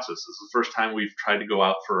iterative process. This is the first time we've tried to go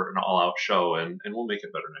out for an all-out show, and we'll make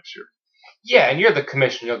it better next year. Yeah, and you're the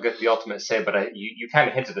commission. You'll get the ultimate say, but you kind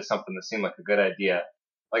of hinted at something that seemed like a good idea.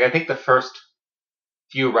 Like, I think the first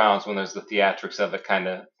few rounds when there's the theatrics of it kind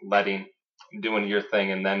of doing your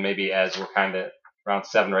thing, and then maybe as we're kind of around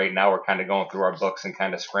 7 or 8 now, we're kind of going through our books and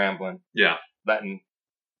kind of scrambling. Yeah. Letting,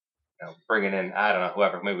 bringing in, I don't know,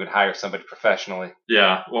 whoever. Maybe we'd hire somebody professionally.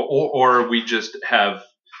 Yeah, well, or we just have,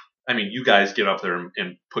 you guys get up there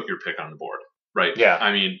and put your pick on the board, right? Yeah.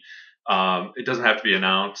 It doesn't have to be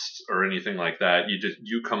announced or anything like that.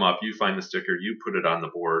 You come up, you find the sticker, you put it on the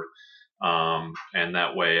board, and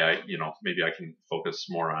that way maybe I can focus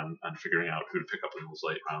more on figuring out who to pick up in those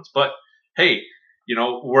late rounds. But hey,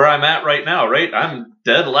 where I'm at right now, right? I'm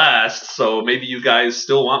dead last, so maybe you guys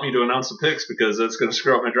still want me to announce the picks because that's going to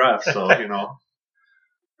screw up my draft. So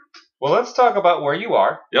Well, let's talk about where you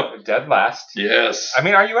are. Yep. Dead last. Yes.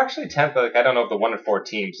 Are you actually 10th? Like, I don't know if the 1 and 4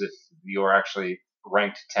 teams, if you're actually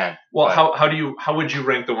ranked 10th. Well, how would you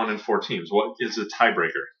rank the 1 and 4 teams? What is a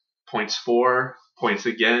tiebreaker? Points for, points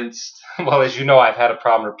against? Well, as you know, I've had a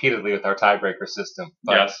problem repeatedly with our tiebreaker system.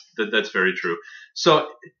 But yes, that's very true. So,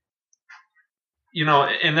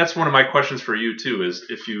 and that's one of my questions for you too, is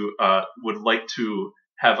if you would like to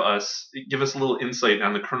give us a little insight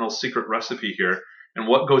on the Colonel's secret recipe here and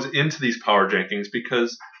what goes into these power rankings,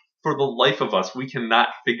 because for the life of us, we cannot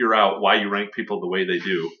figure out why you rank people the way they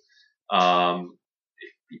do. Can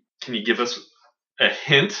you give us a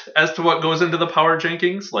hint as to what goes into the power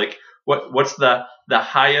rankings? Like, what's the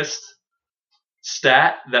highest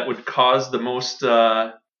stat that would cause the most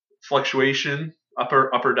fluctuation up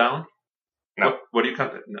or down? No. What do you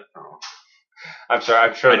come? No. I'm sure. I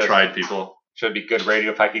tried, people. Should be good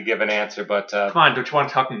radio if I could give an answer, but come on, don't you want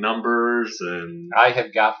to talk numbers? And I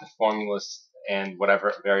have got the formulas and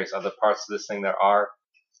whatever various other parts of this thing there are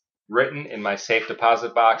written in my safe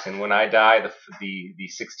deposit box, and when I die, the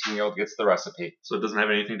 16-year-old gets the recipe. So it doesn't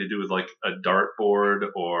have anything to do with like a dartboard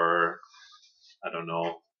or I don't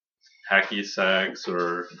know, hacky sacks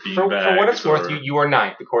or beanbags. For what it's worth, you are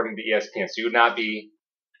 9th according to ESPN, so you would not be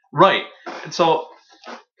right. And so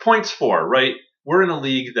points for, right? We're in a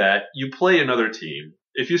league that you play another team.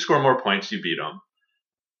 If you score more points, you beat them.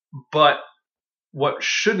 But what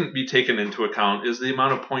shouldn't be taken into account is the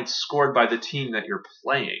amount of points scored by the team that you're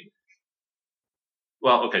playing.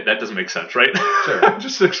 Well, okay, that doesn't make sense, right? Sure.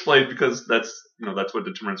 Just to explain, because that's what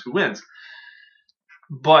determines who wins.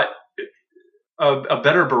 But a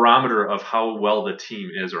better barometer of how well the team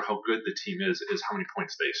is or how good the team is how many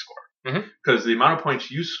points they score. Because the amount of points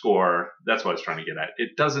you score, that's what I was trying to get at.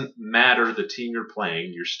 It doesn't matter the team you're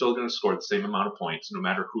playing. You're still going to score the same amount of points no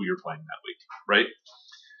matter who you're playing that week, right?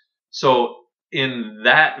 So in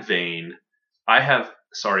that vein, I have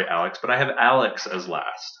Alex as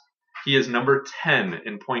last. He is number 10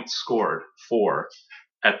 in points scored for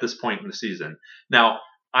at this point in the season. Now,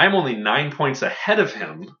 I'm only 9 points ahead of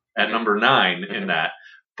him at number 9 in that.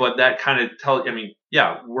 But that kind of tells,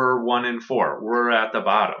 we're 1 and 4. We're at the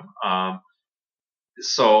bottom.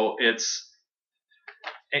 So it's,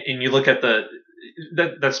 and you look at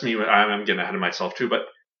that's me. I'm getting ahead of myself too, but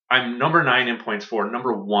I'm number 9 in points for,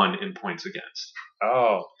 number 1 in points against.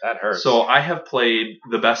 Oh, that hurts. So I have played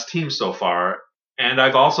the best team so far, and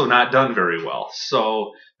I've also not done very well.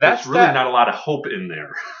 So there's really not a lot of hope in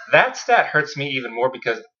there. That stat hurts me even more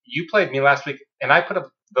because you played me last week, and I put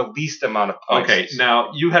up the least amount of points. Okay,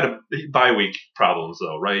 now you had a bye week problems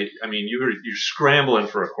though, right? You're scrambling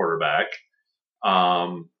for a quarterback. I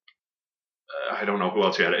don't know who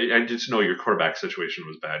else you had. I just know your quarterback situation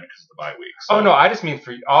was bad because of the bye week. So. Oh no, I just mean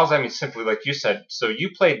simply like you said. So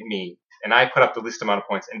you played me, and I put up the least amount of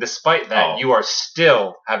points, and despite that, you are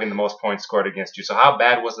still having the most points scored against you. So how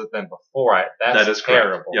bad was it then before? That is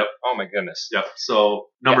terrible. Yep. Oh my goodness. Yep. So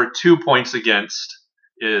number 2 points against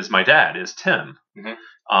is my dad, is Tim.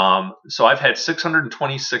 So I've had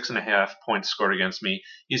 626.5 points scored against me.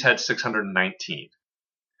 He's had 619.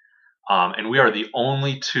 And we are the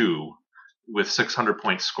only two with 600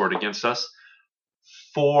 points scored against us.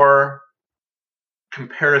 For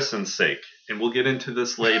comparison's sake, and we'll get into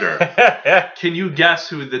this later, can you guess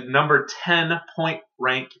who the number 10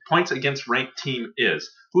 points against ranked team is?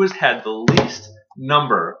 Who has had the least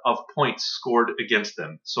number of points scored against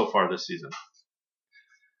them so far this season?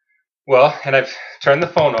 Well, and I've turned the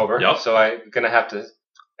phone over, Yep. So I'm going to have to,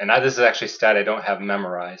 and this is actually a stat I don't have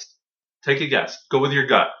memorized. Take a guess. Go with your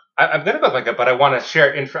gut. I'm going to go with my gut, but I want to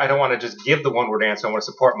share it. I don't want to just give the one-word answer. I want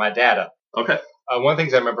to support my data. Okay. one of the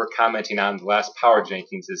things I remember commenting on the last Power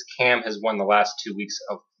Jenkins is Cam has won the last 2 weeks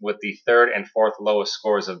with the third and fourth lowest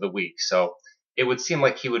scores of the week. So it would seem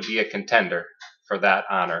like he would be a contender for that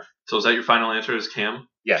honor. So is that your final answer? Is Cam?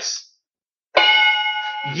 Yes.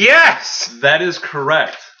 Yes! That is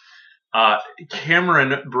correct.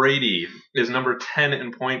 Cameron Brady is number 10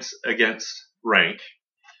 in points against rank.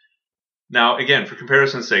 Now, again, for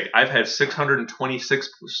comparison's sake, I've had 626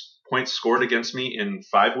 points scored against me in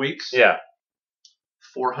 5 weeks. Yeah.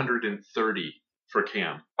 430 for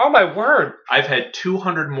Cam. Oh, my word. I've had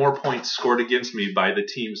 200 more points scored against me by the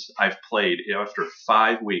teams I've played after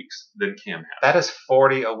 5 weeks than Cam has. That is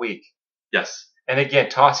 40 a week. Yes. And again,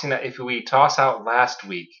 tossing that, if we toss out last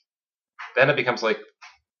week, then it becomes like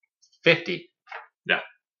 50. Yeah.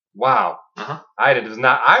 Wow. Uh-huh. I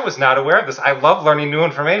was not aware of this. I love learning new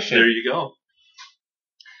information. There you go.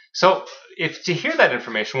 So if to hear that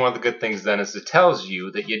information, one of the good things then is it tells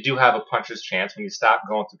you that you do have a puncher's chance when you stop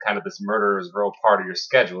going through kind of this murderer's row part of your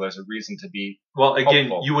schedule. There's a reason to be Well, again,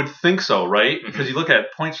 hopeful. you would think so, right? Mhm. Because you look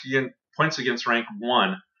at points against rank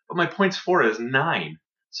 1, but my points for is 9.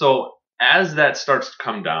 So as that starts to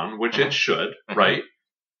come down, which it should, Mhm. right?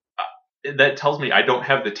 That tells me I don't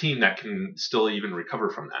have the team that can still even recover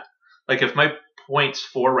from that. Like if my points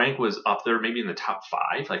for rank was up there, maybe in the top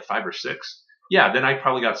 5, like 5 or 6, yeah, then I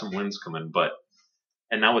probably got some wins coming.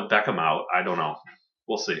 And now with Beckham out, I don't know.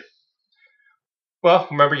 We'll see. Well,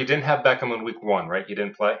 remember you didn't have Beckham in week 1, right? He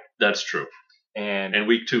didn't play. That's true. And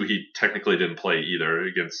week 2, he technically didn't play either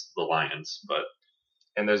against the Lions, but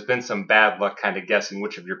there's been some bad luck kind of guessing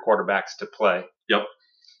which of your quarterbacks to play. Yep.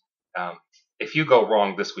 If you go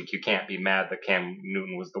wrong this week, you can't be mad that Cam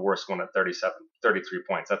Newton was the worst one at 33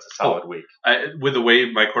 points. That's a solid week. With the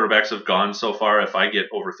way my quarterbacks have gone so far, if I get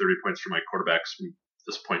over 30 points from my quarterbacks from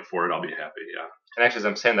this point forward, I'll be happy, yeah. And actually, as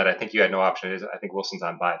I'm saying that, I think you had no option. I think Wilson's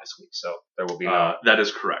on bye this week, so there will be no. That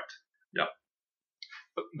is correct. Yeah.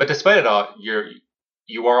 But despite it all,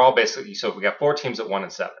 you are all basically. So we got 4 teams at 1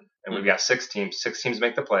 and 7, and we've got 6 teams. 6 teams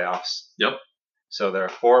make the playoffs. Yep. So there are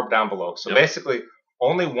 4 down below. So Yep. basically,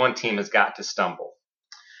 only one team has got to stumble.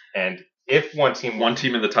 And if one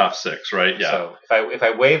team in the top 6, right? Yeah. So if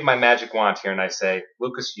I wave my magic wand here and I say,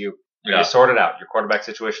 Lucas, you Yeah. sort it out. Your quarterback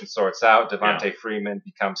situation sorts out. Devontae Freeman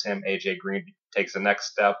becomes him. AJ Green takes the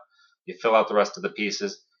next step. You fill out the rest of the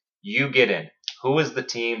pieces. You get in. Who is the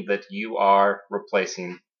team that you are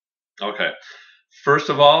replacing? Okay. First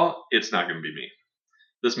of all, it's not going to be me.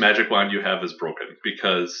 This magic wand you have is broken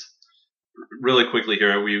because, really quickly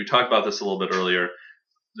here, we talked about this a little bit earlier.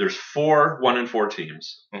 There's 4 1-4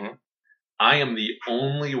 teams. Mhm. I am the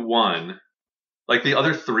only one. Like the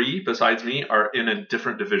other 3 besides me are in a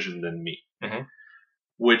different division than me, Mhm.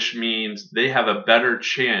 which means they have a better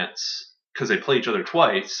chance because they play each other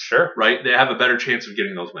twice. Sure. Right? They have a better chance of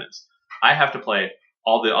getting those wins. I have to play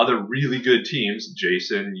all the other really good teams,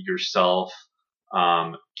 Jason, yourself,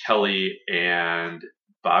 Kelly, and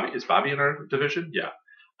Bobby. Is Bobby in our division? Yeah.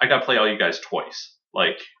 I got to play all you guys twice.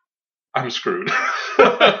 Like, I'm screwed.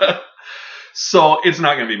 So it's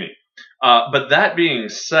not going to be me. But that being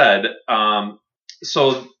said,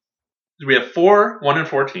 so we have 4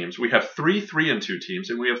 1-4 teams. We have 3 3-2 teams,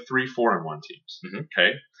 and we have 3 4-1 teams. Mhm.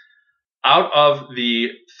 Okay. Out of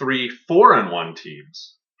the 3 4-1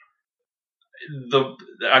 teams,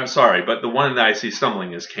 I'm sorry, but the one that I see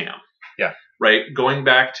stumbling is Cam. Yeah. Right. Going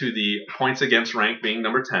back to the points against rank being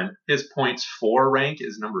number 10, his points for rank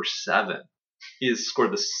is number 7. He has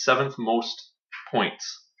scored the 7th most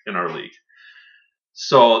points in our league.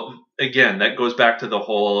 So again, that goes back to the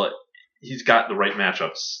whole, he's got the right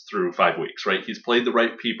matchups through 5 weeks, right? He's played the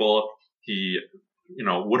right people. He,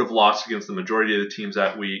 would have lost against the majority of the teams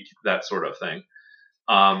that week, that sort of thing.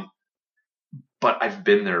 But I've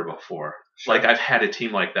been there before. Sure. Like I've had a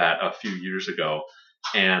team like that a few years ago,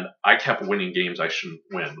 and I kept winning games I shouldn't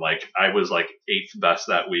win. Like I was like 8th best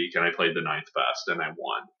that week, and I played the 9th best, and I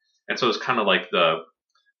won. And so it's kind of like the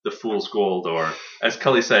fool's gold, or as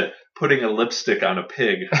Kelly said, putting a lipstick on a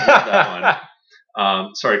pig. I love that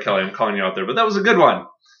one. Sorry, Kelly, I'm calling you out there, but that was a good one.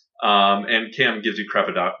 And Cam gives you crap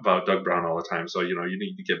about Doug Brown all the time, so you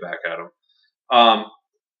need to get back at him.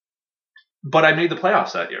 But I made the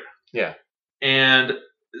playoffs that year. Yeah. And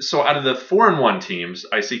so out of the 4-1 teams,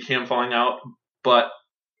 I see Cam falling out, but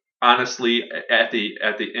honestly, at the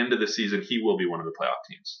end of the season, he will be one of the playoff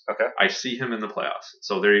teams. Okay. I see him in the playoffs.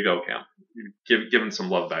 So there you go, Cam. Give him some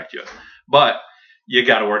love back to you. But you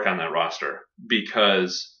got to work on that roster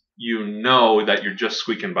because you know that you're just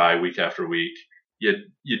squeaking by week after week.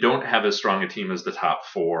 You don't have as strong a team as the top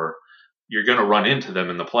 4. You're going to run into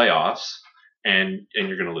them in the playoffs, and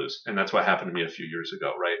you're going to lose. And that's what happened to me a few years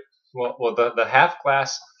ago, right? Well, the half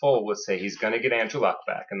glass full would say he's going to get Andrew Luck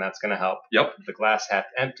back, and that's going to help. Yep. The glass half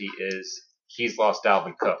empty is he's lost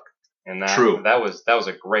Dalvin Cook, and True. that was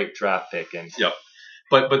a great draft pick. And Yep.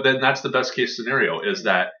 But then that's the best case scenario is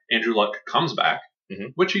that Andrew Luck comes back,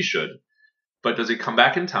 Mhm. which he should. But does he come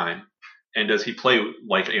back in time? And does he play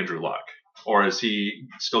like Andrew Luck? Or is he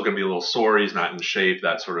still going to be a little sore? He's not in shape,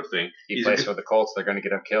 that sort of thing. he plays for the Colts. They're going to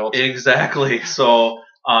get him killed. Exactly. So,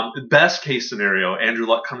 the best case scenario, Andrew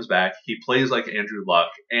Luck comes back. He plays like Andrew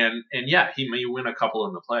Luck, and yeah, he may win a couple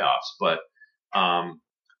in the playoffs, but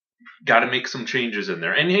got to make some changes in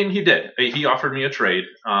there. And he did. He offered me a trade,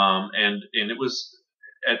 and it was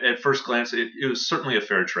at first glance it was certainly a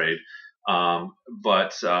fair trade,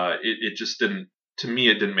 but it just didn't. To me,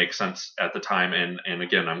 it didn't make sense at the time, and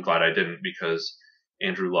again, I'm glad I didn't because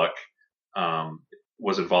Andrew Luck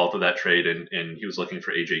was involved with that trade, and he was looking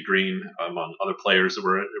for AJ Green among other players that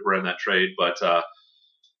were in that trade. But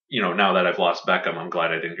now that I've lost Beckham, I'm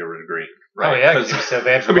glad I didn't get rid of Green. Right? Oh yeah, because you said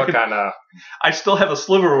Andrew Luck on. I still have a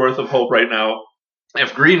sliver worth of hope right now.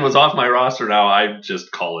 If Green was off my roster now, I'd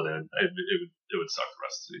just call it in. It would suck the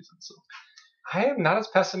rest of the season. So I am not as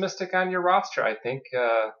pessimistic on your roster. I think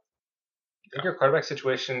your quarterback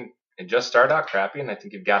situation it just started out crappy, and I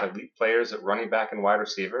think you've got elite players at running back and wide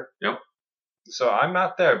receiver. Yep. So I'm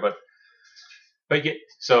not there, but yeah,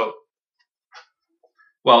 so.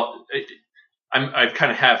 Well, I've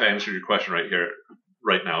kind of half answered your question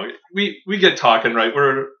right now. We get talking, right?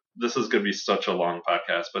 This is going to be such a long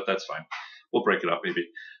podcast, but that's fine. We'll break it up maybe.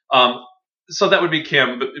 So that would be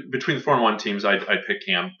Cam. But between the 4-1 teams, I'd pick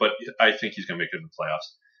Cam, but I think he's going to make it in the playoffs.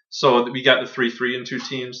 So we got the 3-3-2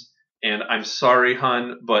 teams, and I'm sorry,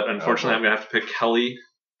 Hun, but unfortunately, I'm going to have to pick Kelly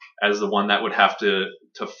as the one that would have to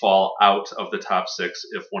fall out of the top 6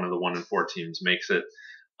 if one of the 1-4 teams makes it.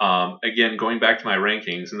 Again, going back to my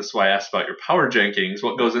rankings, and this is why I asked about your power rankings,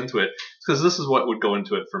 what goes into it, because this is what would go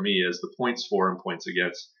into it for me is the points for and points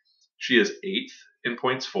against. She is 8th in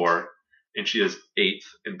points for, and she is 8th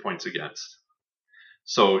in points against.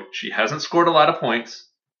 So she hasn't scored a lot of points,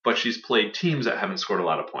 but she's played teams that haven't scored a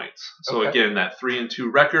lot of points. So again, that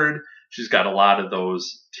 3-2 record, she's got a lot of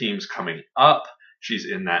those teams coming up. She's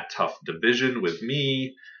in that tough division with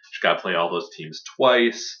me. She's got to play all those teams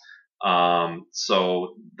twice.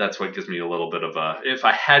 So that's what gives me a little bit of if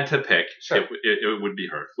I had to pick, Sure. it would be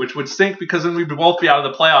her, which would stink because then we'd both be out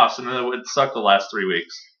of the playoffs and then it would suck the last 3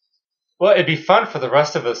 weeks. Well, it'd be fun for the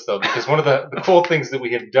rest of us though, because one of the cool things that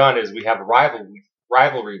we have done is we have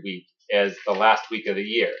rivalry week as the last week of the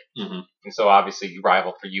year, Mm-hmm. and so obviously your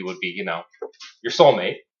rival for you would be your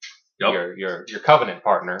soulmate, Yep. your covenant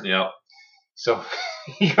partner. Yep. So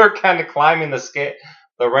you're kind of climbing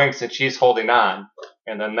the ranks, and she's holding on.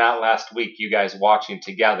 And then that last week, you guys watching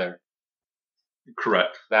together.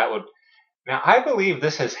 Correct. Now, I believe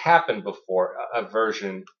this has happened before, a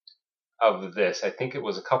version of this. I think it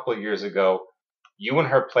was a couple of years ago. You and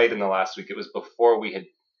her played in the last week. It was before we had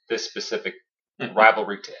this specific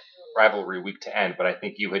rivalry week to end. But I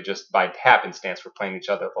think you had just by happenstance were playing each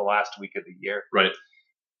other the last week of the year. Right.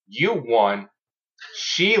 You won.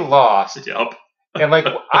 She lost. Yep. And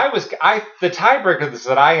the tiebreaker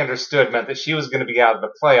that I understood meant that she was going to be out of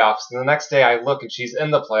the playoffs. And the next day I look and she's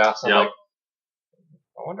in the playoffs. I'm like,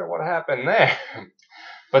 I wonder what happened there.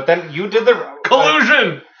 But then you did the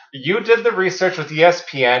collusion. You did the research with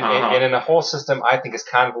ESPN, and in a whole system I think is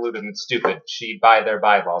convoluted and stupid. She, by their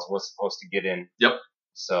bylaws, was supposed to get in. Yep.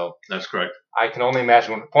 So that's correct. I can only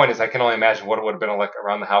imagine. The point is, I can only imagine what it would have been like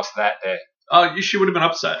around the house that day. She would have been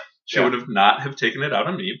upset. She would have not have taken it out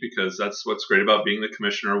on me because that's what's great about being the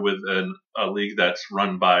commissioner with a league that's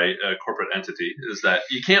run by a corporate entity is that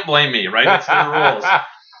you can't blame me, right? That's the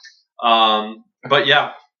rules. But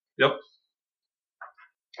yeah, yep.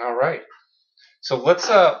 All right. So let's.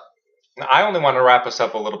 I only want to wrap us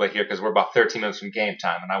up a little bit here because we're about 13 minutes from game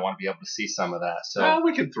time, and I want to be able to see some of that. So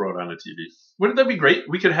we can throw it on the TV. Wouldn't that be great?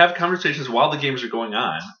 We could have conversations while the games are going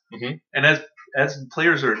on, and as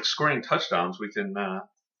players are scoring touchdowns, we can.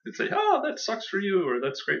 And say, oh, that sucks for you, or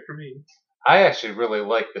that's great for me. I actually really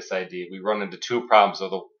like this idea. We run into 2 problems.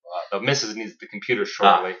 So the missus needs the computer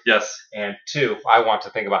shortly. Yes. And 2, I want to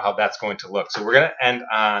think about how that's going to look. So we're going to end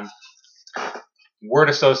on word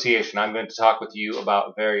association. I'm going to talk with you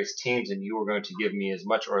about various teams, and you are going to give me as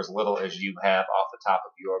much or as little as you have off the top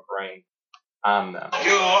of your brain on them.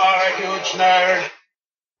 You are a huge nerd.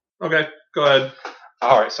 Okay, go ahead.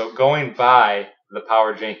 All right, so going by the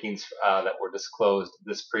power rankings that were disclosed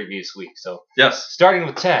this previous week. So yes, starting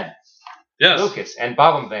with 10. Yes. Lucas and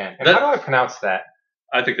Bobbum Van. And how do I pronounce that?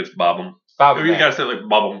 I think it's Bobbum. Bobbum You Van. gotta say it like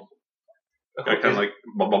Bobbum. Kind of like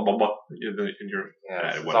blah, blah, blah, blah, in your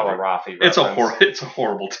it's whatever. all a Rafi It's reference. a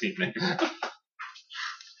horrible team name.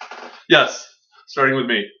 Yes, starting with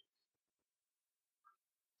me.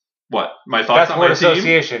 What? My thoughts Best on word my team?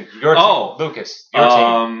 association. Your Oh. team. Lucas. Your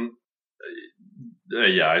team.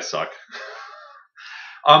 Yeah, I suck.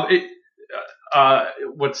 How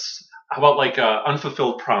about like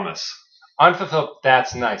unfulfilled promise? Unfulfilled.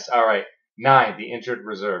 That's nice. All right. 9. The injured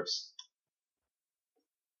reserves.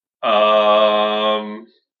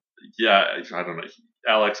 Yeah, I don't know.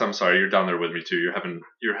 Alex, I'm sorry, you're down there with me too. You're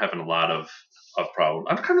having a lot of problems.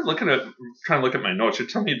 I'm kind of trying to look at my notes. You're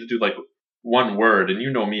telling me to do like one word, and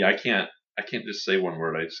you know me, I can't just say one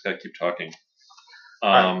word. I just gotta keep talking.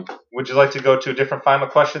 Right. Would you like to go to a different final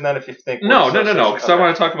question then, if you think? No, because I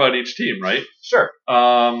want to talk about each team, right? Sure.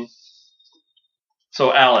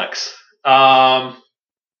 So Alex, running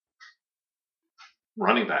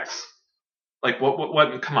backs. Like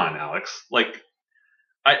what? Come on, Alex. Like,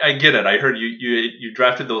 I get it. I heard you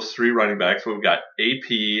drafted those 3 running backs. We've got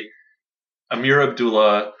AP, Amir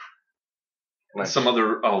Abdullah, and some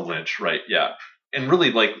other. Oh, Lynch, right? Yeah. And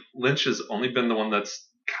really, like, Lynch has only been the one that's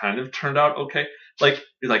kind of turned out okay. Like,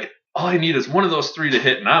 you're like, all I need is one of those 3 to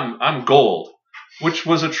hit, and I'm gold, which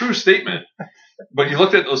was a true statement. But you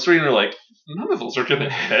looked at those 3 and you're like, none of those are going to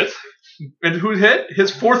hit. And who hit?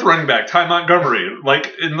 His 4th running back, Ty Montgomery,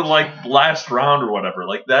 like in the last round or whatever.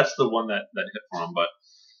 Like, that's the one that hit for him. But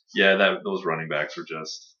yeah, those running backs were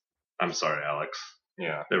just. I'm sorry, Alex.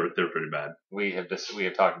 Yeah, they're pretty bad. We have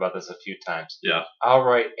talked about this a few times. Yeah. All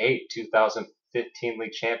right, 8. 2015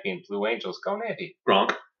 league champion Blue Angels. Go Navy.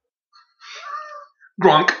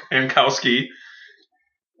 Gronk, Hankowski.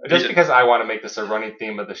 Just because I want to make this a running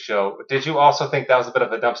theme of the show, did you also think that was a bit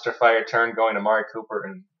of a dumpster fire turn going to Amari Cooper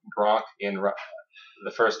and Gronk in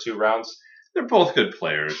the first 2 rounds? They're both good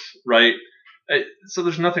players, right? So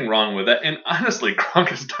there's nothing wrong with that. And honestly, Gronk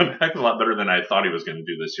has done a heck of a lot better than I thought he was going to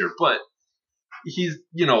do this year. But he's,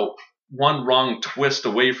 one wrong twist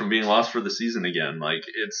away from being lost for the season again.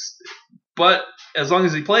 But as long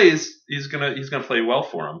as he plays, he's gonna play well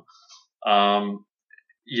for him.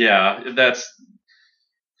 Yeah, that's.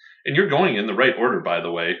 And you're going in the right order, by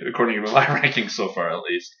the way, according to my rankings so far, at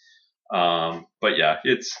least. But yeah,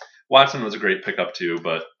 Watson was a great pickup too.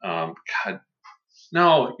 But God,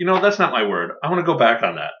 no, that's not my word. I want to go back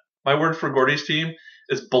on that. My word for Gordy's team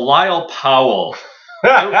is Belial Powell.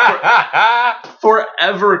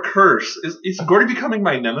 Forever curse. Is Gordy becoming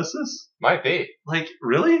my nemesis? Might be. Like,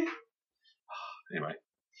 really? Anyway.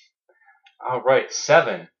 All right,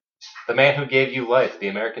 7. The man who gave you life, the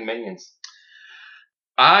American Minions.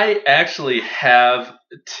 I actually have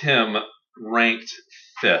Tim ranked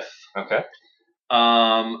 5th. Okay.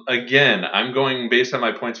 Again, I'm going based on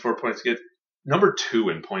my points for, points against. Number 2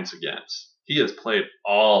 in points against. He has played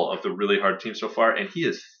all of the really hard teams so far, and he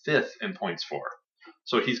is 5th in points for.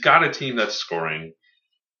 So he's got a team that's scoring.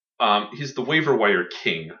 He's the waiver wire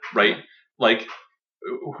king, right? Like,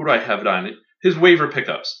 who do I have it on? His waiver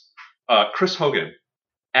pickups. Chris Hogan,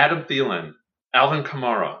 Adam Thielen, Alvin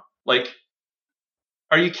Kamara. Like,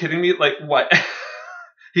 are you kidding me? Like, what?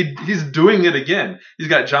 He's doing it again. He's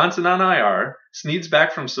got Johnson on IR. Snead's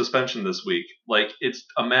back from suspension this week. Like, it's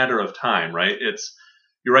a matter of time, right?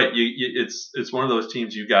 You're right. It's one of those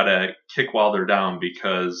teams you gotta kick while they're down,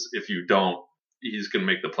 because if you don't, he's gonna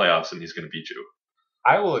make the playoffs and he's gonna beat you.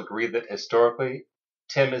 I will agree that historically,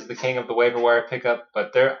 Tim is the king of the waiver wire pickup,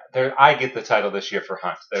 but I get the title this year for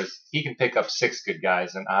Hunt. He can pick up 6 good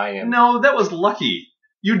guys, and I am. No, that was lucky.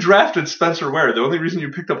 You drafted Spencer Ware. The only reason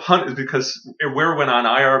you picked up Hunt is because Ware went on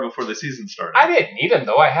IR before the season started. I didn't need him,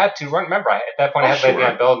 though. I had to run. Remember, at that point, I had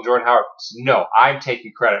Le'Veon Bell and Jordan Howard. No, I'm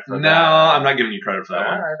taking credit for that. No, I'm not giving you credit for that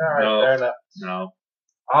one. All right, no, fair enough. No.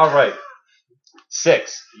 All right.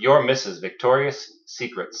 6. Your Mrs. Victoria's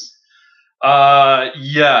Secrets.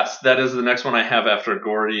 Yes, that is the next one I have after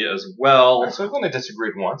Gordy as well. So we've only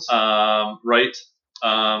disagreed once. Right.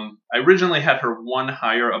 I originally had her one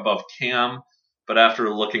higher above Cam, but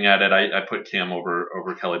after looking at it, I put Cam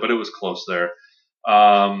over Kelly, but it was close there.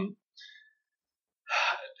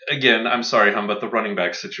 Again, I'm sorry, Hum, but the running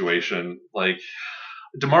back situation, like,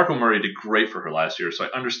 DeMarco Murray did great for her last year, so I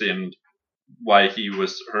understand why he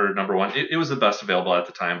was her number 1. It was the best available at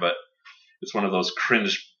the time, but it's one of those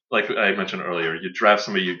cringe, like I mentioned earlier, you draft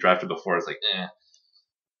somebody you drafted before, it's like, eh.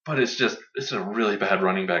 But it's a really bad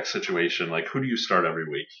running back situation. Like, who do you start every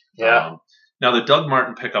week? Yeah. Now, the Doug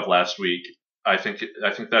Martin pickup last week, I think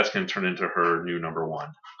that's going to turn into her new number 1.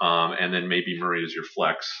 And then maybe Murray is your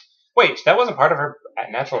flex. Wait, that wasn't part of her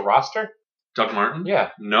natural roster? Doug Martin? Yeah.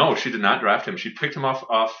 No, she did not draft him. She picked him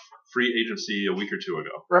off free agency a week or 2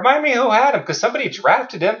 ago. Remind me who had him, because somebody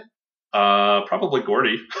drafted him. Probably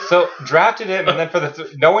Gordy. So drafted him, and then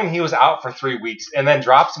knowing he was out for 3 weeks, and then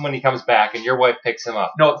drops him when he comes back, and your wife picks him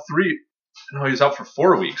up. No, he was out for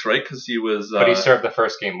 4 weeks, right? Because he was. But he served the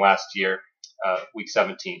first game last year, week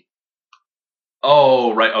 17.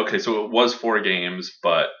 Oh, right. Okay, so it was 4 games,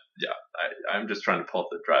 but yeah, I'm just trying to pull up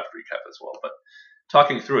the draft recap as well. But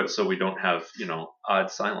talking through it so we don't have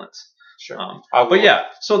odd silence. Sure. But yeah,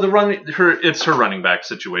 so it's her running back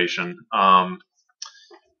situation.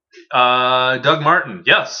 Doug Martin,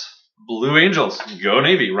 yes. Blue Angels, go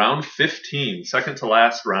Navy. Round 15, second to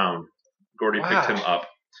last round. Gordy picked him up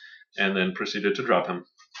and then proceeded to drop him.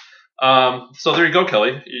 So there you go,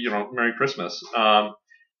 Kelly. Merry Christmas.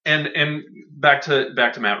 And back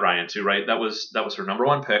to Matt Ryan too, right? That was her number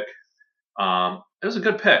 1 pick. It was a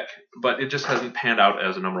good pick, but it just hasn't panned out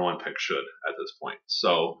as a number 1 pick should at this point.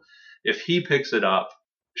 So if he picks it up,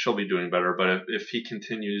 she'll be doing better. But if he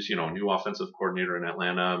continues, new offensive coordinator in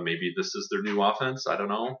Atlanta, maybe this is their new offense. I don't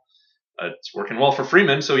know. It's working well for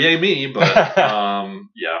Freeman, so yay me. But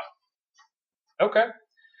yeah. Okay.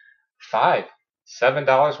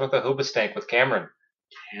 $7 worth of Hoobastank with Cameron.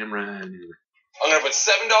 I'm gonna put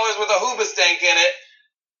 $7 worth of Hoobastank in it.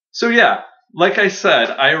 So yeah, like I said,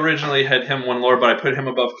 I originally had him 1 lower, but I put him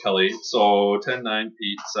above Kelly. So 10, 9,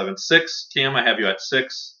 8, 7, 6. Cam, I have you at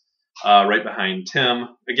 6. Right behind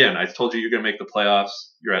Tim. Again, I told you you're going to make the playoffs.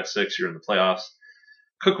 You're at 6. You're in the playoffs.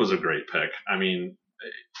 Cook was a great pick. I mean,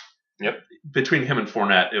 yep. Between him and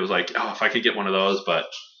Fournette, it was like, if I could get one of those. But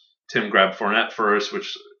Tim grabbed Fournette first,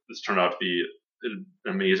 which has turned out to be an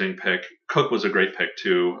amazing pick. Cook was a great pick,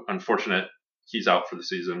 too. Unfortunate he's out for the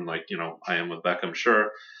season, like, I am with Beckham,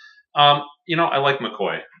 sure. I like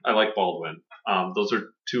McCoy. I like Baldwin. Those are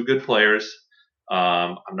 2 good players.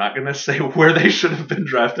 I'm not going to say where they should have been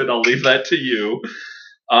drafted. I'll leave that to you.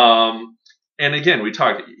 And again, we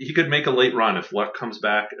talked, he could make a late run if Luck comes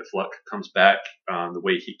back. If Luck comes back the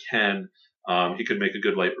way he can, he could make a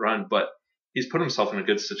good late run. But he's put himself in a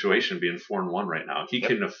good situation being 4-1 right now. He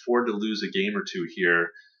can afford to lose a game or 2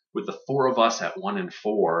 here with the 4 of us at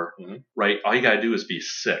 1-4, right? All you got to do is be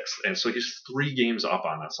 6th. And so he's 3 games up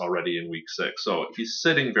on us already in week 6. So he's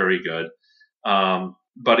sitting very good.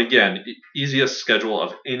 But again, easiest schedule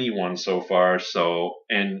of anyone so far. So,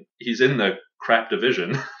 and he's in the crap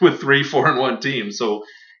division with 3 4-1 teams. So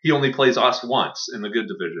he only plays us once in the good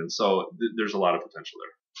division. So there's a lot of potential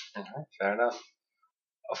there. All right, fair enough.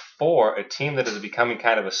 For a team that is becoming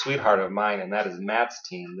kind of a sweetheart of mine, and that is Matt's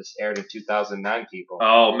team. This aired in 2009, people.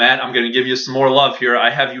 Oh, Matt, I'm going to give you some more love here. I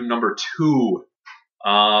have you number 2.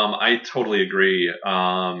 I totally agree.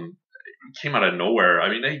 Came out of nowhere. I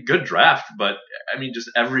mean, a good draft, but I mean, just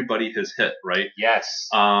everybody has hit, right? Yes.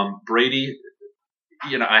 Brady,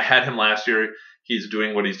 I had him last year. He's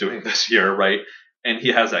doing what he's doing this year, right? And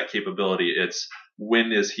he has that capability. It's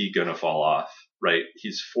when is he going to fall off, right?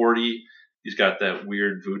 He's 40. He's got that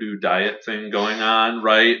weird voodoo diet thing going on,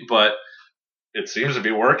 right? But it seems to be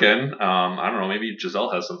working. I don't know. Maybe Giselle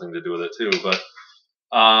has something to do with it too. But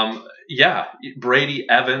yeah, Brady,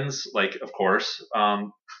 Evans, of course.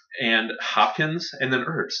 And Hopkins, and then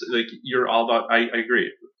Ertz. You're all about. I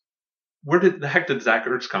agree. Where the heck did Zach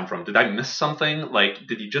Ertz come from? Did I miss something?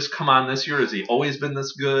 Did he just come on this year? Has he always been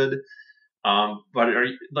this good? But are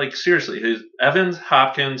you, seriously, his Evans,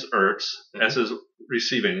 Hopkins, Ertz as his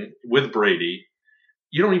receiving with Brady.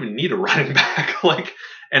 You don't even need a running back.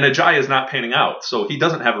 And Ajayi is not panning out, so he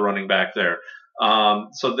doesn't have a running back there.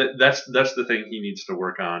 So that's the thing he needs to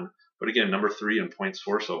work on. But again, number 3 in points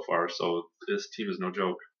for so far. So this team is no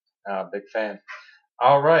joke. Big fan.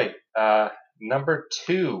 All right. Number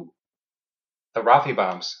 2, the Rafi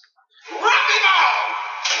Bombs.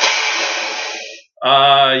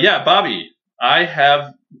 Yeah, Bobby. I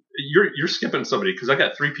have. You're skipping somebody because I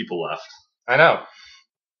got 3 people left. I know.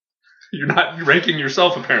 You're not ranking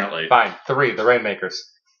yourself apparently. Fine. 3, the Rainmakers.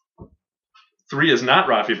 3 is not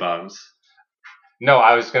Rafi Bombs. No,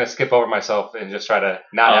 I was going to skip over myself and just try to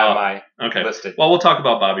not have my listed. Well, we'll talk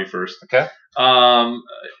about Bobby first. Okay.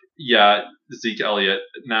 Yeah, Zeke Elliott.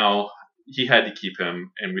 Now, he had to keep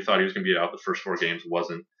him, and we thought he was going to be out the first 4 games.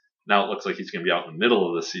 Wasn't. Now it looks like he's going to be out in the middle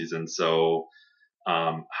of the season. So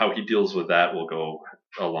how he deals with that will go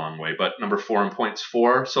a long way. But number 4 in points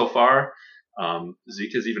for so far.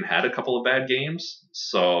 Zeke has even had a couple of bad games.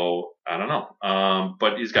 So I don't know.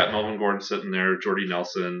 But he's got Melvin Gordon sitting there, Jordy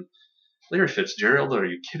Nelson. Larry Fitzgerald, are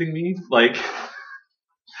you kidding me?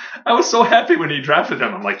 I was so happy when he drafted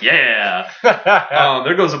him. I'm like, yeah.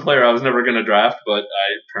 There goes a player I was never going to draft, but I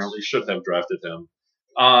apparently should have drafted him.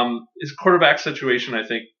 His quarterback situation, I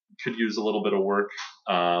think, could use a little bit of work.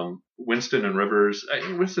 Winston and Rivers,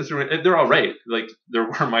 they're all right. They're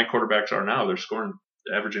where my quarterbacks are now. They're scoring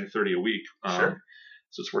averaging 30 a week. Sure.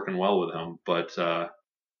 So it's working well with him. But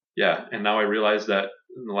yeah, and now I realize that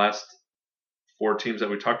in the last 4 teams that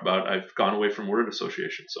we talked about, I've gone away from word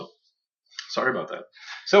association. So sorry about that.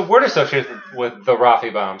 So word associated with the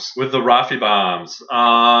Rafi bombs. With the Rafi bombs.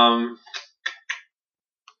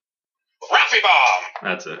 Rafi Bomb.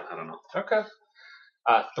 That's it. I don't know. Okay.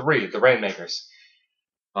 3, the Rainmakers.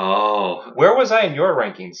 Oh. Where was I in your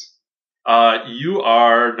rankings? You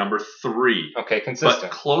are number 3. Okay, But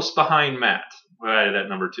consistent. close behind Matt. Right at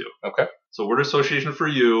number 2. Okay. So word association for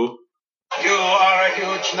you. You are a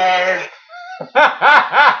huge nerd.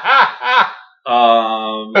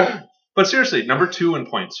 But seriously, number 2 in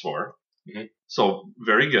points for. Mhm. So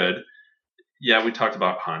very good. Yeah, we talked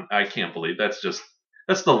about Hunt. I can't believe that's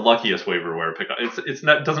the luckiest waiver wire pickup. It's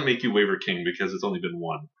not doesn't make you waiver king because it's only been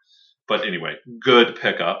 1. But anyway, good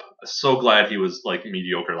pickup. So glad he was like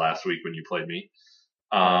mediocre last week when you played me.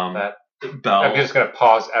 That- Bell. I'm just going to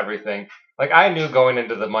pause everything. Like, I knew going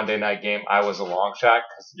into the Monday night game I was a long shot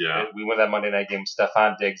because Yeah. we won that Monday night game,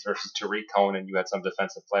 Stephon Diggs versus Tariq Cohen, and you had some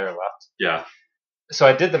defensive player left. Yeah. So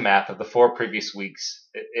I did the math of the 4 previous weeks.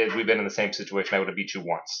 We've been in the same situation. I would have beat you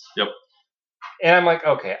once. Yep. And I'm like,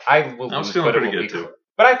 okay, I will I was lose, feeling but it pretty will good be too. close.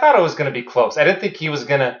 But I thought it was going to be close. I didn't think he was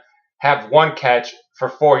going to have 1 catch for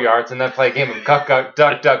 4 yards and then play a game of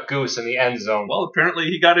duck, goose in the end zone. Well, apparently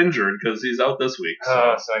he got injured because he's out this week.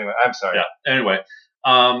 So. So anyway, I'm sorry. Yeah. Anyway,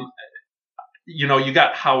 you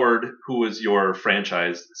got Howard, who was your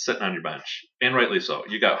franchise, sitting on your bench, and rightly so.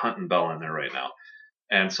 You got Hunt and Bell in there right now,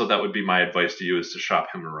 and so that would be my advice to you: is to shop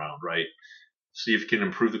him around, right? See if you can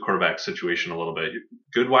improve the quarterback situation a little bit.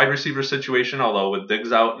 Good wide receiver situation, although with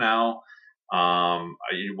Diggs out now,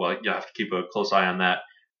 you have to keep a close eye on that.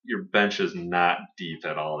 Your bench is not deep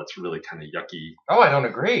at all. It's really kind of yucky. Oh, I don't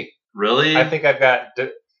agree. Really? I think I've got.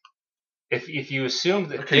 If you assume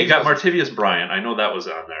that Okay, you got Martavius Bryant. I know that was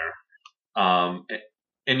on there.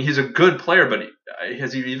 And he's a good player, but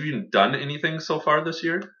has he even done anything so far this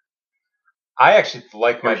year? I actually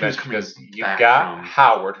like my Or he was bench coming because you've back got from-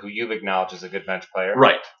 Howard, who you've acknowledged is a good bench player.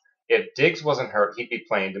 Right. If Diggs wasn't hurt, he'd be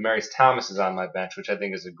playing. Demaryius Thomas is on my bench, which I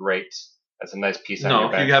think is that's a nice piece on your No,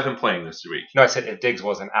 bench. you have him playing this week. No, I said if Diggs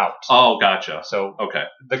wasn't out. Oh, gotcha. So Okay.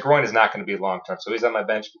 the groin is not going to be long term. So he's on my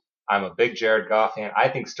bench. I'm a big Jared Goff fan. I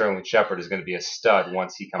think Sterling Shepard is going to be a stud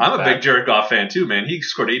once he comes back. I'm a big Jared Goff fan too, man. He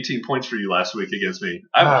scored 18 points for you last week against me.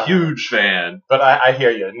 I'm a huge fan. But I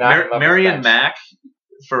hear you. Marion Mack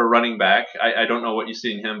for a running back. I don't know what you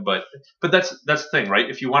see in him, but that's the thing, right?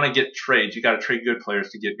 If you want to get trades, you got to trade good players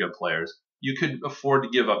to get good players. You could afford to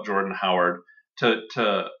give up Jordan Howard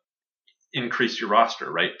to increase your roster,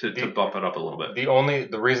 right? To bump it up a little bit.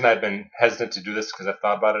 The reason I've been hesitant to do this because I've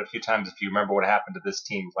thought about it a few times. If you remember what happened to this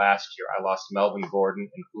team last year, I lost Melvin Gordon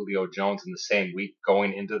and Julio Jones in the same week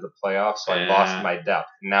going into the playoffs, so I lost my depth.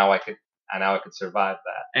 Now I could survive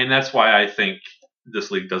that. And that's why I think this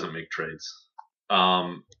league doesn't make trades.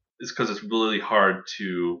 It's because it's really hard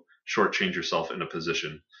to shortchange yourself in a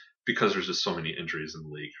position because there's just so many injuries in the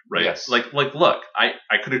league, right? Yes. Like look, I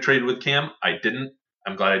could have traded with Cam. I didn't.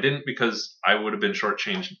 I'm glad I didn't because I would have been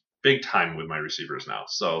shortchanged big time with my receivers now.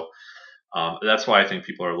 So that's why I think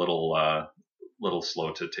people are a little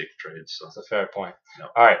slow to take trades. So. That's a fair point. No.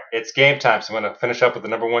 All right, it's game time, so I'm going to finish up with the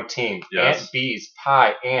number 1 team. Yes. Aunt Bee's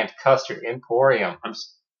Pie and Custard Emporium.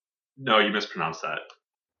 No, you mispronounced that.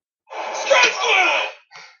 Strike squad!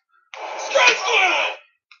 Strike squad!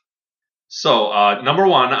 So number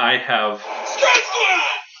 1, I have, Strike squad!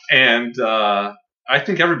 and I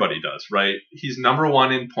think everybody does, right? He's number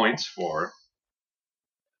 1 in points for.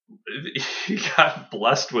 He got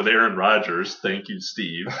blessed with Aaron Rodgers. Thank you,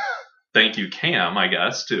 Steve. Thank you, Cam, I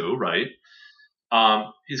guess, too, right?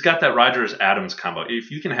 He's got that Rodgers-Adams combo.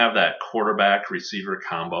 If you can have that quarterback-receiver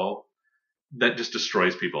combo, that just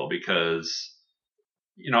destroys people because,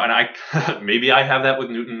 and I maybe I have that with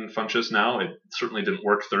Newton Funchess now. It certainly didn't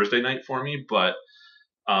work Thursday night for me, but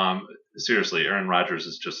seriously, Aaron Rodgers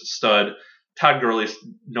is just a stud. Todd Gurley,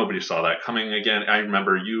 nobody saw that coming again. I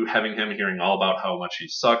remember you having him hearing all about how much he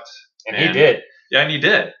sucked. And he did. Yeah, and he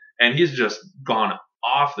did. And he's just gone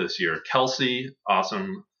off this year. Kelsey,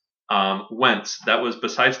 awesome. Wentz, that was,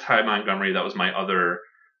 besides Ty Montgomery, that was my other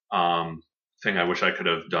thing I wish I could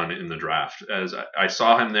have done in the draft. As I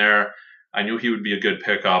saw him there, I knew he would be a good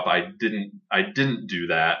pickup. I didn't do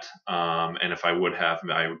that. And if I would have,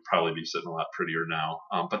 I would probably be sitting a lot prettier now.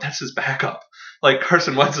 But that's his backup. Like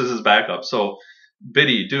Carson Wentz is his backup. So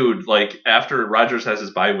Biddy, dude, like after Rodgers has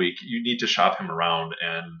his bye week, you need to shop him around.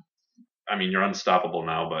 And I mean, you're unstoppable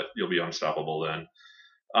now, but you'll be unstoppable then.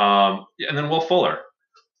 And then Will Fuller,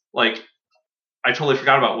 like I totally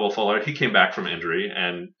forgot about Will Fuller. He came back from injury,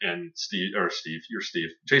 and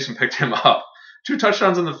Jason picked him up. 2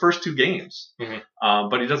 touchdowns in the first 2 games,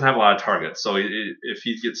 but he doesn't have a lot of targets. So if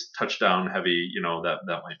he gets touchdown heavy, that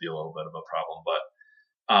might be a little bit of a problem.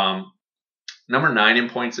 But number 9 in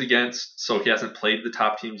points against, so he hasn't played the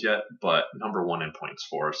top teams yet, but number 1 in points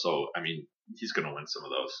for. So I mean, he's going to win some of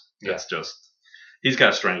those. Yeah. It's just he's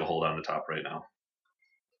got a stranglehold on the top right now.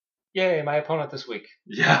 Yay, my opponent this week.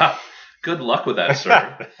 Yeah. Good luck with that,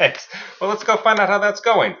 sir. Thanks. Well, let's go find out how that's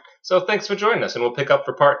going. So thanks for joining us, and we'll pick up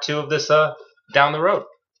for part 2 of this down the road.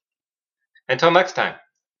 Until next time,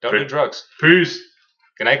 don't do drugs. Peace.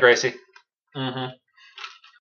 Good night, Gracie. Mm-hmm.